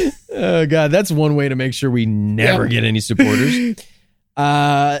 Oh, God. That's one way to make sure we never get any supporters.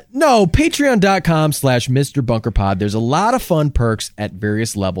 No, Patreon.com/ MrBunkerPod. There's a lot of fun perks at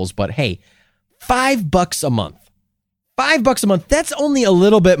various levels, but hey, $5 a month. $5 a month. That's only a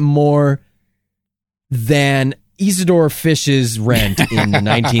little bit more than Isidore Fish's rent in the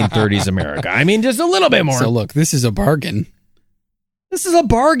 1930s America. I mean, just a little bit more. So look, this is a bargain. This is a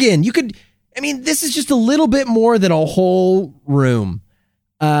bargain. This is just a little bit more than a whole room,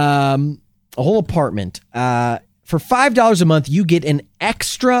 a whole apartment. For $5 a month, you get an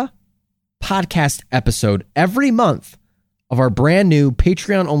extra podcast episode every month of our brand new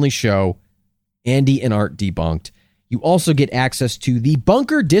Patreon-only show, Andy and Art Debunked. You also get access to the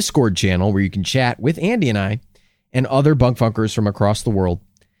Bunker Discord channel where you can chat with Andy and I and other Bunk Funkers from across the world.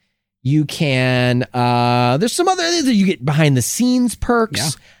 You can, there's some other things that you get behind the scenes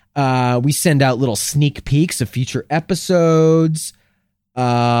perks. Yeah. We send out little sneak peeks of future episodes.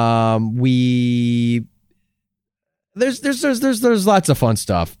 There's lots of fun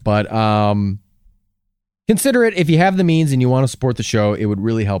stuff, but, consider it if you have the means and you want to support the show. It would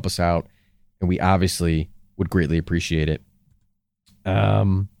really help us out, and we obviously would greatly appreciate it.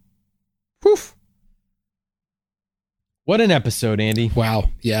 What an episode, Andy. Wow.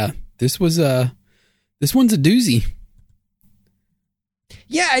 Yeah. This one's a doozy.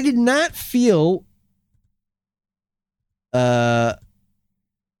 Yeah, I did not feel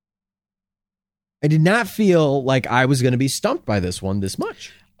like I was going to be stumped by this one this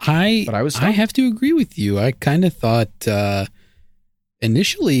much. But I was stumped. I have to agree with you. I kind of thought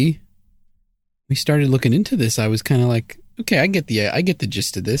initially we started looking into this, I was kind of like, okay, I get the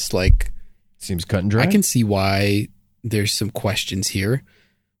gist of this. Like, seems cut and dry. I can see why there's some questions here,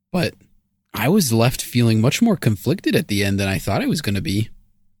 but I was left feeling much more conflicted at the end than I thought I was going to be.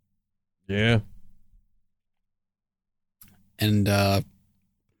 Yeah. And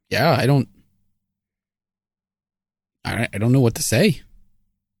yeah, I don't know what to say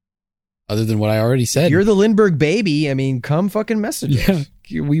other than what I already said. If you're the Lindbergh baby, I mean, come fucking message us.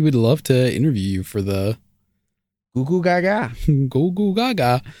 Yeah, we would love to interview you for the Goo Goo Gaga. Goo Goo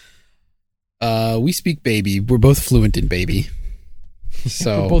Gaga. We speak baby. We're both fluent in baby.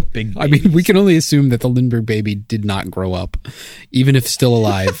 So we're both big babies. I mean, we can only assume that the Lindbergh baby did not grow up, even if still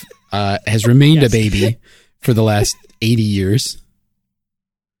alive, has remained a baby for the last 80 years.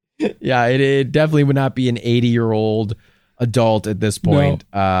 Yeah, it definitely would not be an 80-year-old adult at this point.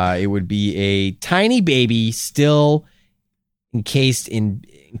 No. It would be a tiny baby still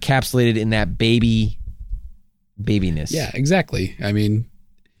encapsulated in that babiness. Yeah, exactly. I mean,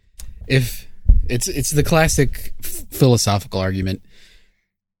 if it's the classic philosophical argument.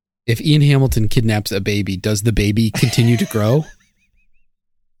 If Ian Hamilton kidnaps a baby, does the baby continue to grow?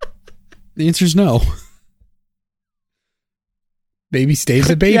 The answer is no. Baby stays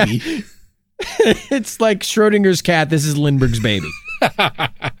a baby. Yeah. It's like Schrodinger's cat. This is Lindbergh's baby.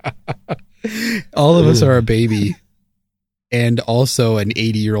 All of us are a baby and also an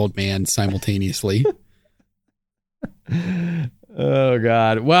 80-year-old man simultaneously. Oh,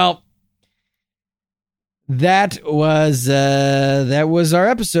 God. Well, that was our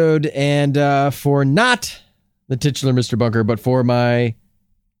episode. And for not the titular Mr. Bunker, but for my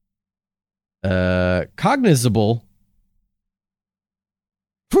cognizable...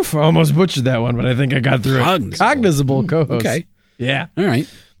 I almost butchered that one, but I think I got through it. Cognizable co-host. Okay. Yeah. All right.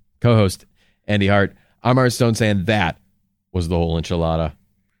 Co-host Andy Hart. I'm Art Stone saying that was the whole enchilada.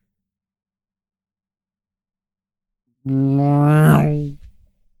 It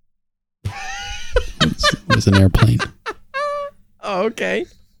was an airplane. Oh, okay.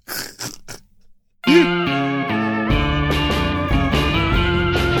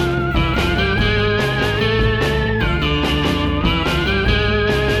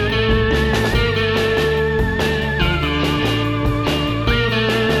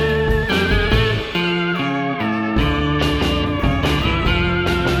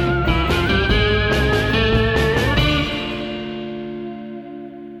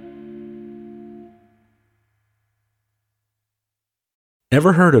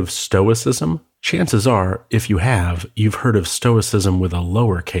 Ever heard of Stoicism? Chances are, if you have, you've heard of Stoicism with a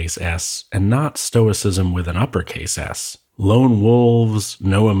lowercase s and not Stoicism with an uppercase S. Lone wolves,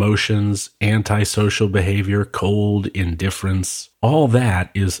 no emotions, antisocial behavior, cold indifference. All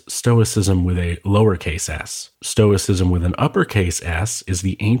that is Stoicism with a lowercase s. Stoicism with an uppercase S is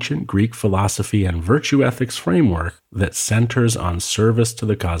the ancient Greek philosophy and virtue ethics framework that centers on service to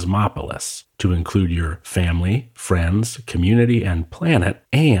the cosmopolis, to include your family, friends, community, and planet,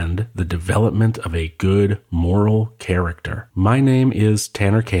 and the development of a good moral character. My name is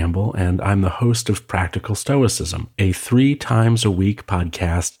Tanner Campbell, and I'm the host of Practical Stoicism, a 3 times a week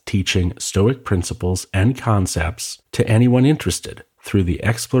podcast teaching Stoic principles and concepts to anyone interested through the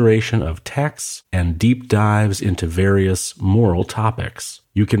exploration of texts and deep dives into various moral topics.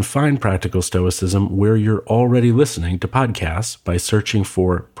 You can find Practical Stoicism where you're already listening to podcasts by searching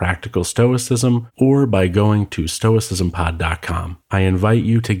for Practical Stoicism or by going to stoicismpod.com. I invite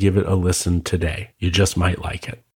you to give it a listen today. You just might like it.